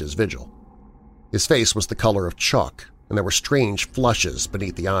 Cathcart kept his vigil. His face was the color of chalk, and there were strange flushes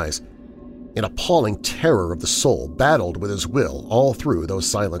beneath the eyes. An appalling terror of the soul battled with his will all through those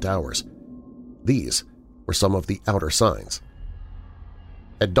silent hours. These were some of the outer signs.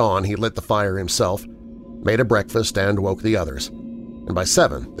 At dawn he lit the fire himself, made a breakfast, and woke the others, and by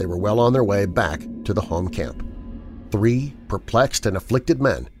 7 they were well on their way back to the home camp. 3 perplexed and afflicted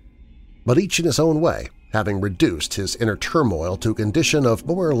men, but each in his own way, having reduced his inner turmoil to a condition of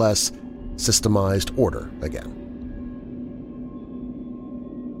more or less systemized order again.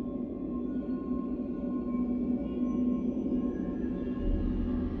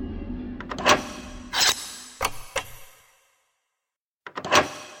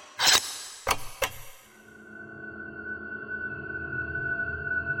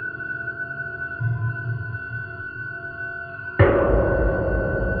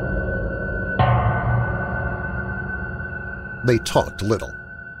 They talked little,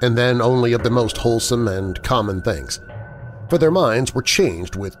 and then only of the most wholesome and common things, for their minds were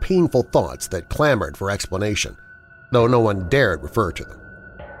changed with painful thoughts that clamored for explanation, though no one dared refer to them.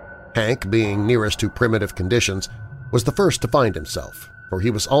 Hank, being nearest to primitive conditions, was the first to find himself, for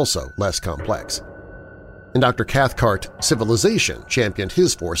he was also less complex. In Dr. Cathcart, civilization championed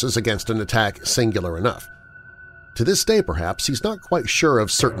his forces against an attack singular enough. To this day, perhaps, he's not quite sure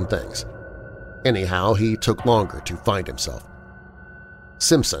of certain things. Anyhow, he took longer to find himself.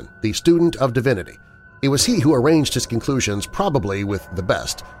 Simpson, the student of divinity, it was he who arranged his conclusions probably with the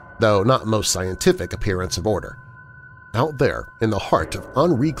best, though not most scientific appearance of order. Out there, in the heart of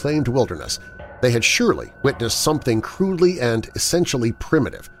unreclaimed wilderness, they had surely witnessed something crudely and essentially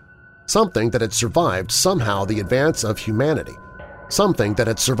primitive, something that had survived somehow the advance of humanity,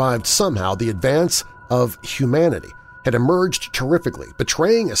 had emerged terrifically,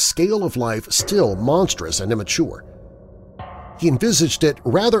 betraying a scale of life still monstrous and immature. He envisaged it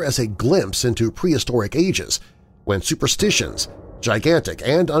rather as a glimpse into prehistoric ages, when superstitions, gigantic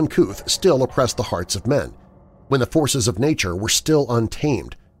and uncouth, still oppressed the hearts of men, when the forces of nature were still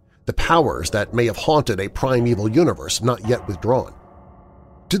untamed, the powers that may have haunted a primeval universe not yet withdrawn.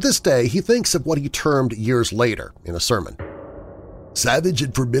 To this day, he thinks of what he termed years later in a sermon, "Savage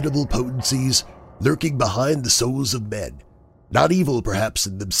and formidable potencies lurking behind the souls of men, not evil perhaps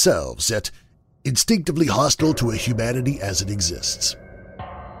in themselves, yet instinctively hostile to a humanity as it exists."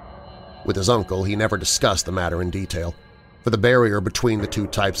 With his uncle, he never discussed the matter in detail, for the barrier between the two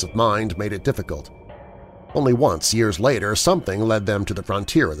types of mind made it difficult. Only once, years later, something led them to the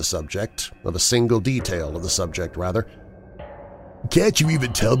frontier of the subject, of a single detail of the subject, rather. "Can't you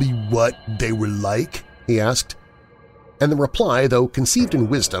even tell me what they were like?" he asked. And the reply, though conceived in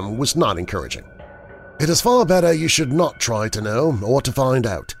wisdom, was not encouraging. "It is far better you should not try to know or to find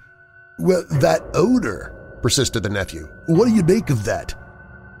out." "Well, that odor," persisted the nephew. "What do you make of that?"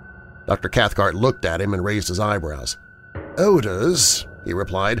 Dr. Cathcart looked at him and raised his eyebrows. "Odors," he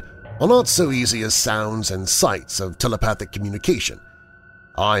replied, "are not so easy as sounds and sights of telepathic communication.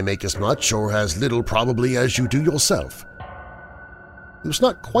 I make as much or as little probably as you do yourself." He was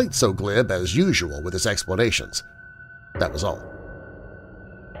not quite so glib as usual with his explanations. That was all.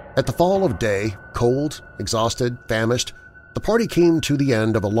 At the fall of day, cold, exhausted, famished, the party came to the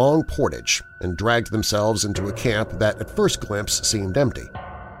end of a long portage and dragged themselves into a camp that at first glimpse seemed empty.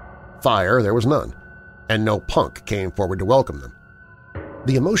 Fire there was none, and no punk came forward to welcome them.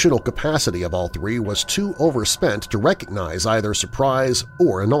 The emotional capacity of all three was too overspent to recognize either surprise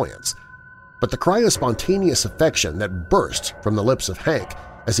or annoyance, but the cry of spontaneous affection that burst from the lips of Hank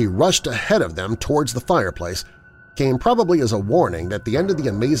as he rushed ahead of them towards the fireplace came probably as a warning that the end of the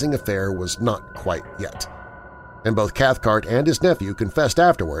amazing affair was not quite yet. And both Cathcart and his nephew confessed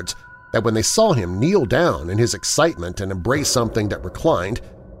afterwards that when they saw him kneel down in his excitement and embrace something that reclined,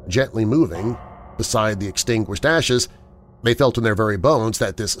 gently moving, beside the extinguished ashes, they felt in their very bones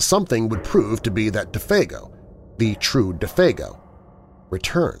that this something would prove to be that Defago, the true Defago,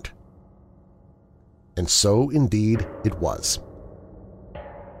 returned. And so indeed it was.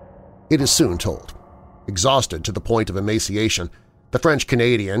 It is soon told. Exhausted to the point of emaciation, the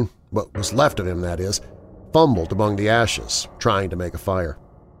French-Canadian, what was left of him that is, fumbled among the ashes, trying to make a fire.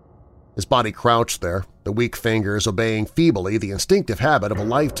 His body crouched there, the weak fingers obeying feebly the instinctive habit of a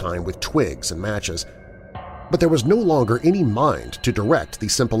lifetime with twigs and matches. But there was no longer any mind to direct the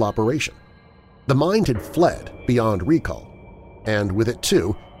simple operation. The mind had fled beyond recall, and with it,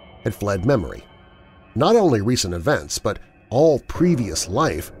 too, had fled memory. Not only recent events, but all previous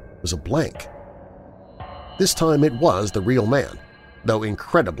life was a blank. This time it was the real man, though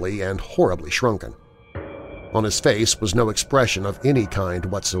incredibly and horribly shrunken. On his face was no expression of any kind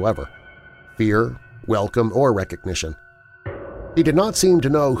whatsoever – fear, welcome, or recognition. He did not seem to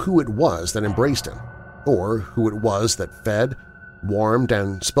know who it was that embraced him, or who it was that fed, warmed,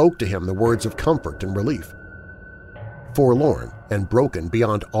 and spoke to him the words of comfort and relief. Forlorn and broken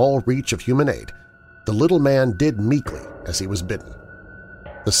beyond all reach of human aid, the little man did meekly as he was bidden.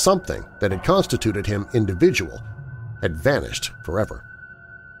 The something that had constituted him individual had vanished forever.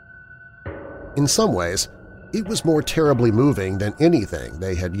 In some ways, it was more terribly moving than anything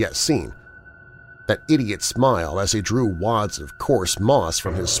they had yet seen. That idiot smile as he drew wads of coarse moss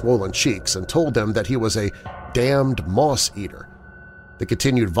from his swollen cheeks and told them that he was a damned moss-eater, the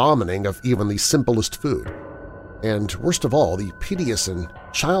continued vomiting of even the simplest food, and, worst of all, the piteous and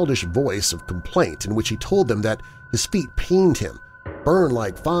childish voice of complaint in which he told them that his feet pained him, burned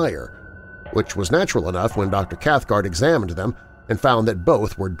like fire, which was natural enough when Dr. Cathcart examined them and found that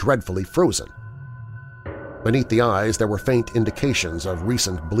both were dreadfully frozen. Beneath the eyes there were faint indications of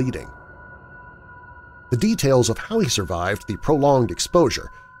recent bleeding. The details of how he survived the prolonged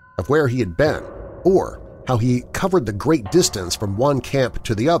exposure, of where he had been, or how he covered the great distance from one camp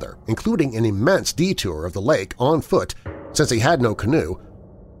to the other, including an immense detour of the lake on foot since he had no canoe,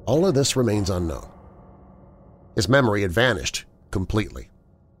 all of this remains unknown. His memory had vanished completely,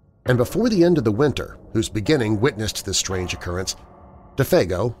 and before the end of the winter, whose beginning witnessed this strange occurrence,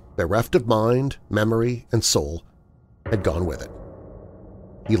 DeFago, bereft of mind, memory, and soul, had gone with it.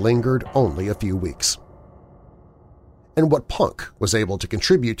 He lingered only a few weeks. And what Punk was able to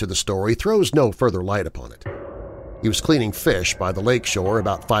contribute to the story throws no further light upon it. He was cleaning fish by the lake shore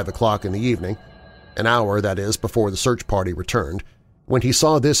about 5 o'clock in the evening, an hour, that is, before the search party returned, when he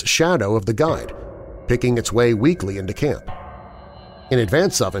saw this shadow of the guide, picking its way weakly into camp. In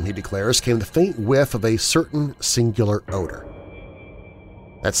advance of him, he declares, came the faint whiff of a certain singular odor.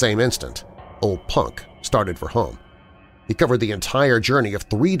 That same instant, old Punk started for home. He covered the entire journey of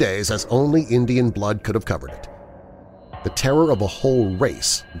 3 days as only Indian blood could have covered it. The terror of a whole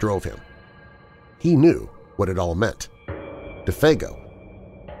race drove him. He knew what it all meant. DeFago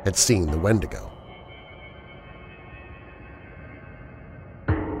had seen the Wendigo.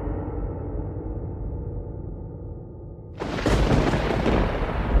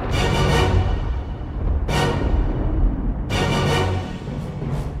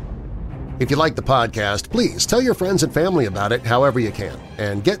 If you like the podcast, please tell your friends and family about it however you can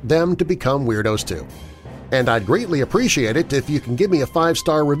and get them to become weirdos too. And I'd greatly appreciate it if you can give me a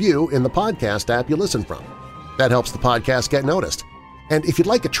 5-star review in the podcast app you listen from. That helps the podcast get noticed. And if you'd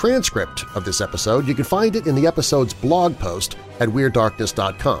like a transcript of this episode, you can find it in the episode's blog post at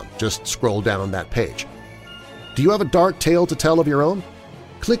WeirdDarkness.com. Just scroll down that page. Do you have a dark tale to tell of your own?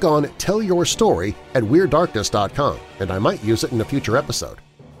 Click on Tell Your Story at WeirdDarkness.com, and I might use it in a future episode.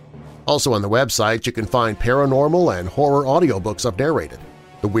 Also on the website, you can find paranormal and horror audiobooks I've narrated,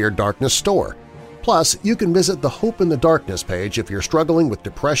 the Weird Darkness store. Plus, you can visit the Hope in the Darkness page if you're struggling with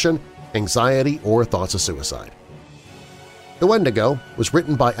depression, anxiety, or thoughts of suicide. The Wendigo was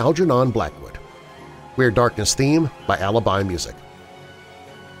written by Algernon Blackwood. Weird Darkness theme by Alibi Music.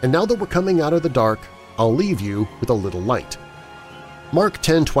 And now that we're coming out of the dark, I'll leave you with a little light. Mark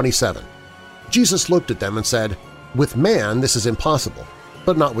 10:27. Jesus looked at them and said, "With man this is impossible,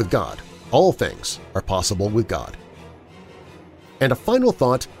 but not with God. All things are possible with God." And a final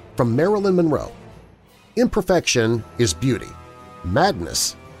thought from Marilyn Monroe. Imperfection is beauty.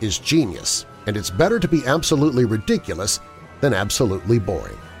 Madness is genius, and it's better to be absolutely ridiculous than absolutely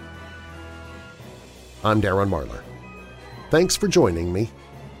boring. I'm Darren Marlar. Thanks for joining me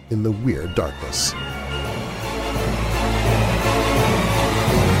in the Weird Darkness.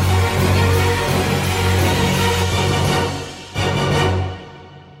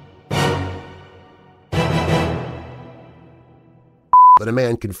 That a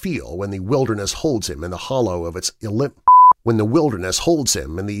man can feel when the wilderness holds him in the hollow of its illimitable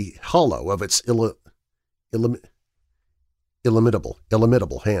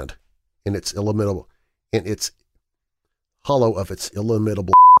hand, in its hollow of its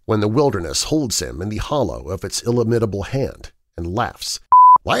illimitable, when the wilderness holds him in the hollow of its illimitable hand and laughs.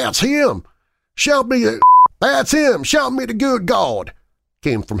 "That's him! Shout me the— That's him! Shout me the good God!"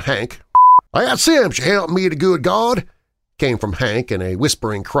 came from Hank. "That's him! Shout me the good God!" came from Hank in a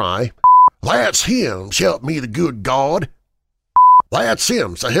whispering cry. "That's him! Shout me the good God!" "That's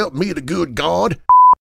him! So help me the good God!"